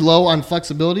 Everybody's pretty low on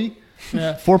flexibility.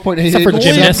 Yeah. 4.88 Except for Goalies,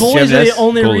 gymnasts. goalies are the Gymnasts.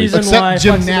 only Goalies. reason Except why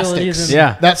gymnastics. flexibility isn't.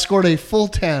 Yeah. That scored a full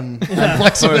 10 on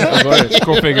flexibility.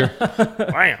 Go figure.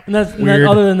 And that's and Weird. that,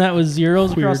 other than that was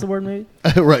zeros across Weird. the board, maybe.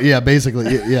 Right? Yeah,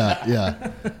 basically. Yeah. You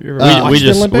ever We watched the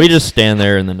just Olympics? we just stand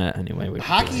there in the net anyway. We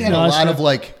Hockey had No, a that's lot true. of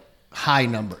like high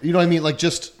number. You know what I mean? Like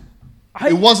just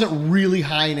it wasn't really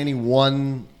high in any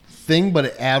one thing, but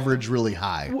it averaged really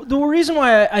high. The reason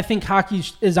why I think hockey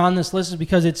is on this list is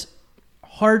because it's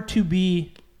hard to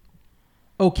be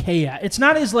okay at. It's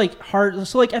not as like hard.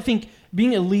 So like I think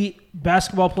being elite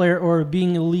basketball player or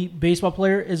being elite baseball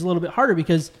player is a little bit harder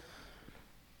because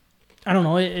I don't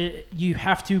know. You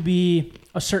have to be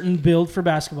a certain build for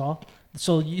basketball.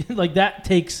 So you, like that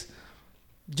takes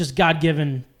just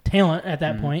God-given talent at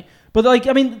that point. But like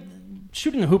I mean,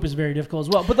 shooting a hoop is very difficult as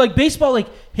well. But like baseball, like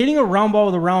hitting a round ball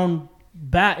with a round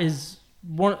bat is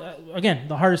one again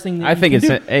the hardest thing that I you think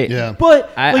can it's do. hey, Yeah.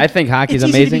 But I think hockey's it's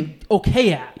easy to amazing. be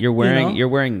okay at You're wearing you know? you're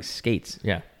wearing skates.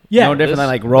 yeah. yeah. No different than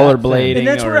like that rollerblading and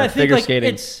that's or where I think figure like skating.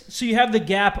 it's so you have the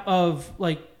gap of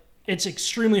like it's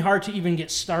extremely hard to even get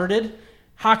started.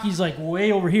 Hockey's like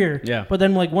way over here. Yeah. But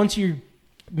then like once you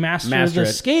master Master the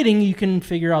it. skating, you can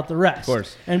figure out the rest. Of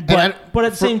course. And And but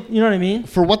at the same, you know what I mean?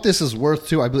 For what this is worth,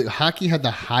 too, I believe hockey had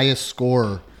the highest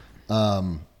score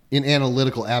in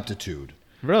analytical aptitude.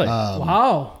 Really?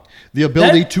 Wow. The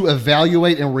ability That- to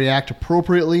evaluate and react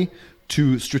appropriately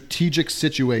to strategic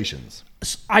situations.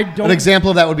 I don't. An example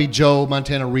of that would be Joe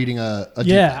Montana reading a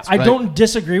Yeah, defense, I right? don't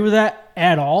disagree with that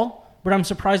at all. But I'm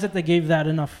surprised that they gave that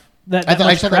enough. That I thought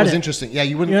much that was credit. interesting. Yeah,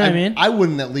 you wouldn't. You know what I mean? I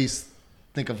wouldn't at least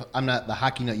think of. I'm not the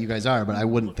hockey nut you guys are, but I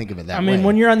wouldn't think of it that I way. mean,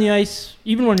 when you're on the ice,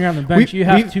 even when you're on the bench, We- you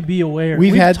have we've- to be aware.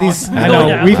 We've had talked these. about I know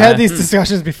that. we've had these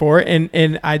discussions before, and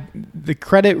the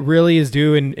credit really is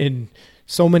due in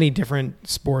so many different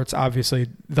sports. Obviously,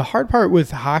 the hard part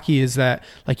with hockey is that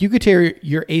like you could tear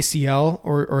your ACL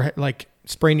or like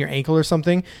sprain your ankle or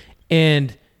something,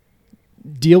 and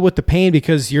deal with the pain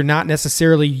because you're not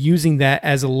necessarily using that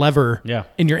as a lever Yeah.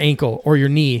 in your ankle or your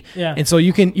knee. Yeah. And so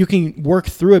you can work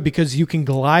through it because you can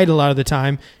glide a lot of the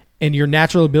time, and your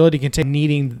natural ability can take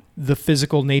needing the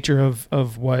physical nature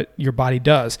of what your body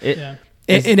does. Yeah.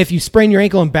 And if you sprain your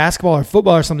ankle in basketball or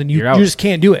football or something, you You're out. just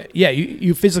can't do it. Yeah,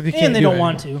 you physically can't And they do don't it.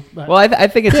 want to. But. Well, I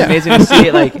think it's amazing to see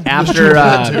it like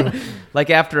after like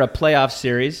after a playoff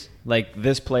series, like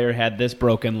this player had this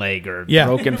broken leg or Yeah.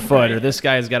 broken foot or this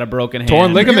guy's got a broken hand.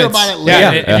 Torn ligaments. about it Yeah,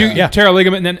 later. if you Yeah. tear a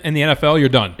ligament in the NFL, you're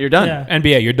done. You're done. Yeah.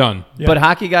 NBA, you're done. But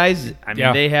hockey guys, I mean,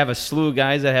 Yeah. they have a slew of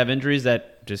guys that have injuries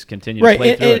that just continue Right, to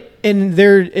play through it. and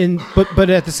they're in, but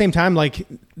at the same time, like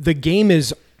the game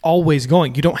is always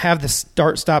going. You don't have the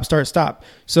start, stop.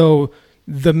 So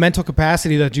the mental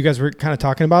capacity that you guys were kind of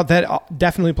talking about, that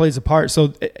definitely plays a part.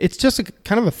 So it's just a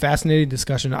kind of a fascinating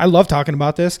discussion. I love talking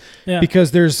about this Yeah. because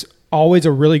there's always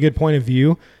a really good point of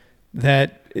view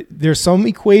that there's some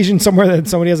equation somewhere that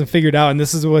somebody hasn't figured out, and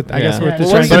this is what I guess Yeah. we're Yeah.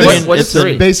 just Well, trying So to But this, what's it's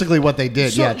three? basically what they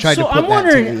did. So, yeah, tried so to put I'm that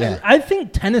wondering. to, yeah. I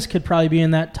think tennis could probably be in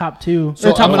that top two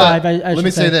So or top I'm gonna- five. I let should me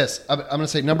say this. I'm going to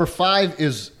say number 5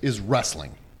 is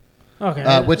wrestling.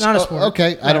 Okay, Which not a sport.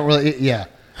 okay, I don't really yeah.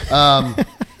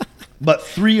 But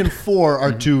 3 and 4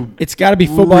 are two. It's got to be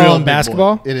football real and big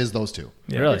basketball. boys. It is those two.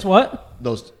 Really? It's what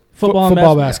Those football and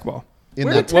football, basketball. basketball. in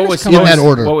Where that did tennis was come in up? that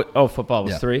order. Football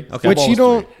was Yeah. 3? Okay. Which Football you is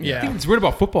don't. three. Yeah. What's weird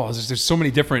about football is there's so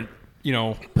many different,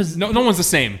 no one's the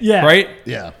same. Yeah. Right?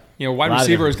 Yeah. Wide Lot of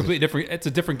receiver is differences. completely different. It's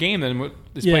a different game than what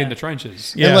is Yeah. played in the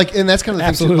trenches. Yeah. And that's kind of the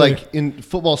Absolutely. thing too. Like in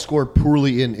football, scored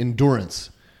poorly in endurance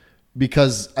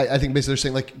because I think basically they're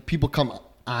saying like people come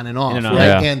on and off, In and out.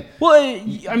 right? Yeah. And Well,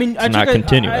 I mean, I not took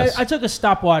continuous. I took a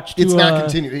stopwatch to it's not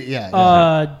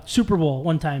continuous. Super Bowl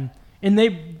one time, and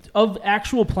they of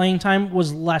actual playing time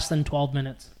was less than 12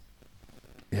 minutes.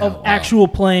 Of wow. actual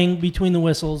playing between the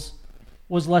whistles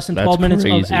was less than That's 12 minutes of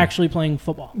crazy. actually playing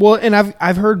football. Well, and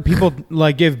I've heard people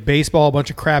like give baseball a bunch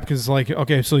of crap because like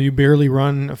okay, so you barely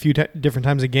run a few different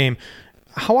times a game.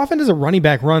 How often does a running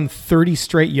back run 30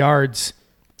 straight yards?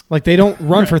 Like they don't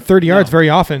run for 30 yards very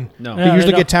often. No. They Yeah,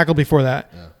 usually they get don't. tackled before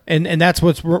that, and that's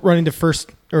what's running to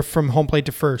first or from home plate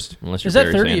to first. Unless you're Is that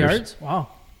Barry 30 Sanders. yards? Wow.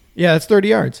 Yeah, that's 30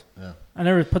 yards. I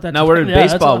never put that Now, where did yeah,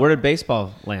 that's baseball? a- Where did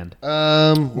baseball land?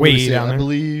 Let me Way see. down I there.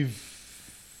 believe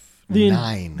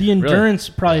 9. The endurance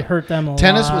probably hurt them a lot.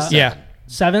 Tennis was 7. Yeah.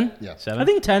 7? Yeah. 7? I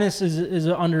think tennis is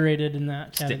underrated in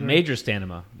that category. Major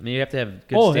stamina. I mean, you have to have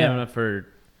good Oh, stamina yeah. for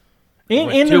and,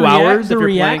 what, and 2 the hours the if you're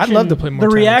playing? reaction. I'd love to play more The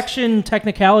tennis. reaction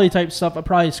technicality type stuff I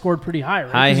probably scored pretty high,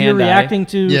 right? High 'Cause you're hand-eye. reacting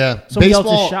to Yeah. somebody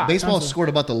else's shot. Baseball constantly. scored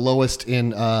about the lowest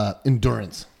in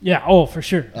endurance. Yeah. Oh, for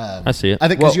sure. I see it. I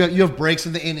think because you have breaks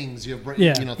in the innings. You have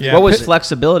Yeah. things Yeah. What was like-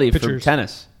 flexibility for Pitchers.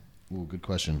 tennis? Ooh, good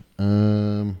question.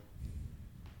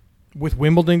 With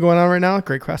Wimbledon going on right now,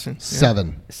 great question.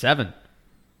 7. 7.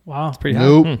 Wow. Pretty high.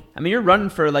 Nope. I mean, you're running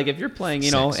for like if you're playing,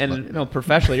 6, but-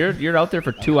 professionally, you're out there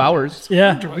for 2 hours.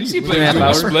 Yeah. You see 2.5 playing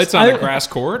hours. splits on I- the grass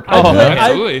court.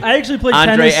 I actually played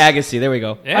Andre tennis. Agassi, there we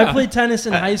go. Yeah. I played tennis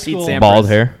in high Pete school. Sampras. Bald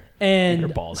hair.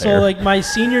 And bald so, hair. like, my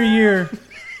senior year,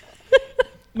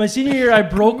 I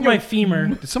broke my femur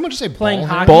Did someone just say playing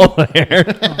ball hair? hockey. Bald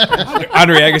hair.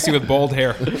 Andre Agassi with bald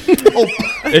hair.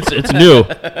 It's new.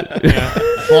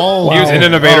 Ball He was an hair.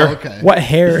 innovator. Oh, okay. What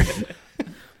hair?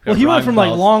 Well, he went Ron from like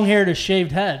balls. long hair to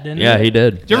shaved head, didn't Yeah, he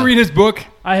did. Did you ever read his book?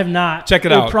 I have not. Check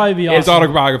it It'll out. probably be His awesome.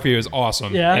 autobiography is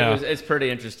awesome. Yeah? It's pretty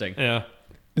interesting. Yeah.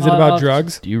 Is it I'll about just-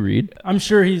 drugs? Do you read? I'm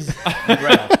sure he's.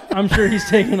 Right. I'm sure he's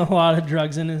taken a lot of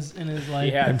drugs in his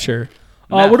life. Yeah. I'm sure.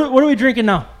 What are we drinking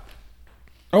now?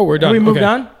 Oh, we're done. Have we moved Okay.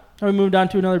 on? Have we moved on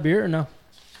to another beer or no?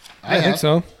 I think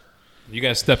so. You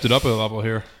guys stepped it up a level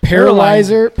here.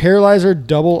 Paralyzer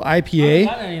double I haven't IPA.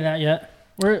 gotten any of that yet.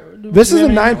 This is a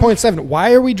 9.7.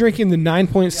 Why are we drinking the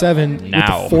 9.7 with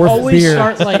Now. the fourth Always beer?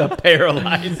 start like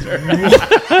Paralyzer.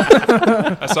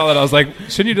 I saw that. I was like,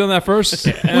 shouldn't you have done that first?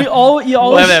 you always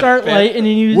Let it start fit. light and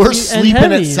then you We're end sleeping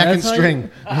heavy. at second That's how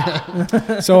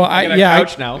string. So got a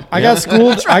couch now. I got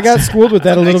schooled. I got schooled with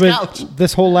that a Nice little bit couch.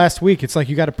 this whole last week. It's like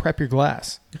you got to prep your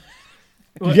glass.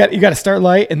 You got to start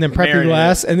light and then prep your Marinate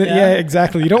glass and then Yeah. yeah,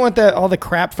 exactly. You don't want that all the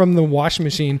crap from the washing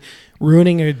machine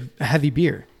ruining a heavy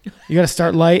beer. You got to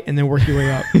start light and then work your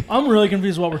way up. I'm really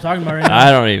confused what we're talking about right now. I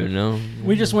don't even know.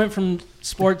 We just went from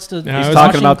sports to Yeah, I was He's washing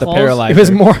talking about the clothes. paralyzer.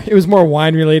 It was more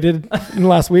wine related in the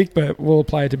last week, but we'll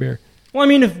apply it to beer. Well, I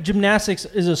mean, if gymnastics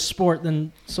is a sport,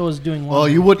 then so is doing Well,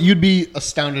 laundry. you'd be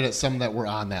astounded at some that were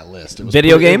on that list. It was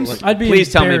Video pretty- games? like- I'd be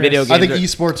Please tell me video embarrassed. games. I think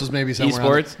are- esports was maybe somewhere. on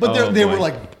Esports? there. But Oh, they boy. were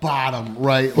like bottom,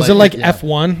 right? Was it like yeah.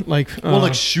 F1? Like Well,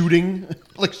 like shooting,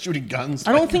 like shooting guns.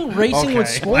 I don't think racing would Okay.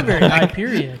 score very high.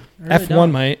 Period. I really F1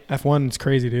 don't. might. F1 is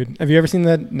crazy, dude. Have you ever seen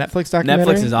that Netflix documentary?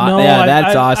 Netflix is No, awesome. Yeah, that's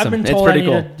I've awesome. been It's told pretty I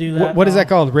cool. need to do that. What is that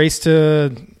called? Race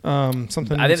to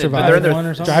something. I think survive. they're their- One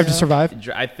or something, Drive to yeah. survive.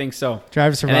 I think so.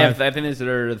 Drive to And they have, survive. I think it's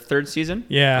their third season.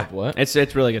 Yeah, What? It's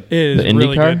really good. it is The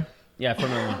really IndyCar? good. Yeah,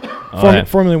 Formula 1. Oh, yeah.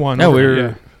 Formula One. No, we were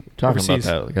Yeah. talking Overseas.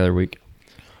 about that the other week.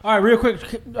 All right, real quick.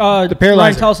 The Ryan,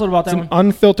 Paralyzer. tell us a little about It's that an one.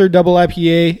 unfiltered double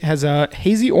IPA. Has a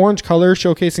hazy orange color,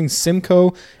 showcasing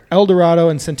Simcoe, Eldorado,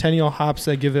 and Centennial hops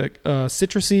that give it a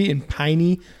citrusy and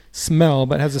piney smell,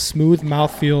 but has a smooth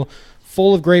mouthfeel,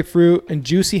 full of grapefruit and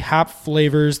juicy hop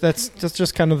flavors. That's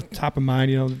just kind of top of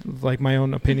mind, like my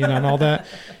own opinion on all that.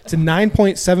 It's a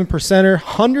 9.7%er,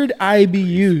 100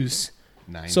 IBUs.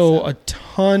 So a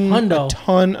Hundo.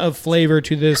 ton of flavor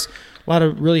to this. A lot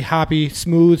of really hoppy,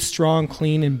 smooth, strong,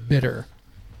 clean, and bitter.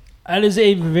 That is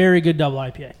a very good double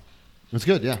IPA. It's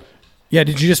good, yeah. Yeah,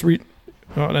 did you just read?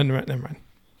 Oh, never mind.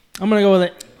 I'm gonna go with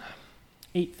it.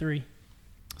 8.3.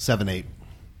 7-8.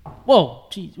 Whoa,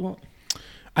 geez. Well,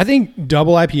 I think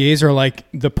double IPAs are like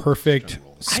the perfect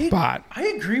spot. I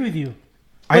agree with you.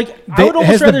 I- Like, I they- would it has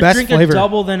almost the rather best drink flavor. a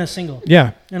double than a single.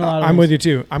 Yeah, In a lot of I'm ways. with you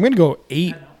too. I'm gonna go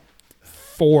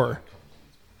 8-4.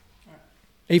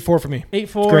 8-4 for me.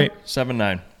 8.4. Great.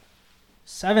 7-9.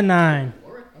 7.9.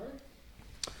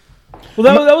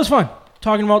 Well, that was fun.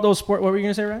 Talking about those sport. What were you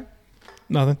gonna say, Ryan?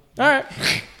 Nothing. All right.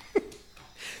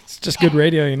 It's just good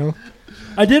radio,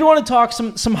 I did want to talk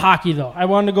some hockey though. I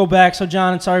wanted to go back. So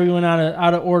John, sorry we went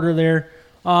out of order there.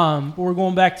 But we're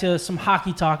going back to some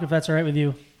hockey talk if that's all right with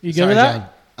you. You good Sorry, with that? John.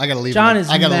 I gotta leave. John in- is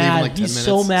I gotta leave in mad. like 10 He's minutes,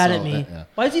 so mad at so, me. yeah.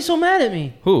 Why is he so mad at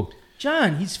me? Who?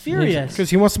 John, he's furious. Because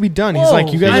he wants to be done. He's Whoa,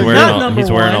 like, you guys I'm are wearing not a- number he's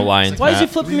wearing a one. Lions Why is he hat.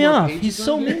 flipping me off? He's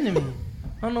so mean to me.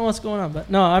 I don't know what's going on, but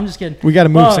no, I'm just kidding. We got to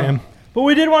move, Sam. But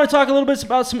we did want to talk a little bit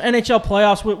about some NHL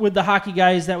playoffs with the hockey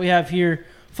guys that we have here.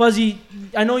 Fuzzy,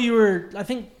 I know you were. I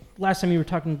think last time you were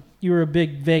talking, you were a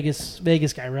big Vegas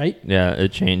guy, right? Yeah,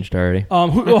 it changed already.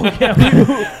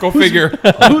 Go figure.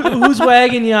 Who's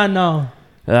wagging you on now?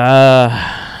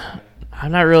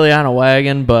 I'm not really on a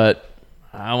wagon, but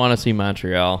I want to see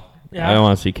Montreal. Yeah. I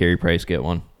want to see Carey Price get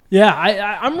one. Yeah,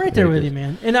 I'm right there with you,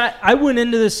 man. And I went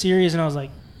into this series and I was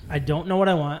like, I don't know what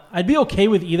I want. I'd be okay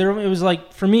with either of them. It was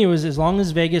like, for me, it was as long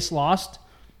as Vegas lost,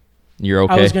 You're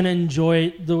okay. I was going to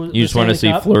enjoy the. You just want to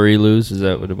see Fleury lose? Is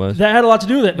that what it was? That had a lot to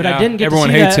do with it, but I Yeah, didn't get everyone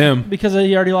to see hates that him. because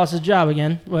he already lost his job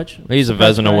again. Which He's a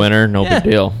Vezina winner. No Yeah.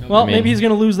 big deal. Well, I mean, maybe he's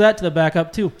going to lose that to the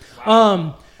backup too.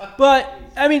 But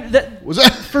I mean, Was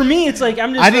that? for me, it's like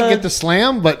I'm just. I didn't get the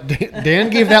slam, but Dan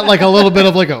gave that like a little bit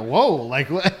of like a whoa, like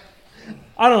what?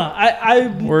 I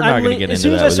don't know. We're not gonna get as into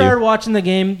soon as that I with started you. watching the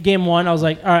game one, I was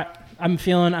like, all right,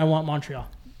 I want Montreal.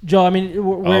 Joe, I mean,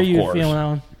 where are Of you course. feeling that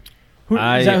one?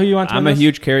 Is that who you want to I'm win a this?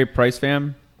 huge Carey Price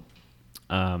fan.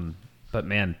 But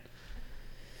man,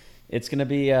 it's going to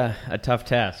be a tough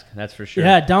task. That's for sure.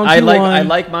 Yeah, down I 2-1.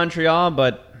 like Montreal,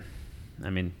 but I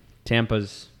mean, they're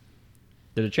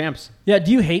the champs. Yeah,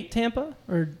 do you hate Tampa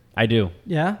or I do.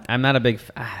 yeah? I'm not a big.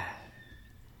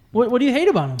 What do you hate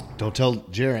about them? Don't tell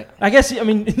Jarrett. I guess these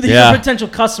Yeah. are potential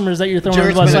customers that you're throwing on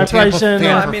the Jarrett's bus. been So I a probably Tampa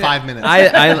shouldn't. fan for 5 minutes.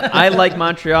 I like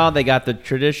Montreal. They got the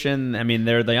tradition. I mean,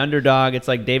 they're the underdog. It's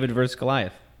like David versus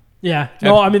Goliath. Yeah.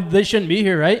 No, I mean they shouldn't be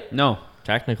here, right? No,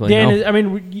 technically, Dan, no. I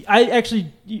mean, I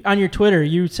actually on your Twitter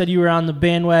you said you were on the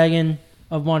bandwagon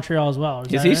of Montreal as well.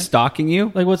 is he stalking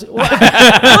you? Like what's what? All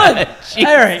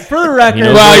right, for the record. You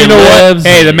know, Well, you know what? Lives.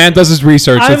 Hey, the man does his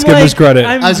research. Let's give him his credit.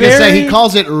 I'm I was gonna say he very-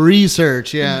 calls it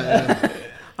research. Yeah.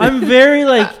 I'm very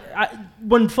like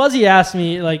when Fuzzy asked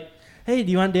me like, "Hey,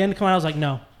 do you want Dan to come on?" I was like,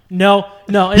 "No,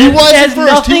 And He it was has at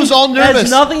first. He was all it has nervous.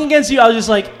 nothing against you. I was just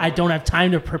like, I don't have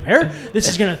time to prepare. This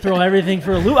is gonna throw everything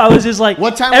for a loop. I was just like,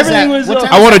 What time was everything that? was What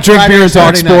time I want to drink Friday beer or and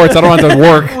talk Saturday night. sports. I don't have to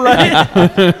work.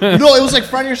 right. No, it was like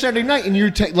Friday or Saturday night, and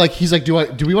you're like, he's like, do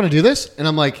we want to do this? And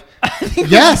I'm like,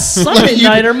 yes. Sunday Like,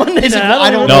 night or Monday he's like, night. well, I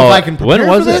don't know. know if No, I can when prepare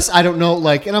was for it? this. I don't know,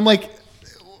 like, and I'm like,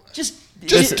 just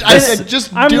I said,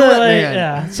 just I'm do the, it, like, man.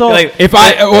 yeah. So Like, If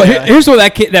here's where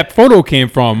that photo came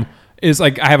from is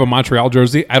like I have a Montreal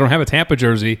jersey. I don't have a Tampa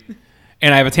jersey.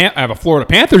 And I have a Florida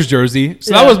Panthers jersey.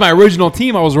 So Yeah. that was my original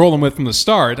team I was rolling with from the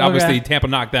start. Okay. Obviously, Tampa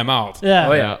knocked them out. yeah,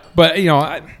 Oh yeah. But,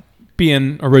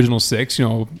 being original six,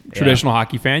 traditional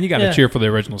hockey fan, you got to Yeah. cheer for the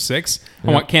original six.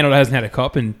 I want Canada hasn't had a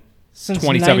cup in Since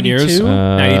 27 years. 92?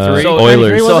 93. So,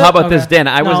 Oilers. So was how it? about this, Okay. Dan?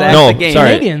 I was No, at no, the game sorry,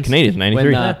 Canadians. Canadians,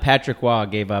 93. when Patrick Waugh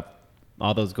gave up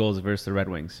all those goals versus the Red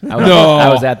Wings. I No.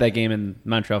 was at that game in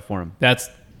Montreal Forum. That's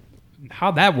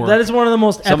how'd that work. That is one of the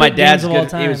most So epic my dad's games of all good.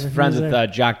 time. He was and friends he with there.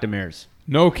 Jacques Demers.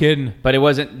 No kidding. But it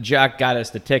wasn't Jacques got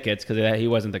us the tickets because he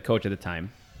wasn't the coach at the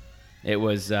time. It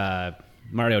was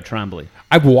Mario Tremblay.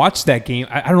 I've watched that game.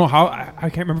 I don't know how. I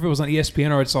can't remember if it was on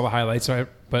ESPN or I saw the highlights.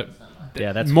 But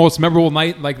Yeah, that's most memorable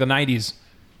night, like the 90s.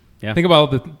 yeah. Think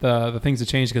about the things that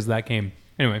changed because of that game.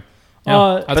 Anyway.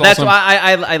 But that's awesome. why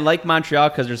I like Montreal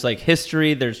because there's like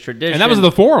history, there's tradition. And that was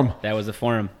the Forum. That was the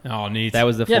Forum. Oh, neat. That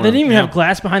was the Yeah, Forum. they didn't even Yeah. have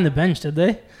glass behind the bench, did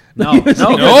they? No, Like, no, the fans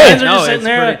are just no. sitting It's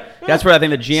there. pretty, that's where I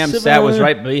think the GM Sit sat was there.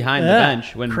 right behind the Yeah.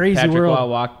 bench when Crazy Patrick world. Waugh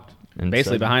walked And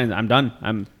basically said- behind. I'm done.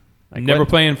 I Never quit.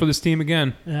 playing for this team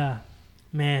again. Yeah,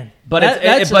 man. But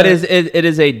That's it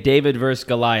is a David versus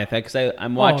Goliath because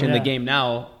I'm watching yeah. the game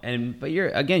now, but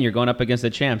you're going up against the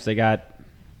champs. They got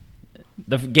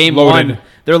the game Loaded. one.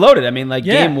 They're loaded. I mean, like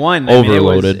Yeah. game one,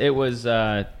 Overloaded. It was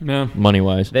Yeah. money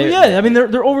wise. they, Well, yeah, I mean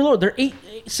they're overloaded. They're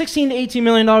 16 to 18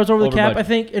 million dollars over the Over cap, budget. I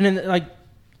think, and then like,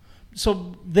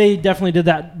 so they definitely did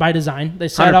that by design. They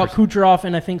sat out 100%. Kucherov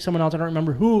and I think someone else, I don't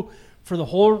remember who, for the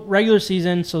whole regular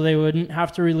season, so they wouldn't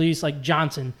have to release like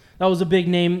Johnson. That was a big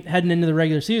name heading into the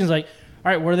regular season. It's like,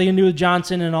 all right, what are they gonna do with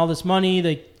Johnson and all this money?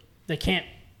 They can't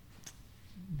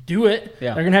do it.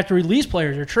 Yeah. They're gonna have to release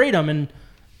players or trade them, and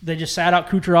they just sat out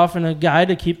Kucherov and a guy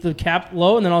to keep the cap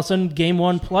low, and then all of a sudden, game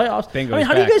one playoffs. Bingo I mean, is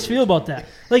how do you back. guys feel about that?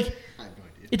 Like,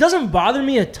 it doesn't bother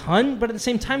me a ton, but at the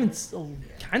same time, it's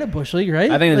kind of bush league,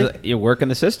 right? I think Like, you work in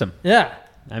the system. yeah.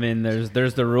 I mean,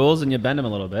 there's the rules and you bend them a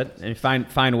little bit and you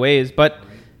find ways. But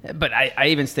I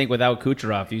even think without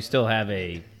Kucherov, you still have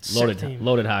a Sick team.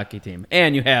 loaded hockey team,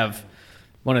 and you have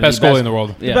one of Best the goalie in the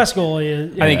world. The best goalie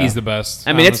is. I think he's the best.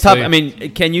 I mean, it's tough. honestly. I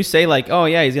mean, can you say like, oh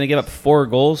yeah, he's going to give up 3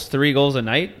 goals a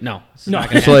night? No, it's No. not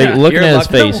gonna It's like happen. looking You're at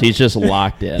his lucky- face, he's just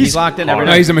locked in. He's locked in every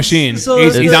No, night. he's a machine. So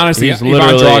he's it's- honestly He's Ivan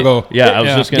literally. Drago. Yeah, I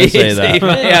was just gonna say that.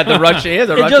 yeah, the Russian.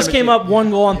 It just came up 1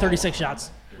 goal on 36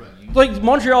 shots. Like,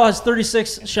 Montreal has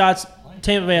 36 shots,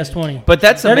 Tampa Bay has 20. But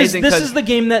that's That is, amazing. this 'cause is the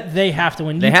game that they have to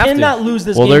win. They You have to. cannot lose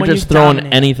this Well, game they're when just you throwing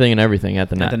dominate. anything and everything at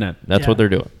the net. the net. That's Yeah. what they're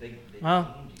doing.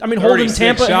 Well, I mean, holding 36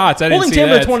 Tampa shots. I didn't holding see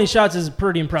Tampa to that. 20 shots is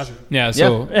pretty impressive Yeah,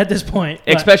 so at this point.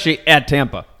 But- especially at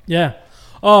Tampa. yeah.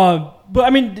 But I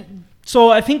mean, so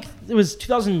I think it was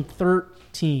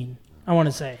 2013, I want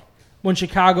to say, when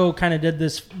Chicago kind of did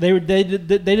this. They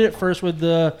did it first with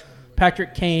the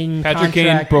Patrick Kane Patrick Kane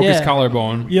contract. broke his Yeah.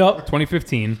 collarbone. Yep.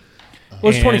 2015. It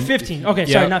was And- 2015. Okay,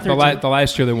 sorry, not the 13.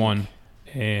 last year they won.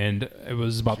 and it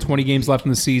was about 20 games left in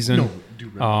the season.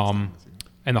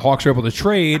 And the Hawks were able to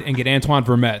trade and get Antoine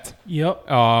Vermette Yep.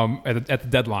 at the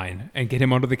deadline and get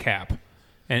him under the cap.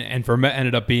 And Vermette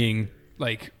ended up being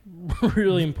like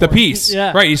Really the important. piece.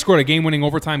 Yeah. Right. He scored a game-winning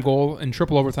overtime goal in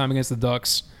triple overtime against the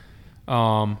Ducks.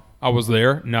 I was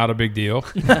there. Not a big deal.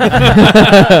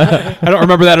 I don't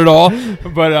remember that at all.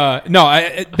 But no,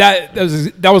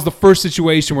 that was the first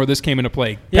situation where this came into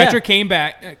play. Yeah. Patrick came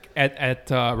back at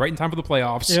right in time for the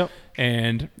playoffs. Yep.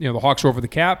 And the Hawks were over the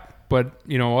cap. But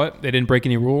you know what? They didn't break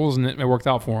any rules, and it worked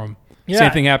out for them. Yeah.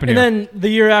 Same thing happened and here. then the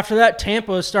year after that,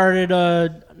 Tampa started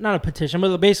not a petition,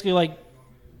 but basically like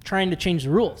trying to change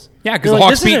the rules. Yeah, because They're the like,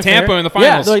 Hawks "This isn't beat Tampa fair." in the finals.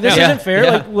 Yeah, they're like, this Yeah. isn't fair.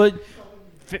 Yeah. Like,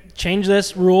 change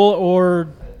this rule or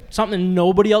something.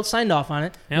 Nobody else signed off on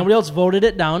it. Yeah. Nobody else voted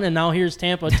it down, and now here's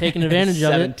Tampa taking advantage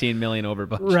of it. $17 million over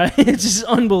budget. Right? It's just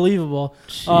unbelievable.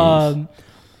 So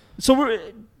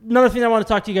another thing I want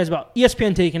to talk to you guys about: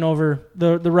 ESPN taking over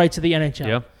the rights of the NHL.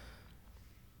 Yep.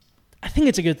 I think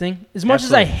it's a good thing. As much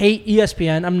as I hate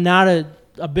ESPN, I'm not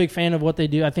a big fan of what they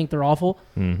do. I think they're awful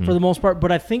for the most part,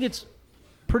 but I think it's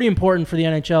pretty important for the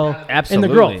NHL and Absolutely.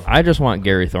 the growth. I just want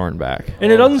Gary Thorne back.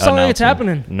 And it doesn't sound like it's Announcing.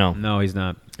 happening. No. No, he's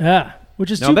not. Yeah,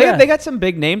 which is No, too bad. they got some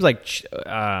big names. Like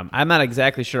I'm not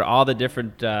exactly sure all the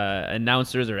different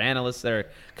announcers or analysts that are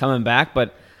coming back,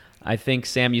 but I think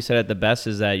Sam, you said it the best,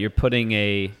 is that you're putting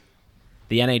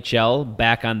the NHL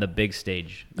back on the big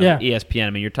stage of Yeah. ESPN. I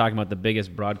mean, you're talking about the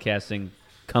biggest broadcasting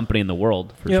company in the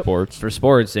world Yep. for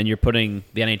sports, and you're putting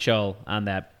the NHL on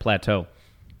that plateau.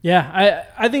 Yeah,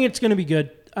 I think it's going to be good.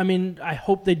 I mean, I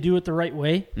hope they do it the right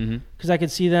way because I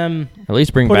could see them At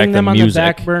least bring back putting the them on music. the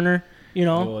back burner. You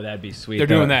know, Oh, that'd be sweet. They're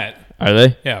doing that. Are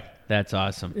they? Yeah. That's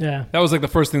awesome. yeah. That was like the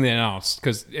first thing they announced.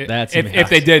 Because That's if amazing.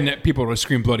 they didn't, people would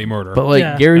scream bloody murder. But like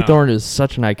Yeah. Gary No. Thorne is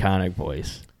such an iconic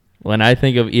voice. When I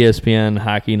think of ESPN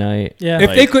Hockey Night, Yeah.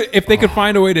 if they could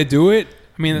find a way to do it,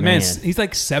 I mean, the man, Man. he's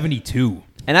like 72.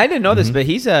 And I didn't know this, but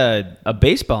he's a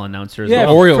baseball announcer as Yeah,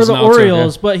 well. Orioles for the announcer,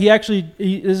 Orioles, but this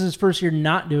is his first year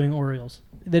not doing Orioles.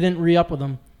 They didn't re-up with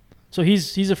him, so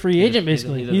he's a free agent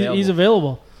basically. He's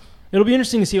available. It'll be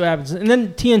interesting to see what happens. And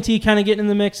then TNT kind of getting in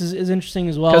the mix is interesting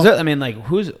as well. Because I mean, like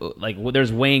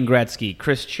there's Wayne Gretzky,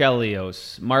 Chris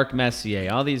Chelios, Mark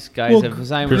Messier. All these guys Well, have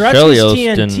signed Chris with Gretzky's Chelios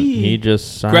TNT. didn't he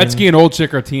just signed? Gretzky and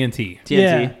Oldchick are TNT. TNT.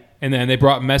 Yeah. And then they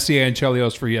brought Messier and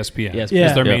Chelios for ESPN Yes, Yeah.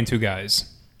 as their Yep. main two guys.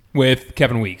 With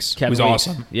Kevin Weeks, Kevin who's Weeks.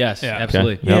 awesome. Yes, Yeah.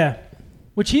 absolutely. Yep. Yeah,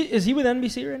 which is he with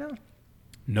NBC right now?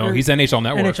 No, Or- he's NHL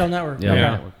Network. NHL Network. Yeah. Okay.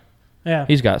 Yeah. Yeah.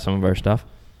 He's got some of our stuff.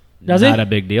 Does he? Not a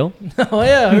big deal. Oh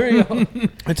yeah, here we go.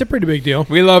 It's a pretty big deal.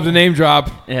 We love the name drop.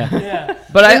 Yeah. Yeah.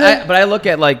 But And then- I look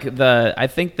at like I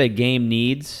think the game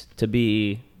needs to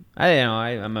be.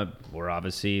 We're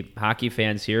obviously hockey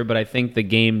fans here, but I think the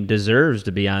game deserves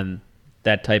to be on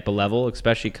that type of level,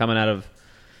 especially coming out of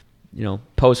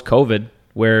post COVID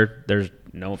where there's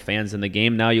no fans in the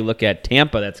game. Now you look at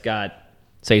Tampa that's got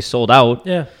sold out,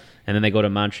 Yeah. and then they go to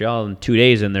Montreal in 2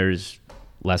 days and there's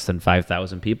less than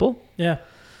 5,000 people. Yeah.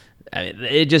 I mean,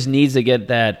 it just needs to get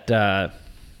that.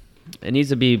 It needs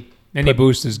to be. Any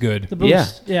boost is good. The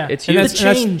boost. Yeah. It's the huge.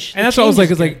 change. And that's the what I was like.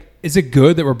 change It's like, is it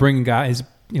good that we're bringing guys?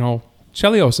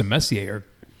 Chelios and Messier are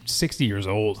 60 years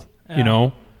old.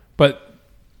 Yeah. But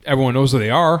everyone knows who they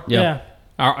are. Yeah.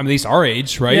 At least our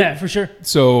age, right? Yeah, for sure.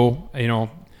 So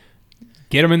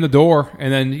get them in the door,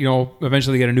 and then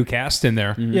eventually get a new cast in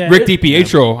there. Yeah. Rick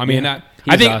DiPietro. I mean, I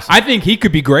He's think awesome. I think he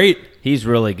could be great. He's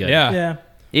really good. Yeah. Yeah.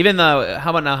 Even though,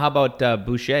 how about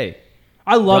Boucher?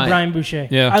 I love Brian. Brian Boucher.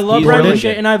 Yeah. I love He's Brian really Boucher,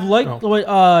 good. and I've liked the way,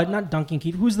 not Duncan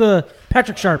Keith. Who's the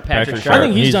Patrick Sharp? Patrick I Sharp.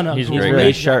 think he's He's- done a he's great great.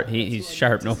 He's job. sharp. He's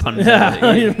sharp. No pun Yeah,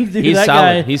 intended. dude, He's that solid.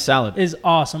 guy He's solid. Is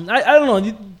awesome. I don't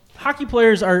know. Hockey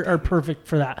players are perfect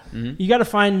for that. You got to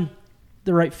find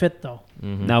the right fit, though.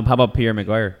 Now, how about Pierre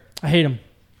McGuire? I hate him.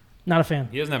 Not a fan.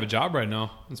 He doesn't have a job right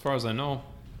now, as far as I know.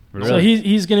 So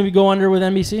he's going to go under with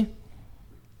NBC.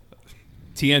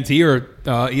 TNT or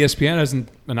ESPN hasn't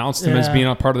announced him as Yeah. being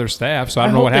a part of their staff, so I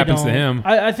don't know hope what they happens to don't. him.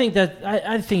 I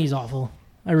think he's awful.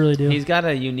 I really do. He's got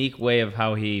a unique way of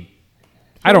how he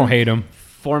I don't hate him.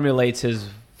 formulates his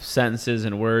sentences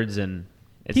and words, and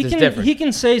it's he just can different. he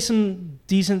can say some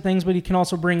decent things, but he can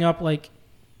also bring up like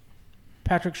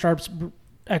Patrick Sharp's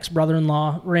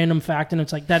ex-brother-in-law random fact, and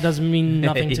it's like that doesn't mean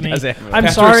nothing He to me. doesn't. I'm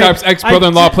Patrick sorry. Sharp's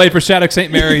ex-brother-in-law played for Shattuck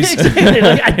St. Mary's Exactly.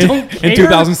 Like, I don't care. in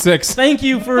 2006. Thank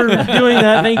you for doing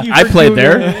that. Thank you. For I played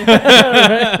there.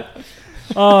 there.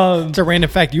 It's a random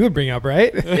fact you would bring up,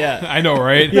 right? Yeah. I know,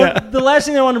 right? The last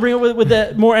thing I want to bring up with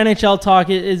the more NHL talk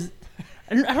is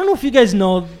I don't know if you guys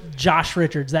know Josh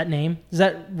Richards. That name, does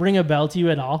that ring a bell to you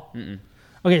at all?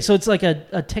 Okay, so it's like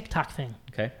a TikTok thing.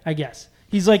 Okay. I guess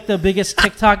He's like the biggest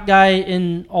TikTok guy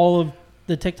in all of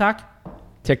the TikTok.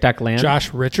 TikTok land.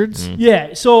 Josh Richards.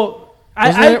 Yeah. So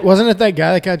Wasn't it that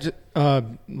guy that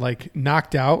got like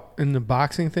knocked out in the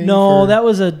boxing thing? No, that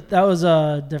was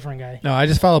a different guy. No, I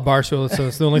just follow Barstool, so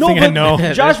it's the only No, thing I but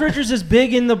know. Josh Richards is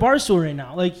big in the Barstool right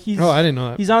now. Like he's. Oh, I didn't know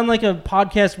that. He's on like a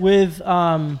podcast with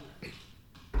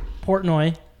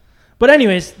Portnoy. But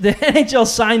anyways, the NHL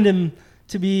signed him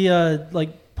to be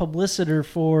like publiciter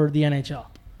for the NHL.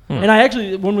 And I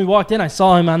actually, when we walked in, I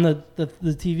saw him on the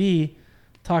TV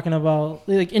talking about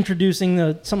like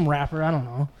introducing some rapper. I don't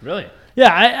know. Really?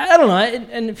 Yeah, I don't know.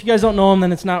 And if you guys don't know him,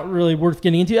 then it's not really worth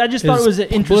getting into. I just thought it was an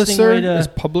interesting way to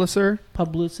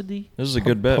publicity. This is a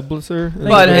good bet. Publisher.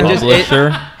 But it just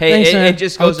Thanks, it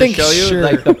just goes to show you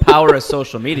like the power of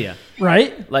social media,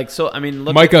 right? Like so, I mean,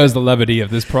 look. Micah is the levity of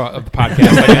this of the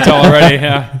podcast. I can tell already.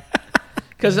 Yeah.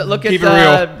 Because look Keep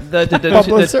at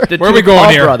the Where are we two going Paul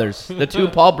here? brothers. The two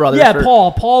Paul brothers. Yeah,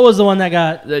 Paul. Paul was the one that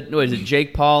got. What is it?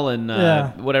 Jake Paul and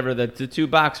Yeah. whatever the two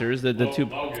boxers. The two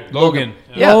Logan.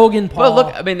 Yeah. Logan Paul. But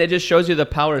look, I mean, it just shows you the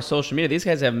power of social media. These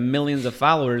guys have millions of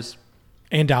followers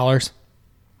And dollars.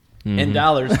 and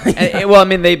dollars. Well, I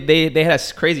mean, they had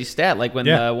a crazy stat. Like when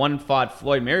Yeah. one fought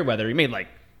Floyd Mayweather, he made like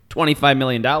 $25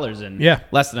 million in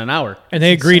less than an hour. And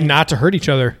they agreed not to hurt each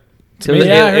other. So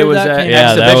Yeah, I it heard was that an came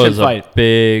Yeah, that exhibition was fight. a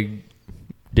big.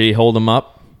 Did he hold him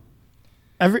up?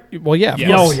 Well, yeah.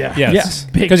 Yes. Oh, yeah. Yes.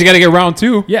 Because you got to get round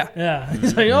 2. Yeah. Yeah,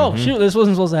 he's like, oh shoot, this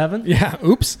wasn't supposed to happen. Yeah.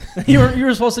 Oops. you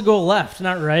were supposed to go left,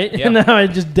 not right. Yeah. And now I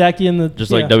just deck you in the Just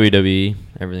like WWE,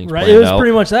 everything's right. planned It was out.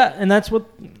 pretty much that, and that's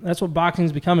what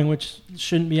boxing's becoming, which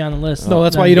shouldn't be on the list. No,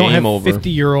 that's why you don't Game have over.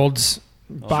 50-year-olds.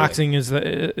 Boxing is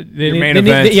the they main need,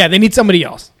 event. they need somebody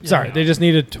else. Sorry, they just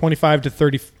need a 25 to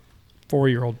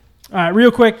 34-year-old. All right,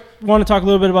 real quick, want to talk a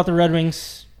little bit about the Red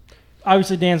Wings.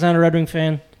 Obviously, Dan's not a Red Wing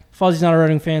fan. Fuzzy's not a Red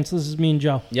Wing fan, so this is me and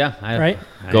Joe. Yeah. Right?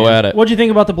 Go at it. What do you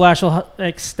think about the Blashill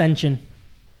extension?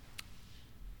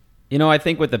 You know, I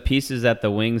think with the pieces that the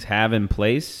Wings have in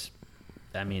place,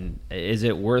 I mean, is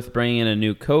it worth bringing in a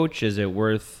new coach? Is it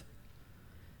worth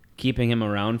keeping him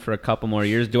around for a couple more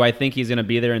years? Do I think he's going to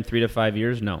be there in 3 to 5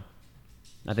 years? No.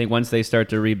 I think once they start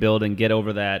to rebuild and get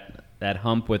over that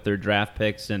hump with their draft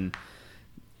picks and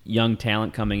young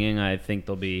talent coming in, I think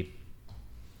there'll be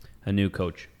a new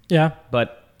coach. Yeah.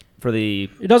 But for the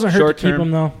It doesn't hurt short to keep term,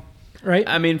 him, though. Right?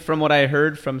 I mean, from what I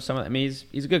heard from I mean,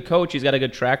 he's a good coach. He's got a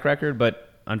good track record, but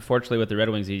unfortunately with the Red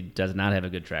Wings, he does not have a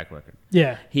good track record.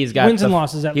 Yeah. He's got wins and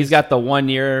losses. At He's least. got the 1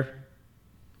 year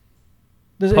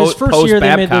His post- first year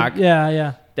they made Babcock. the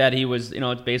yeah. that he was,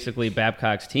 it's basically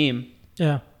Babcock's team.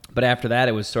 Yeah. But after that,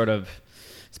 it was sort of,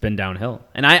 it's been downhill.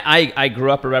 And I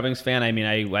grew up a Red Wings fan. I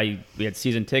mean, we had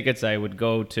season tickets. I would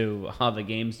go to all the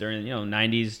games during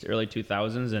 90s, early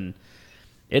 2000s, and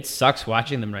it sucks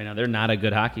watching them right now. They're not a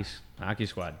good hockey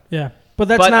squad. Yeah. But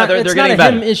that's But not they're it's not getting a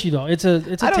better. him issue though. It's a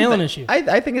talent issue.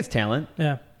 I think it's talent.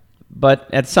 Yeah. But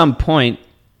at some point,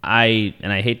 I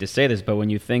hate to say this, but when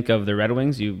you think of the Red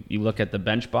Wings, you look at the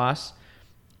bench boss.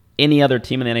 Any other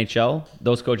team in the NHL,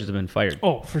 those coaches have been fired.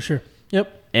 Oh, for sure.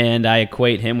 Yep. And I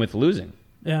equate him with losing.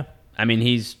 Yeah. I mean,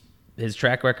 his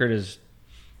track record is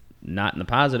not in the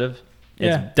positive. It's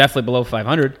Yeah. definitely below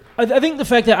 500. I think the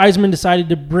fact that Yzerman decided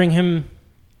to bring him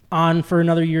on for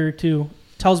another year or two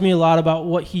tells me a lot about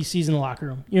what he sees in the locker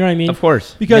room. You know what I mean? Of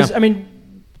course. Because, Yeah. I mean,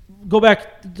 go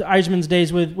back to Yzerman's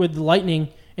days with the Lightning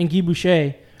and Guy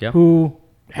Boucher, Yeah. who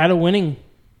had a winning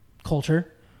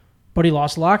culture, but he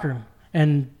lost the locker room.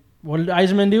 And what did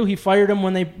Yzerman do? He fired him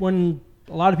when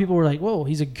a lot of people were like, whoa,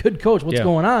 he's a good coach. What's Yeah.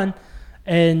 going on?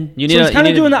 And You so need he's a- kind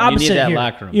you of need- doing the you need opposite that here.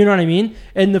 locker room. You know what I mean?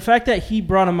 And the fact that he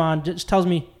brought him on just tells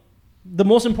me the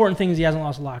most important thing is he hasn't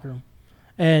lost the locker room.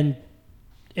 And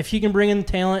if he can bring in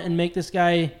talent and make this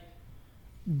guy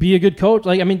be a good coach,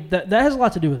 that has a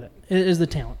lot to do with it, is the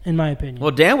talent, in my opinion.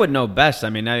 Well, Dan would know best. I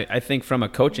mean, I think from a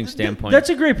coaching standpoint. That's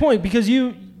a great point because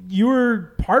you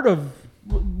were part of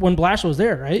when Blashill was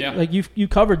there, right? Yeah. Like you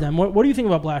covered them. What do you think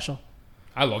about Blashill?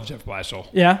 I love Jeff Blashill.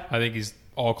 Yeah. I think he's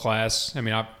all class. I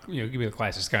mean, give me the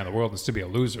classiest guy in the world and still be a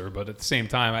loser. But at the same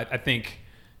time, I think,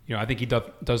 I think he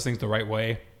does things the right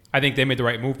way. I think they made the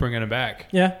right move bringing him back.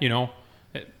 Yeah.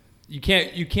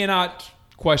 You cannot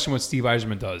question what Steve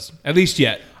Yzerman does, at least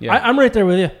yet. Yeah. I'm right there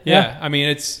with you. Yeah. I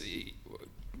mean,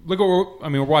 look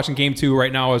at we're watching game 2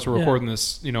 right now as we're Yeah. recording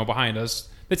this, behind us.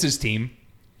 That's his team,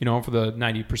 for the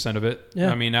 90% of it.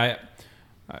 Yeah. I mean,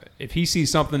 if he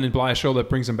sees something in Blashill that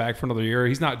brings him back for another year,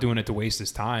 he's not doing it to waste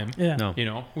his time. Yeah.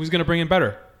 No. Who's going to bring him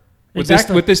better with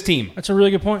Exactly. this team? That's a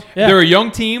really good point. Yeah. They're a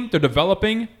young team. They're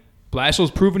developing.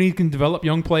 Blashill's proven he can develop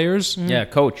young players. Yeah,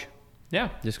 coach. Yeah.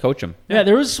 Just coach them. Yeah,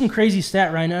 there was some crazy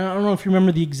stat, Ryan. I don't know if you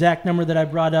remember the exact number that I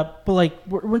brought up, but like,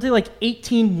 weren't they like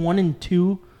 18, 1 and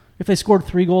 2 if they scored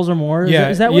 3 goals or more?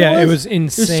 Is that what it it was? was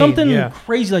insane. It was something yeah.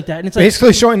 crazy like that. And it's like,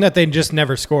 Basically showing that they just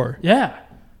never score, yeah.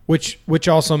 which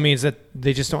also means that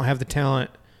they just don't have the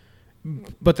talent.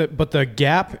 But the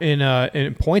gap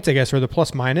in points, I guess, or the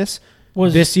plus minus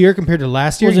Was this year compared to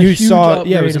last year, was a you huge saw, it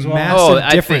was upgrade a as well. massive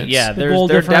I difference. think, yeah, The goal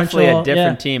they're definitely a differential,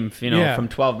 different yeah. team, Yeah. from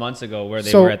 12 months ago where they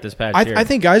So were at this past year. I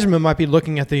think Eiserman might be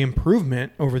looking at the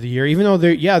improvement over the year, even though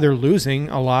they're losing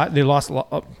a lot. They lost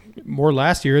more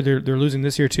last year. They're losing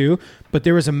this year too. But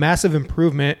there was a massive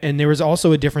improvement, and there was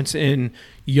also a difference in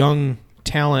young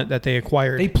talent that they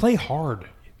acquired. They play hard.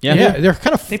 yeah, they're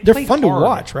kind of They they're play fun hard. to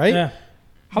watch, right? Yeah.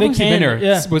 How They long has he been can, there?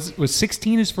 yeah. Was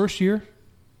 16 his first year?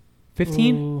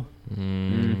 15? Ooh,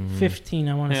 15,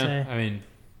 I want to say. I mean,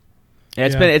 Yeah,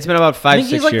 Yeah. it's been about 5-6 I think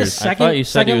he's like years. the I thought you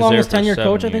said he second was there longest for tenure 7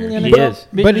 coach, I think, in the years.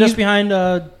 NFL. He is. But just he's-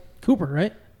 behind Cooper,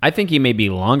 right? I think he may be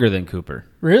longer than Cooper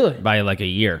Really? by like a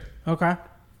year, Okay.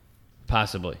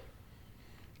 possibly.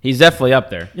 He's definitely up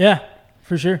there. Yeah,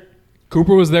 for sure.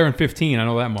 Cooper was there in 15. I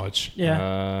know that much.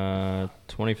 Yeah.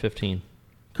 2015.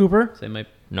 Cooper? So it might,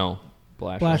 No,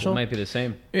 Blashill. Blashill. it might be the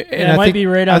same. And Yeah, it might be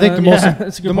right I on think the- the most yeah,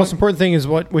 that's a good the most point. important thing is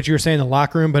what you were saying in the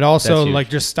locker room, but also That's huge. like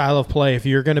just style of play. If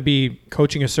you're going to be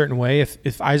coaching a certain way,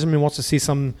 if Eiserman wants to see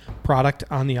some product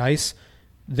on the ice,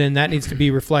 then that needs to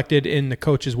be reflected in the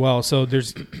coach as well. So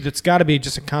it's got to be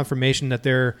just a confirmation that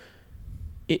they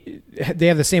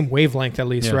have the same wavelength at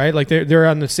least, Yeah. right? Like they're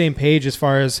on the same page as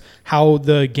far as how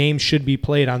the game should be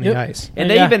played on Yep. the ice.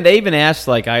 And Yeah. they even asked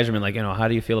like Eiserman, like, how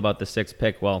do you feel about the 6th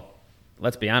pick? Well,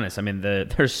 let's be honest. I mean,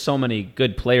 there's so many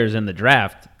good players in the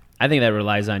draft. I think that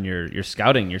relies on your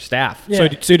scouting, your staff. Yeah.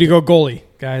 So do you go goalie,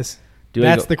 guys? Do I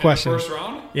That's go- the question. First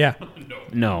round? Yeah.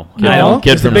 No, Kid I from- don't. kid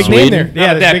There's a from big name Sweden. there.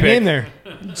 Yeah, there's that a big big. name there.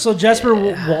 So Jesper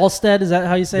Wallstedt, is that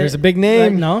how you say There's it? a big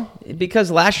name. No?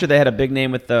 Because last year they had a big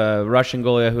name with the Russian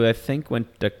goalie who I think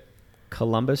went to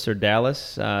Columbus or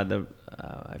Dallas. I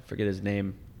forget his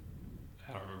name.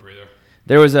 I don't remember either.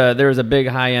 There was a big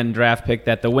high end draft pick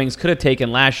that the Wings could have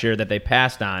taken last year that they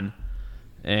passed on,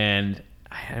 and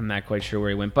I'm not quite sure where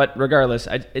he went. But regardless,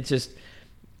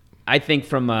 I think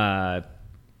from a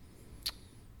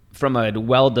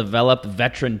well developed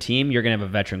veteran team, you're gonna have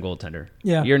a veteran goaltender.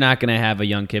 Yeah. You're not gonna have a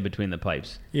young kid between the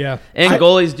pipes. Yeah. And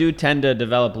goalies do tend to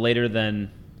develop later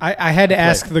than. I had to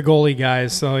ask the goalie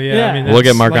guys, so yeah. Yeah. I mean, Look at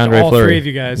that's Marc-Andre like all Fleury. three of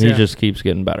you guys. He yeah. just keeps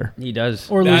getting better. He does.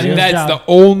 Or losing his That's job. the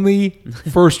only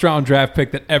first round draft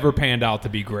pick that ever panned out to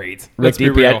be great. Let's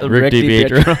be real. Rick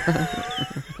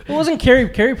DiPietro. Well, wasn't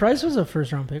Carey Price was a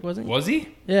first round pick, wasn't he? Was he?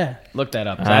 Yeah. Look that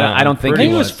up. 'cause I don't think I think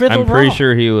he he was. was fifth I'm overall. pretty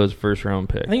sure he was first round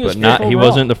pick, I think he was but not. fifth He overall.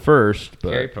 wasn't the first.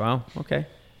 Carey, But wow. Okay.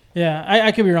 Yeah,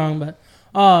 I could be wrong,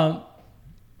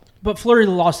 but Fleury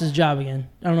lost his job again.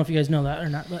 I don't know if you guys know that or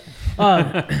not, but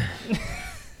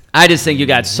I just think you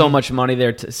got so much money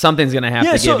there. Something's going to have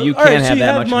to give. You all right, can't so have you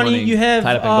that have much money. You have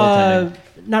tied up in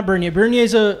goaltending. not Bernier.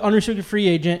 Bernier's a unrestricted free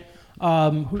agent.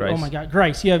 Oh Grice. my God,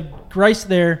 Grice. You have Grice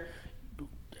there.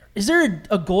 Is there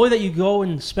a goalie that you go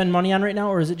and spend money on right now,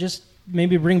 or is it just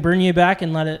maybe bring Bernier back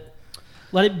and let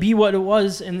it be what it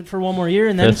was and for one more year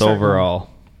and then fifth start overall.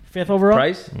 going? Fifth overall.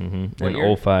 Price? Mm-hmm. What In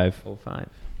year? 05. 05.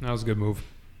 That was a good move.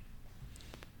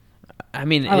 I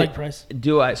mean, I like Price.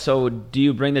 Do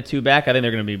you bring the two back? I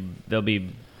think they'll be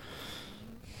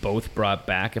both brought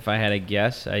back. If I had to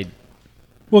guess,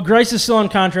 Well, Grice is still on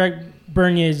contract.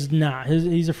 Bernier's not.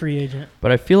 He's a free agent.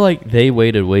 But I feel like they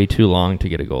waited way too long to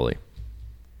get a goalie.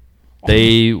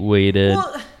 They waited.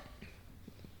 Well,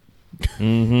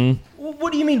 Mm-hmm.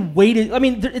 what do you mean waited? I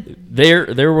mean,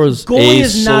 There was Goalie a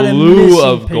is not a slew missing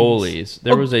of piece. goalies.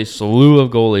 There Oh. was a slew of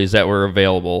goalies that were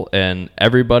available, and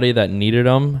everybody that needed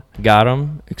them got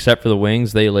them, except for the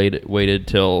Wings. They waited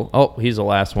till he's the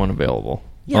last one available.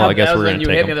 Yeah, I guess that was we're when gonna you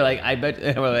take hit me. him. They're like, I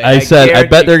bet. I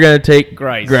bet they're gonna take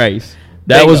Grice.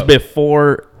 That Bingo. was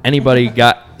before anybody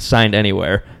got signed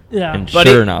anywhere. Yeah. And Buddy-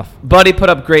 sure enough, Buddy put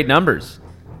up great numbers.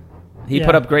 He Yeah.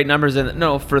 put up great numbers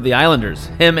for the Islanders.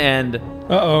 Him and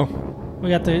we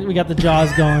got the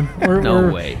jaws going. no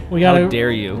way. We got How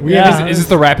dare you? Yeah. Is this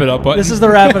the wrap it up button? This is the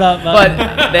wrap it up.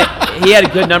 But he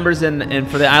had good numbers in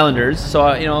for the Islanders,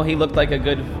 so he looked like a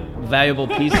good, valuable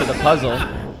piece of the puzzle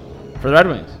for the Red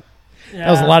Wings. yeah.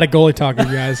 That was a lot of goalie talk, you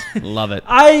guys. Love it. Look,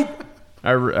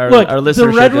 Our the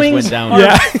listenership Red just Wings went down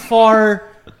are far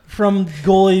from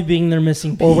goalie being their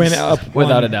missing piece. Or went up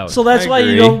without one. a doubt. So that's I why you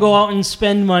agree. don't go out and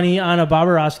spend money on a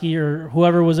Bobrovsky or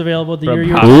whoever was available the year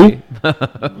you were. Who?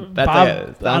 Sounds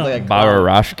like a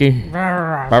Babarashki.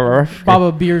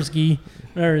 Baba Biersky,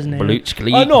 whatever his name.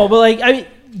 Beluchki. No, but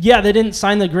yeah, they didn't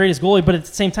sign the greatest goalie, but at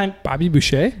the same time, Bobby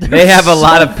Boucher. They have a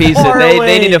lot of pieces. far They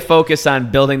away. need to focus on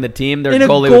building the team. Their and a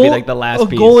goalie goal- would be like the last a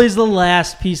piece. goalie's the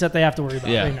last piece that they have to worry about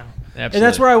Yeah, right now. absolutely. And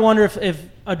that's where I wonder if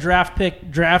a draft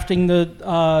pick drafting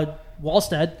the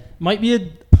Wallstead might be a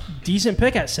decent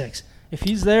pick at 6. If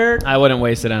he's there, I wouldn't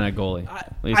waste it on a goalie.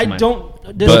 At least I in my- don't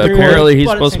But disagree with apparently it, he's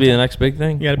but at supposed to be same the time, next big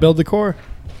thing. You got to build the core.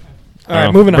 All I right,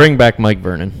 don't know. moving on. Bring back Mike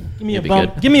Vernon. Give me a He'd be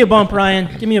bump. good. Give me a bump,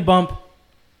 Ryan. Give me a bump.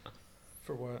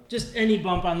 For what? Just any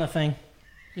bump on the thing.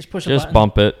 Just push a Just button.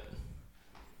 bump it.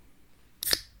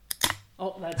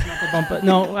 Oh, that's not the bump.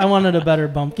 No, I wanted a better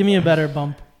bump. Give me a better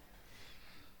bump.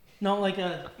 No, like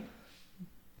a...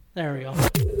 There we go.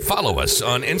 Follow us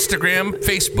on Instagram,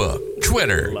 Facebook,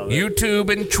 Twitter, YouTube,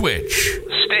 and Twitch.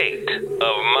 State of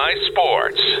My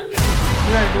Sports.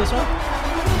 You ready for this one?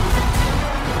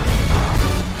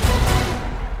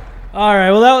 All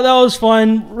right. Well, that was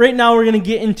fun. Right now, we're going to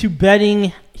get into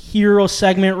Betting Hero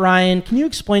segment. Ryan, can you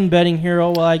explain Betting Hero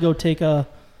while I go take a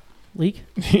leak?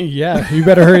 Yeah, you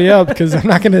better hurry up because I'm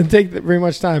not going to take very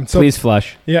much time. So, Please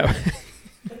flush Yeah.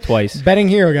 twice. Betting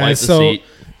Hero, guys. Wipe the So seat.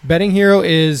 Betting Hero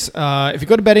is, if you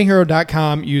go to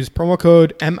bettinghero.com, use promo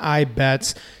code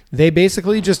MIBETS. They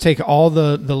basically just take all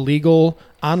the legal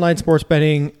online sports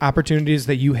betting opportunities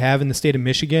that you have in the state of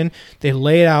Michigan. They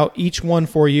lay it out each one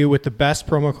for you with the best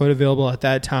promo code available at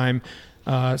that time.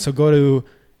 So go to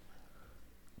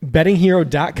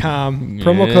bettinghero.com,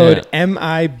 promo code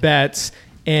MIBETS.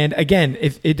 And again,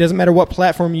 if it doesn't matter what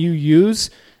platform you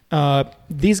use,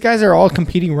 these guys are all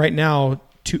competing right now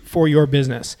for your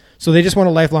business. So they just want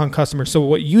a lifelong customer. So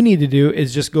what you need to do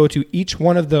is just go to each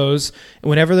one of those, and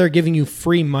whenever they're giving you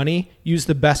free money, use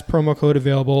the best promo code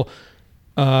available.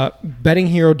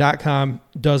 Bettinghero.com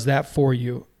does that for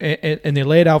you. And they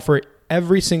lay it out for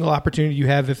every single opportunity you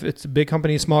have, if it's a big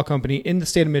company, a small company, in the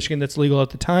state of Michigan that's legal at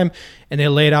the time, and they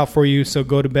lay it out for you. So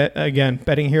go to,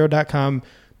 bettinghero.com,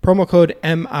 promo code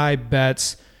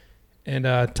MIBETS, and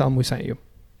tell them we sent you.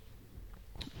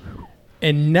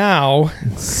 And now,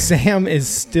 Sam is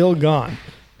still gone.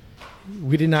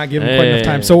 We did not give him quite enough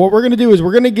time. So what we're going to do is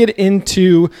we're going to get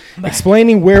into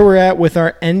explaining where we're at with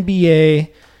our NBA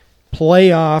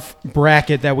playoff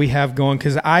bracket that we have going,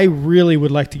 because I really would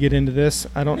like to get into this.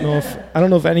 I don't know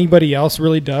if anybody else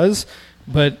really does,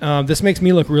 but this makes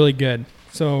me look really good.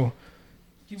 So,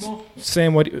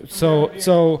 Sam,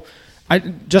 so I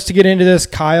just to get into this,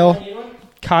 Kyle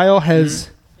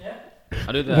has.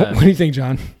 I'll do What do you think,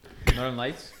 John? Northern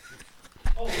Lights.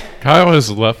 Kyle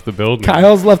has left the building.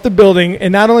 Kyle's left the building,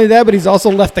 and not only that, but he's also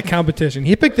left the competition.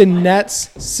 He picked the Nets,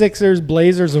 Sixers,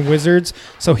 Blazers, and Wizards,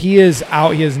 so he is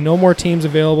out. He has no more teams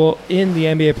available in the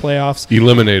NBA playoffs.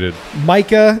 Eliminated.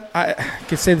 Micah, I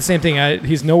could say the same thing.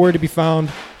 He's nowhere to be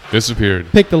found.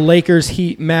 Disappeared. Picked the Lakers,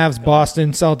 Heat, Mavs,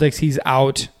 Boston, Celtics. He's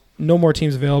out. No more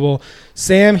teams available.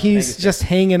 Sam, he's just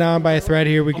hanging on by a thread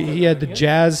here. He had the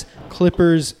Jazz,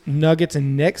 Clippers, Nuggets,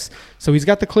 and Knicks. So he's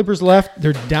got the Clippers left.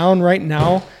 They're down right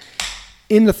now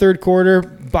in the third quarter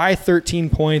by 13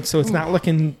 points. So it's not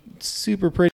looking super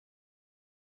pretty.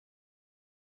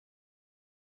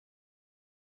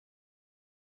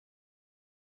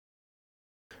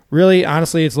 Really,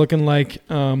 honestly, it's looking like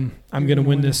I'm going to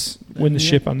win the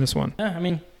ship on this one. Yeah, I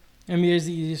mean, NBA is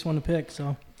the easiest one to pick,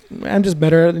 so. I'm just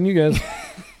better at it than you guys.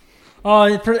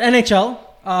 For NHL,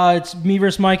 it's me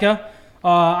versus Micah.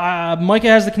 Micah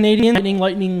has the Canadian Lightning.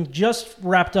 Lightning just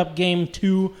wrapped up Game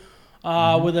 2 with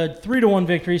a 3-1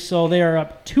 victory, so they are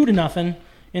up 2-0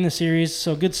 in the series.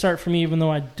 So good start for me, even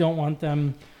though I don't want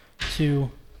them to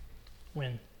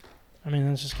win. I mean,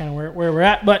 that's just kind of where we're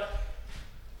at. But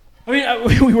I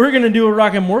mean, we were going to do a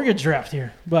Rocket Mortgage draft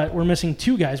here, but we're missing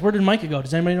 2 guys. Where did Micah go?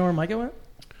 Does anybody know where Micah went?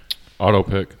 Auto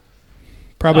pick.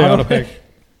 Probably auto pick.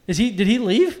 Did he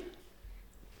leave?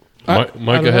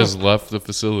 Micah has left the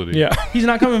facility. Yeah. He's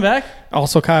not coming back?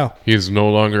 Also Kyle. He is no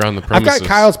longer on the I've premises. got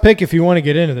Kyle's pick if you want to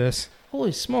get into this.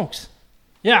 Holy smokes.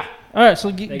 Yeah. All right, so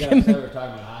They got to start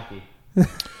talking about hockey.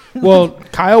 Well,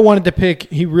 Kyle wanted to pick.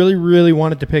 He really, really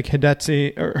wanted to pick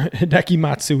Hideki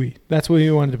Matsui. That's what he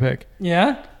wanted to pick.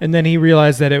 Yeah? And then he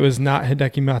realized that it was not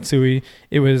Hideki Matsui.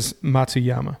 It was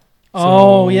Matsuyama.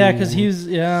 Oh, yeah, because he was...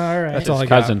 Yeah, all right. That's all I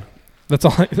Cousin. got. That's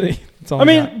all. That's all. I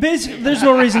mean, basically, there's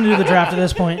no reason to do the draft at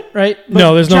this point, right? But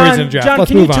No, there's no John, reason to draft. John, Let's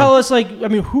can you move on. tell us, like, I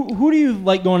mean, who do you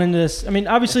like going into this? I mean,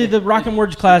 obviously the Rocket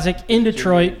Mortgage Classic in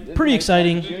Detroit, pretty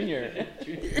exciting.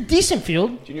 A decent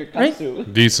field, right?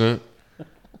 Decent.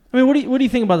 I mean, what do you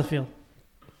think about the field?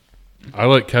 I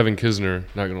like Kevin Kisner,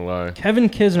 not going to lie. Kevin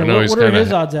Kisner, I know he's what are kinda-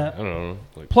 his odds at? I don't know.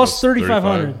 Like Plus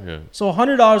 3,500. Yeah. So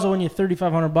 $100 will win you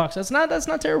 $3,500. That's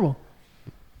not terrible.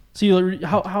 So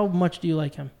how much do you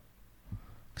like him?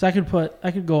 Because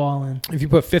I could go all in. If you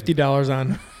put $50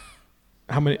 on,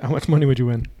 how much money would you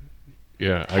win?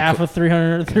 Yeah. Half of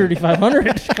 300,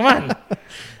 3,500. Come on.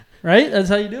 Right? That's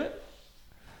how you do it?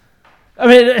 I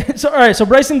mean, so all right, so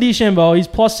Bryson DeChambeau, he's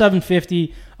plus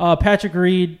 750. Patrick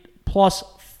Reed, plus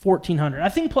 1,400. I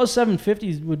think plus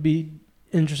 750 would be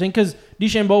interesting because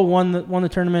DeChambeau won the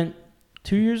tournament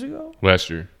 2 years ago? Last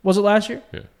year. Was it last year?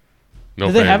 Yeah. No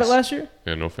Did fans. they have it last year?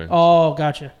 Yeah, no fans. Oh,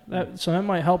 gotcha. So that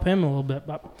might help him a little bit.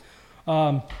 But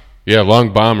Yeah,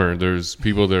 Long Bomber. There's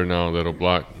people there now that'll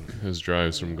block his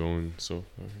drives from going so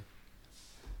far.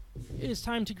 it is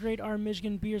time to grade our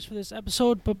Michigan beers for this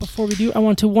episode, but before we do, I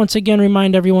want to once again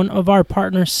remind everyone of our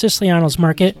partner, Siciliano's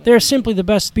Market. They're simply the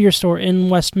best beer store in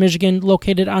West Michigan,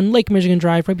 located on Lake Michigan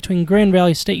Drive, right between Grand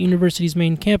Valley State University's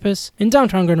main campus and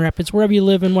downtown Grand Rapids. Wherever you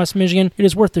live in West Michigan, it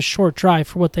is worth the short drive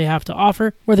for what they have to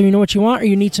offer. Whether you know what you want or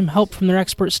you need some help from their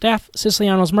expert staff,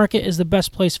 Siciliano's Market is the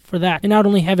best place for that. They not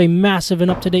only have a massive and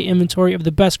up-to-date inventory of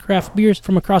the best craft beers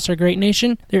from across our great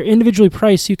nation, they're individually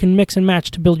priced so you can mix and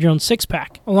match to build your own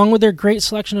six-pack. Along with their great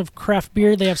selection of craft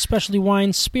beer, they have specialty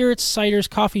wines, spirits, ciders,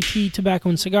 coffee, tea, tobacco,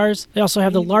 and cigars. They also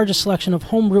have the largest selection of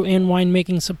homebrew and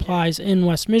winemaking supplies in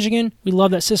West Michigan. We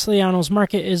love that Siciliano's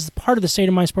Market is part of the State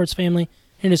of My Sports family,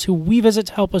 and is who we visit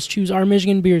to help us choose our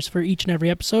Michigan beers for each and every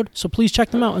episode. So please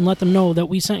check them out and let them know that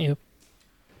we sent you.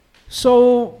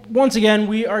 So once again,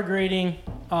 we are grading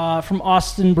from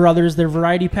Austin Brothers, their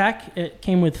variety pack. It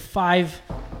came with 5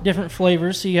 different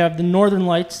flavors. So you have the Northern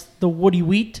Lights, the Woody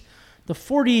Wheat, the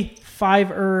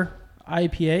 45er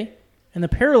IPA, and the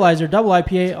Paralyzer Double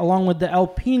IPA, along with the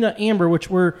Alpina Amber, which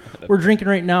we're drinking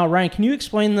right now. Ryan, can you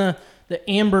explain the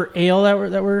amber ale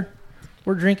that we're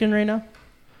drinking right now?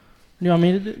 Do you want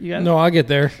me to do? You got No, I'll get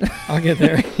there.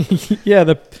 Yeah,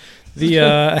 the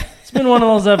It's been one of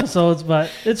those episodes, but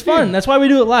it's fun. That's why we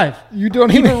do it live. you don't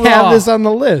Keep even it raw. have this on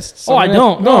the list. so Oh, I'm I gonna-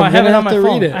 don't. No, I I'm have it gonna on my to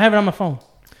phone. read it. I have it on my phone.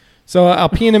 So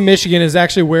Alpena, Michigan is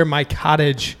actually where my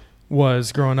cottage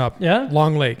was growing up. Yeah?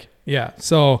 Long Lake. Yeah.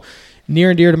 So near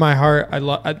and dear to my heart.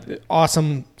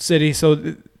 Awesome city.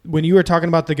 So when you were talking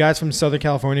about the guys from Southern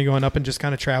California going up and just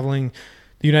kind of traveling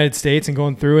the United States and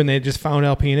going through, and they just found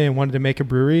Alpena and wanted to make a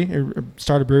brewery or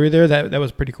start a brewery there, that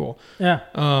was pretty cool. Yeah.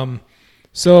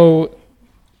 So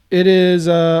it is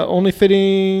only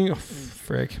fitting. Oh,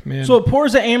 frick, man. So it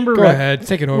pours the amber Go ahead,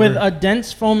 take it over. with a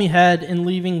dense foamy head and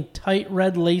leaving tight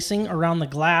red lacing around the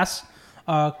glass.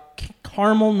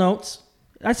 Caramel notes.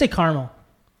 I'd say caramel.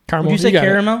 Caramel. Would you say got it.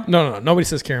 caramel? No. Nobody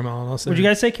says caramel. Unless Would you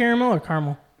guys say caramel or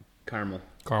caramel? Caramel.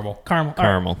 Caramel. All right.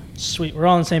 Caramel. Sweet. We're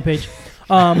all on the same page.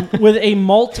 With a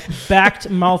malt-backed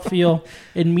mouthfeel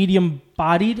and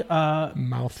medium-bodied.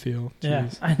 mouthfeel? Yeah.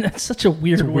 Jeez. That's such a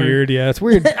weird It's word. weird. Yeah, it's a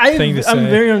weird thing to say. I'm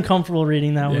very uncomfortable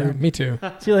reading that Yeah, word. me too. I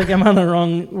feel like I'm on the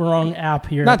wrong app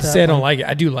here. Not at to that say I don't point. like it.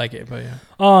 I do like it, but yeah.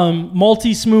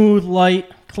 Malty, smooth, light,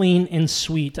 clean, and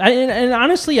sweet. And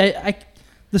honestly,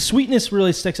 the sweetness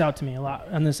really sticks out to me a lot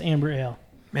on this amber ale.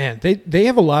 Man, they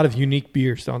have a lot of unique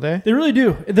beers, don't they? They really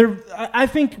do. I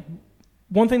think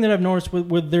one thing that I've noticed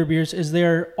with their beers is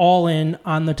they're all in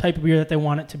on the type of beer that they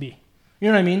want it to be. You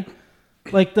know what I mean?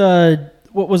 Like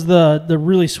what was the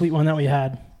really sweet one that we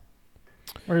had?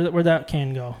 Where'd that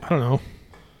can go? I don't know.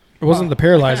 It wasn't the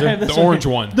Paralyzer. I have this The orange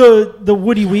one. The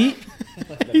Woody Wheat.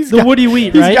 Woody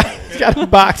Wheat, right? He's got a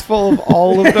box full of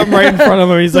all of them right in front of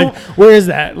him. He's like, "Where is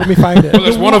that? Let me find it." Well,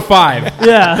 there's one of 5.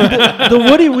 Yeah, the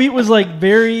Woody Wheat was like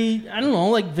very, I don't know,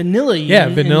 like vanilla. Yeah,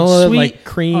 vanilla, sweet, like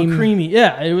cream, creamy.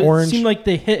 Yeah, it orange. seemed like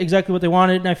they hit exactly what they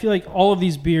wanted, and I feel like all of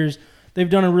these beers, they've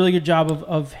done a really good job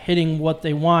of hitting what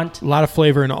they want. A lot of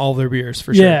flavor in all their beers,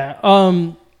 for sure.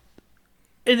 Yeah.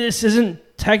 This isn't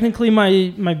technically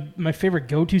my favorite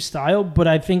go-to style, but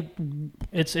I think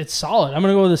it's solid. I'm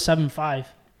gonna go with a 7.5.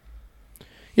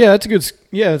 Yeah, that's a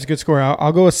good score.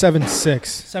 I'll go with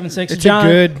 7.6.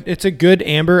 7.6. It's a good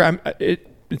amber.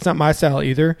 It's not my style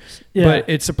either, Yeah. but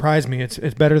it surprised me. It's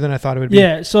better than I thought it would be.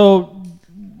 Yeah. So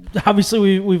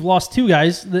obviously we've lost 2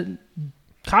 guys.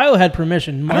 Kyle had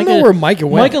permission. I don't know where Micah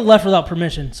went. Micah left without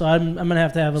permission, so I'm gonna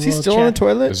have to have a Is he little still chat. on the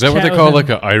toilet? Is that what Chat they call with like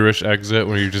an Irish exit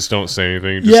where you just don't say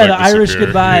anything? Just Yeah, like the Irish disappear?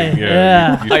 goodbye.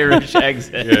 Yeah. You- Irish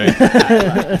exit.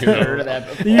 yeah. You know. Heard of that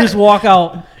before. You just walk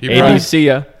out. He Hey, probably- do see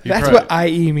ya. he That's probably- what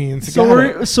IE means. So Got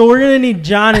it. we're gonna need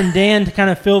John and Dan to kind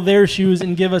of fill their shoes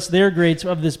and give us their grades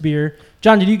of this beer.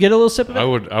 John, did you get a little sip of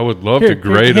it? I would love Here, to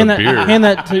grade hand a that, beer, Hand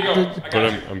that to but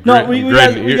I'm No, gra- we I'm got-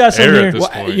 grading we got some air here. at this Well,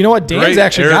 point. you know what? Dan's Great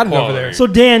actually air got it over quality. there. So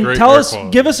Dan, Great tell air us,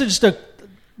 quality. give us just a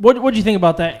what do you think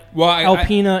about that Well, I-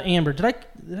 Alpina Amber? Did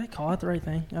I call it the right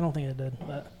thing? I don't think I did.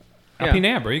 But Alpine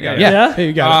Amber, you got Yeah. it. Yeah? Hey,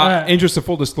 you got it. Alright. Interest of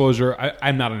full disclosure,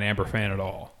 I'm not an Amber fan at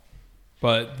all.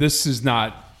 But this is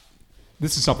not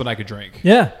this is something I could drink.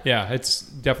 Yeah. Yeah, it's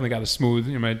definitely got a smooth.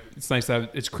 It's nice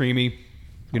that it's creamy.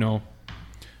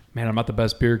 Man, I'm not the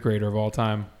best beer grader of all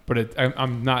time, but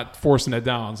I'm not forcing it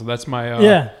down. So that's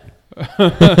my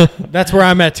That's where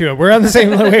I'm at too. We're on the same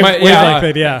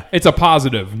wavelength. Yeah, it's a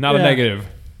positive, not a negative.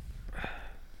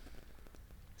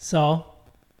 So,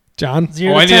 John,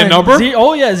 0 I to need a 10. number?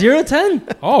 0 to 10.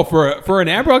 Oh, for an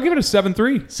amber, I'll give it a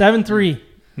 7.3. 7.3.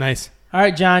 nice. All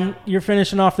right, John, you're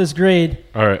finishing off this grade.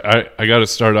 All right, I got to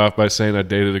start off by saying I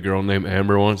dated a girl named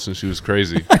Amber once, and she was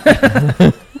crazy.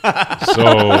 So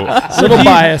Little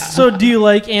biased. So do you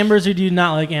like ambers or do you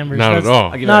not like ambers? Not at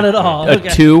all. Not at all. A Okay.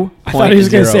 2. I thought he was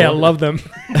going to say I love them.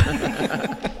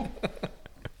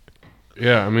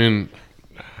 Yeah, I mean,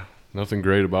 nothing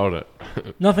great about it.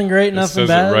 Nothing great, It nothing says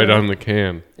bad. it right on the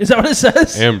can. Is that what it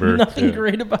says? Amber, Nothing yeah.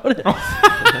 great about it.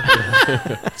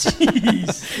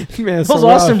 Jeez. Man, Those so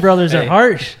Austin rough. brothers are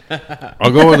harsh.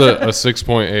 I'll go with a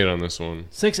 6.8 on this one.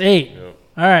 6'8". Yep.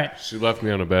 All right. She left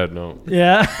me on a bad note.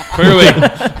 Yeah. Clearly,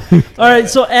 All right.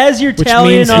 So as you're Which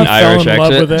tallying means he up, fell Irish in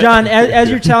love exit. with it. John, as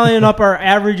you're tallying up our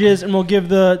averages, and we'll give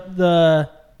the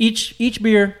each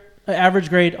beer an average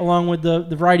grade along with the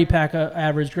variety pack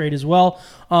average grade as well.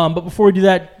 But before we do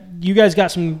that, you guys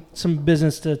got some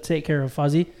business to take care of,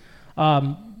 Fuzzy.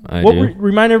 I do.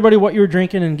 Remind everybody what you were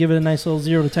drinking and give it a nice little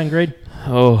 0 to 10 grade.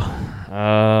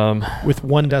 With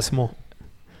 1 decimal.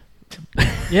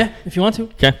 Yeah, if you want to.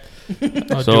 Okay.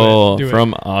 Oh, So do it.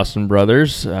 from Austin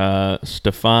Brothers,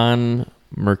 Stefan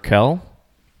Merkel.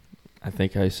 I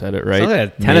think I said it right. It's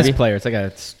like a tennis Maybe? player. It's like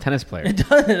a tennis player.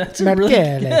 That's a really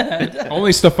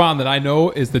only Stefan that I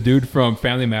know is the dude from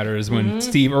Family Matters when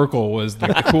Steve Urkel was the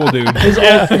cool dude.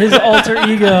 his alter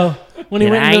ego when he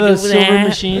Can went I into the do silver that?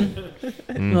 machine.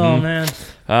 Oh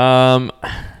man,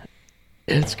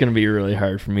 It's gonna be really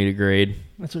hard for me to grade.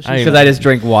 that's what she I- said. Because I just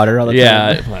drink water all the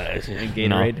Yeah, time. and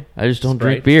Gatorade? I just don't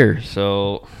drink Sprite? beer,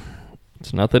 so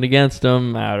it's nothing against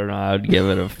them. I don't know. I'd give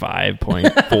it a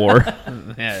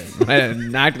 5.4. Yeah,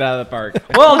 knocked it out of the park.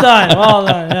 Well done.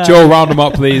 Yeah. Joe, round him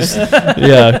up, please.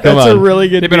 Yeah, come That's on. a really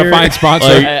good They've been a beer. fine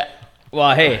sponsor. Like-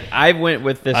 Well, hey, I went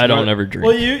with this. I don't ever drink.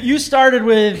 Well, you started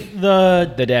with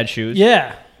the dad shoes.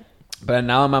 yeah. But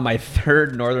now I'm on my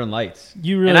 3rd Northern Lights.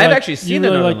 You really and I've like- actually you seen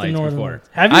really the like Northern the Lights Northern before. Lights.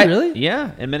 Have you really?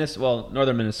 Yeah, in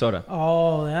northern Minnesota.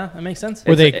 Oh yeah, that makes sense.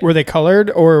 Were It's- they colored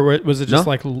or was it just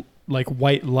No. like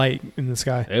white light in the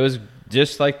sky? It was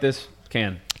just like this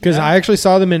can. Because I actually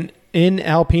saw them in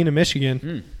Alpena,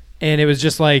 Michigan, and it was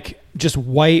just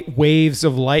white waves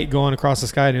of light going across the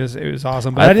sky. And it was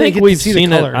awesome. But I, didn't think get to we've see seen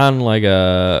the it color. on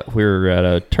we were at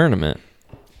a tournament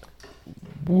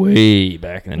way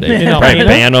back in the day. In Probably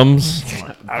Alpena?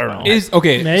 Bantams. I don't know. So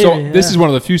Maybe, this yeah. is one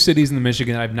of the few cities in the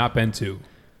Michigan I've not been to.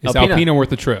 Is Alpena. Alpena worth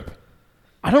the trip?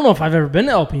 I don't know if I've ever been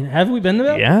to Alpena. Have we been to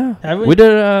that? Yeah, Have we? we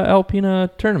did a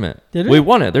Alpena tournament. Did we? We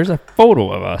won it. There's a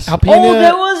photo of us. Alpena, Oh,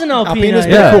 that was an Alpena. Alpena's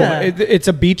pretty yeah. cool. It's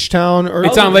a beach town. Or It's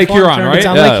was on a Lake fun Huron, tournament. right? It's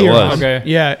on Yeah, Lake it Huron. was. Okay.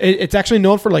 Yeah, it's actually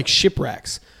known for like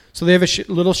shipwrecks. So they have a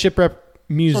little shipwreck So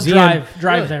museum.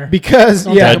 drive there. Because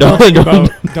Don't yeah, take a don't boat. take a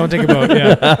boat. Don't take a boat.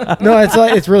 Yeah, no,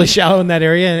 it's really shallow in that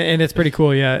area, and it's pretty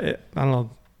cool. Yeah, I don't know.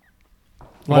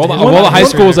 Of all the high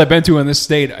schools I've been to in this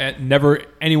state, never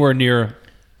anywhere near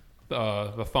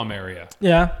the thumb area.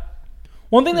 Yeah.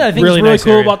 One thing that I think Really is really nice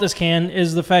cool area. about this can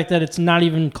is the fact that it's not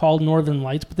even called Northern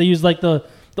Lights, but they use like the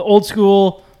old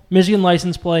school Michigan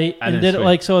license plate I and think did it's it sweet.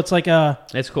 like so. It's like a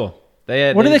It's cool.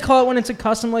 what do they call it when it's a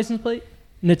custom license plate?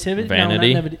 Nativity?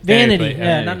 Vanity? No, not vanity. plate, Yeah,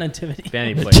 vanity. not nativity.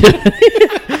 Fanny plate.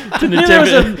 I knew there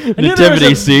was a- I knew there was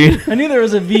Nativity a- scene. I knew there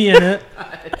was a V in it.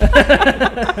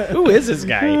 Who is this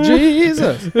guy?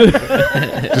 Jesus.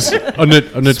 Just a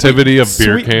nativity of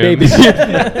beer Sweet cans. baby.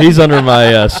 He's under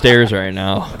my stairs right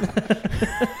now.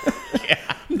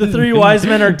 The three wise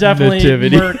men are definitely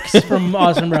Nativity. Mercs from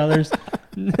Austin Brothers.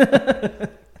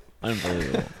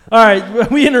 Unbelievable. All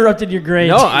right, we interrupted your grades.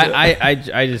 No,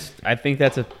 I think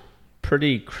that's a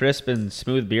pretty crisp and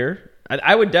smooth beer.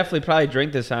 I would definitely probably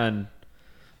drink this on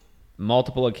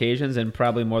multiple occasions and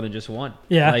probably more than just one.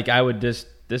 Yeah. Like this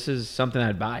is something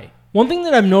I'd buy. One thing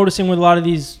that I'm noticing with a lot of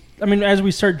these, I mean, as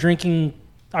we start drinking,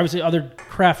 obviously other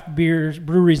craft beers,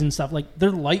 breweries and stuff, like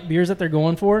they're light beers that they're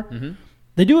going for. Mm-hmm.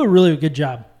 They do a really good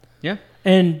job. Yeah.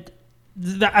 And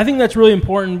I think that's really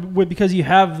important because you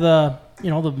have the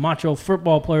macho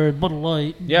football player, Bud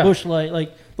Light, Yeah. Busch Light,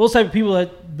 like those type of people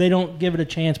that they don't give it a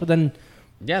chance. But then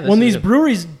Yeah. when these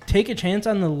breweries take a chance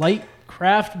on the light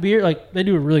craft beer, like they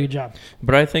do a really good job.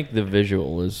 But I think the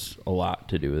visual is a lot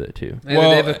to do with it too.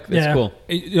 it's yeah. cool.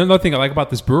 Another thing I like about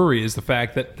this brewery is the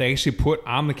fact that they actually put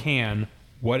on the can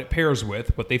what it pairs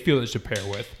with, what they feel it should pair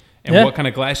with, and Yeah. what kind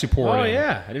of glass you pour Oh it in.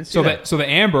 yeah, I didn't see So that. so the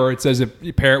amber, it says if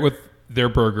you pair it with their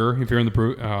burger if you're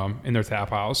in their tap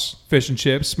house. Fish and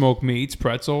chips, smoked meats,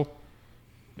 pretzel.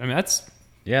 I mean, this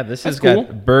that's has cool.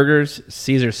 got burgers,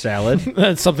 Caesar salad.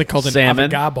 That's something called Salmon.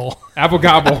 an avogabo.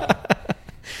 Avogabo.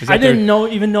 I didn't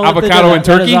even know avocado that and they did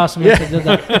turkey? that. That is awesome. That they did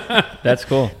that. That's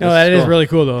cool. No, that is really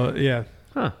cool though. Yeah.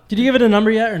 Huh. Did you give it a number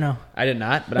yet or no? I did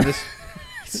not, but I'm just.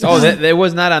 That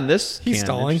was not on this. He's can.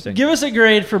 stalling. Interesting. Give us a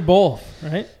grade for both,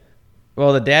 right?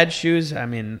 Well, the dad shoes. I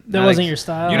mean, That wasn't your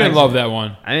style. You didn't love that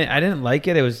one. I mean, I didn't like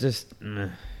it. It was just.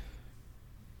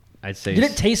 I'd say. Did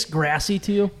it taste grassy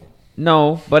to you?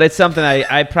 No, but it's something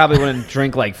I probably wouldn't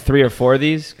drink like 3 or 4 of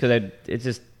these because it's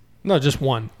just. No, just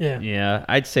one. Yeah,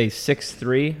 I'd say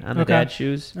 6.3 on the Okay. dad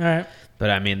shoes. All right. But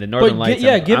I mean, the Northern Lights.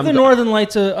 Give the Northern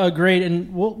Lights a grade,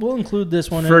 and we'll include this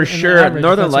one for in sure. the average,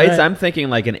 Northern if that's Lights, right. I'm thinking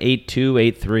like an 8.2,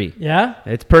 8.3. Yeah.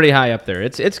 It's pretty high up there.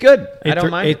 It's good. I don't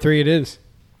mind. 8.3 it is.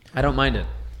 I don't mind it.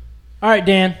 All right,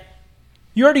 Dan.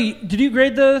 Did you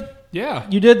grade the? Yeah.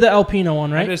 You did the Alpino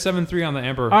one, I right? did a 7.3 on the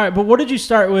Amber. All right, but what did you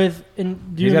start with?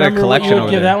 And do you He's got a remember what you collection would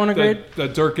over give there. that one a grade? The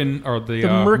Durkin or the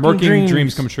Merkin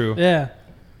Dreams Come True. Yeah.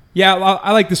 Yeah,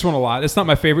 I like this one a lot. It's not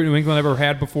my favorite New England I've ever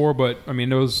had before, but I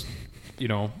mean, it was,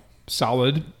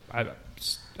 solid. I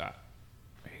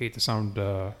hate to sound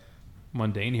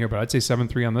mundane here, but I'd say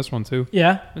 7.3 on this one too.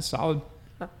 Yeah. It's solid.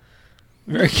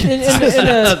 Very good.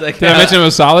 I was like, Did I mention it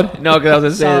was solid? No, because I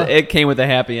was going to Solid. say it came with a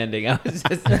happy ending. I was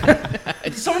just,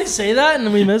 Did somebody say that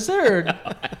and we missed it? Or?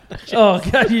 Oh,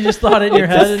 God, you just thought it in your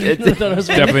head. And you thought it was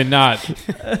Definitely not.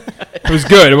 It was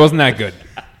good. It wasn't that good.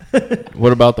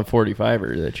 What about the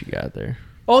 45er that you got there?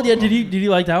 Oh, yeah. Did you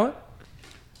like that one?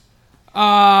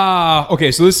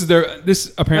 Okay, so this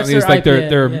apparently That's is like their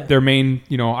their IPA, yeah. their main,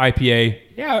 IPA.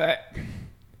 Yeah.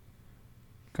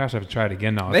 Gosh, I have to try it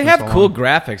again now. It's they been have so cool long.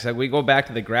 graphics. Like we go back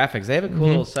to the graphics. They have a cool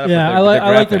little setup. Yeah, with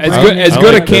I like the their graphics. As I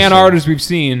good like a this can one. art as we've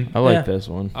seen, I like Yeah. this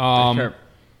one. Sure.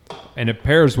 and it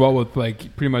pairs well with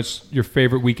like pretty much your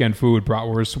favorite weekend food: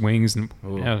 bratwurst, wings, and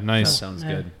yeah, That nice. sounds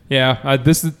Yeah. good. Yeah,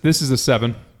 this is a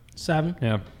 7. 7.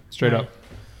 Yeah, straight All right. up.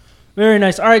 Very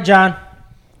nice. All right, John.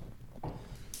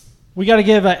 We got to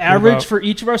give an average about- for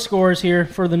each of our scores here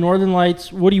for the Northern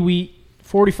Lights, Woody Wheat,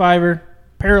 45er,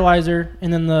 Paralyzer,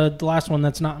 and then the last one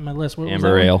that's not on my list. What was Amber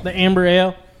that one? Ale. The Amber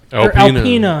Ale. Or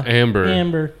Alpina. Amber.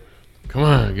 Amber. Come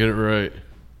on, get it right.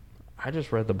 I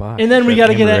just read the box. And then we It got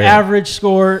said to get an Amber Ale. average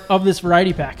score of this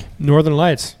variety pack. Northern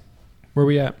Lights. Where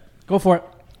we at? Go for it.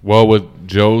 Well, with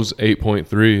Joe's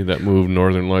 8.3, that moved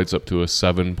Northern Lights up to a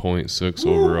 7.6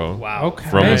 overall. Wow. Okay.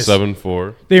 From Nice. a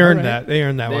 7.4. They earned All right. that. They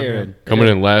earned that one. They're- yeah. Coming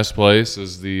in last place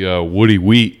is the Woody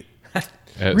Wheat.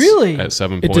 At Really? At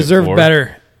 7.4. It deserved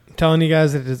better. I'm telling you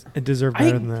guys, it deserved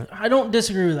better than that. I don't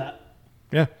disagree with that.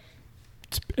 Yeah.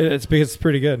 It's because it's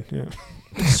pretty good. Yeah.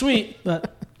 It's sweet,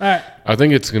 but all right. I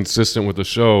think it's consistent with the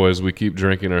show as we keep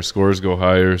drinking, our scores go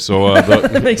higher. So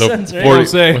That makes sense, right? 40,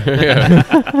 Say. yeah.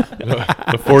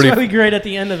 the 40, That's why we grade at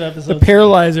the end of episodes.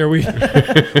 Paralyzer, we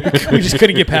just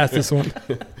couldn't get past this one.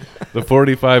 the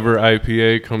 45er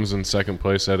IPA comes in second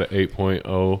place at an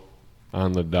 8.0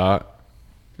 on the dot.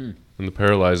 And the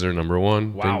Paralyzer, number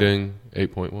 1. Wow. Ding, ding,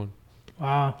 8.1.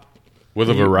 Wow. With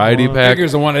a variety pack,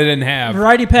 Figure's the one I didn't have.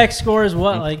 Variety pack score is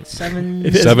what, like 7?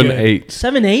 It is 7, good. 8.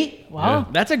 7, 8? Wow.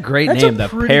 That's a great That's name, a the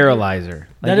pretty- Paralyzer.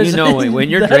 Like, That is- when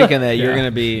you're that- drinking that, you're Yeah.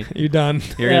 gonna be You done?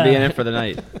 gonna be Yeah. in it for the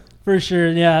night. For sure,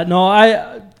 yeah.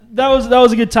 No, that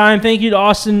was a good time. Thank you to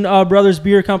Austin Brothers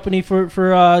Beer Company for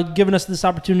giving us this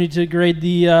opportunity to grade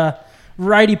the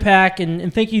variety pack,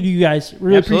 and thank you to you guys.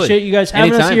 Really Absolutely. appreciate you guys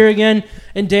having us Anytime. here again.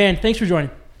 And Dan, thanks for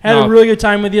joining. Had a No. really good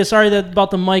time with you. Sorry about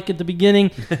the mic at the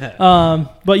beginning,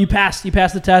 but you passed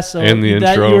the test, so And the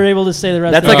that intro. you were able to say the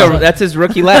rest. That's of like it. that's his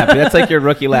rookie lap. That's like your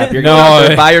rookie lap. You're No, going out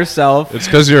there I- by yourself. It's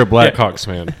because you're a Blackhawks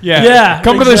fan. Yeah. Yeah,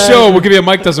 Come to the exactly. show. We'll give you a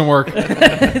mic. Doesn't work.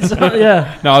 So,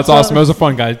 yeah. No, it's awesome. It was a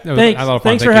fun guy. It was Thanks, a lot of fun.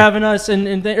 thanks Thank for you. having us,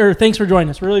 or thanks for joining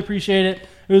us. Really appreciate it.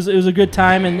 It was a good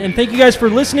time, and thank you guys for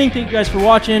listening. Thank you guys for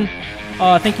watching.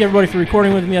 Thank you everybody for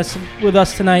recording with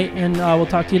us tonight, and we'll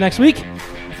talk to you next week,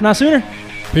 if not sooner.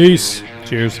 Peace.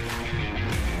 Cheers.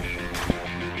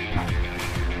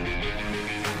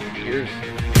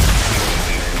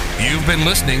 You've been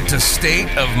listening to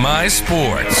State of My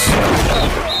Sports.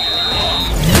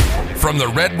 From the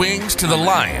Red Wings to the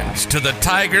Lions, to the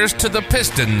Tigers, to the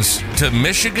Pistons, to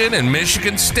Michigan and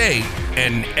Michigan State,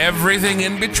 and everything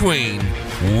in between,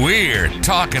 we're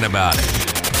talking about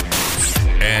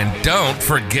it. And don't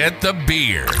forget the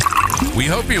beer. We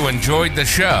hope you enjoyed the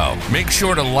show. Make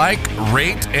sure to like,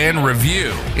 rate, and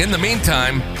review. In the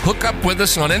meantime, hook up with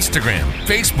us on Instagram,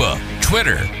 Facebook,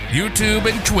 Twitter,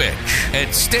 YouTube, and Twitch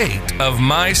at State of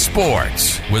My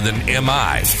Sports with an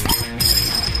MI.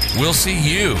 We'll see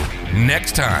you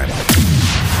next time.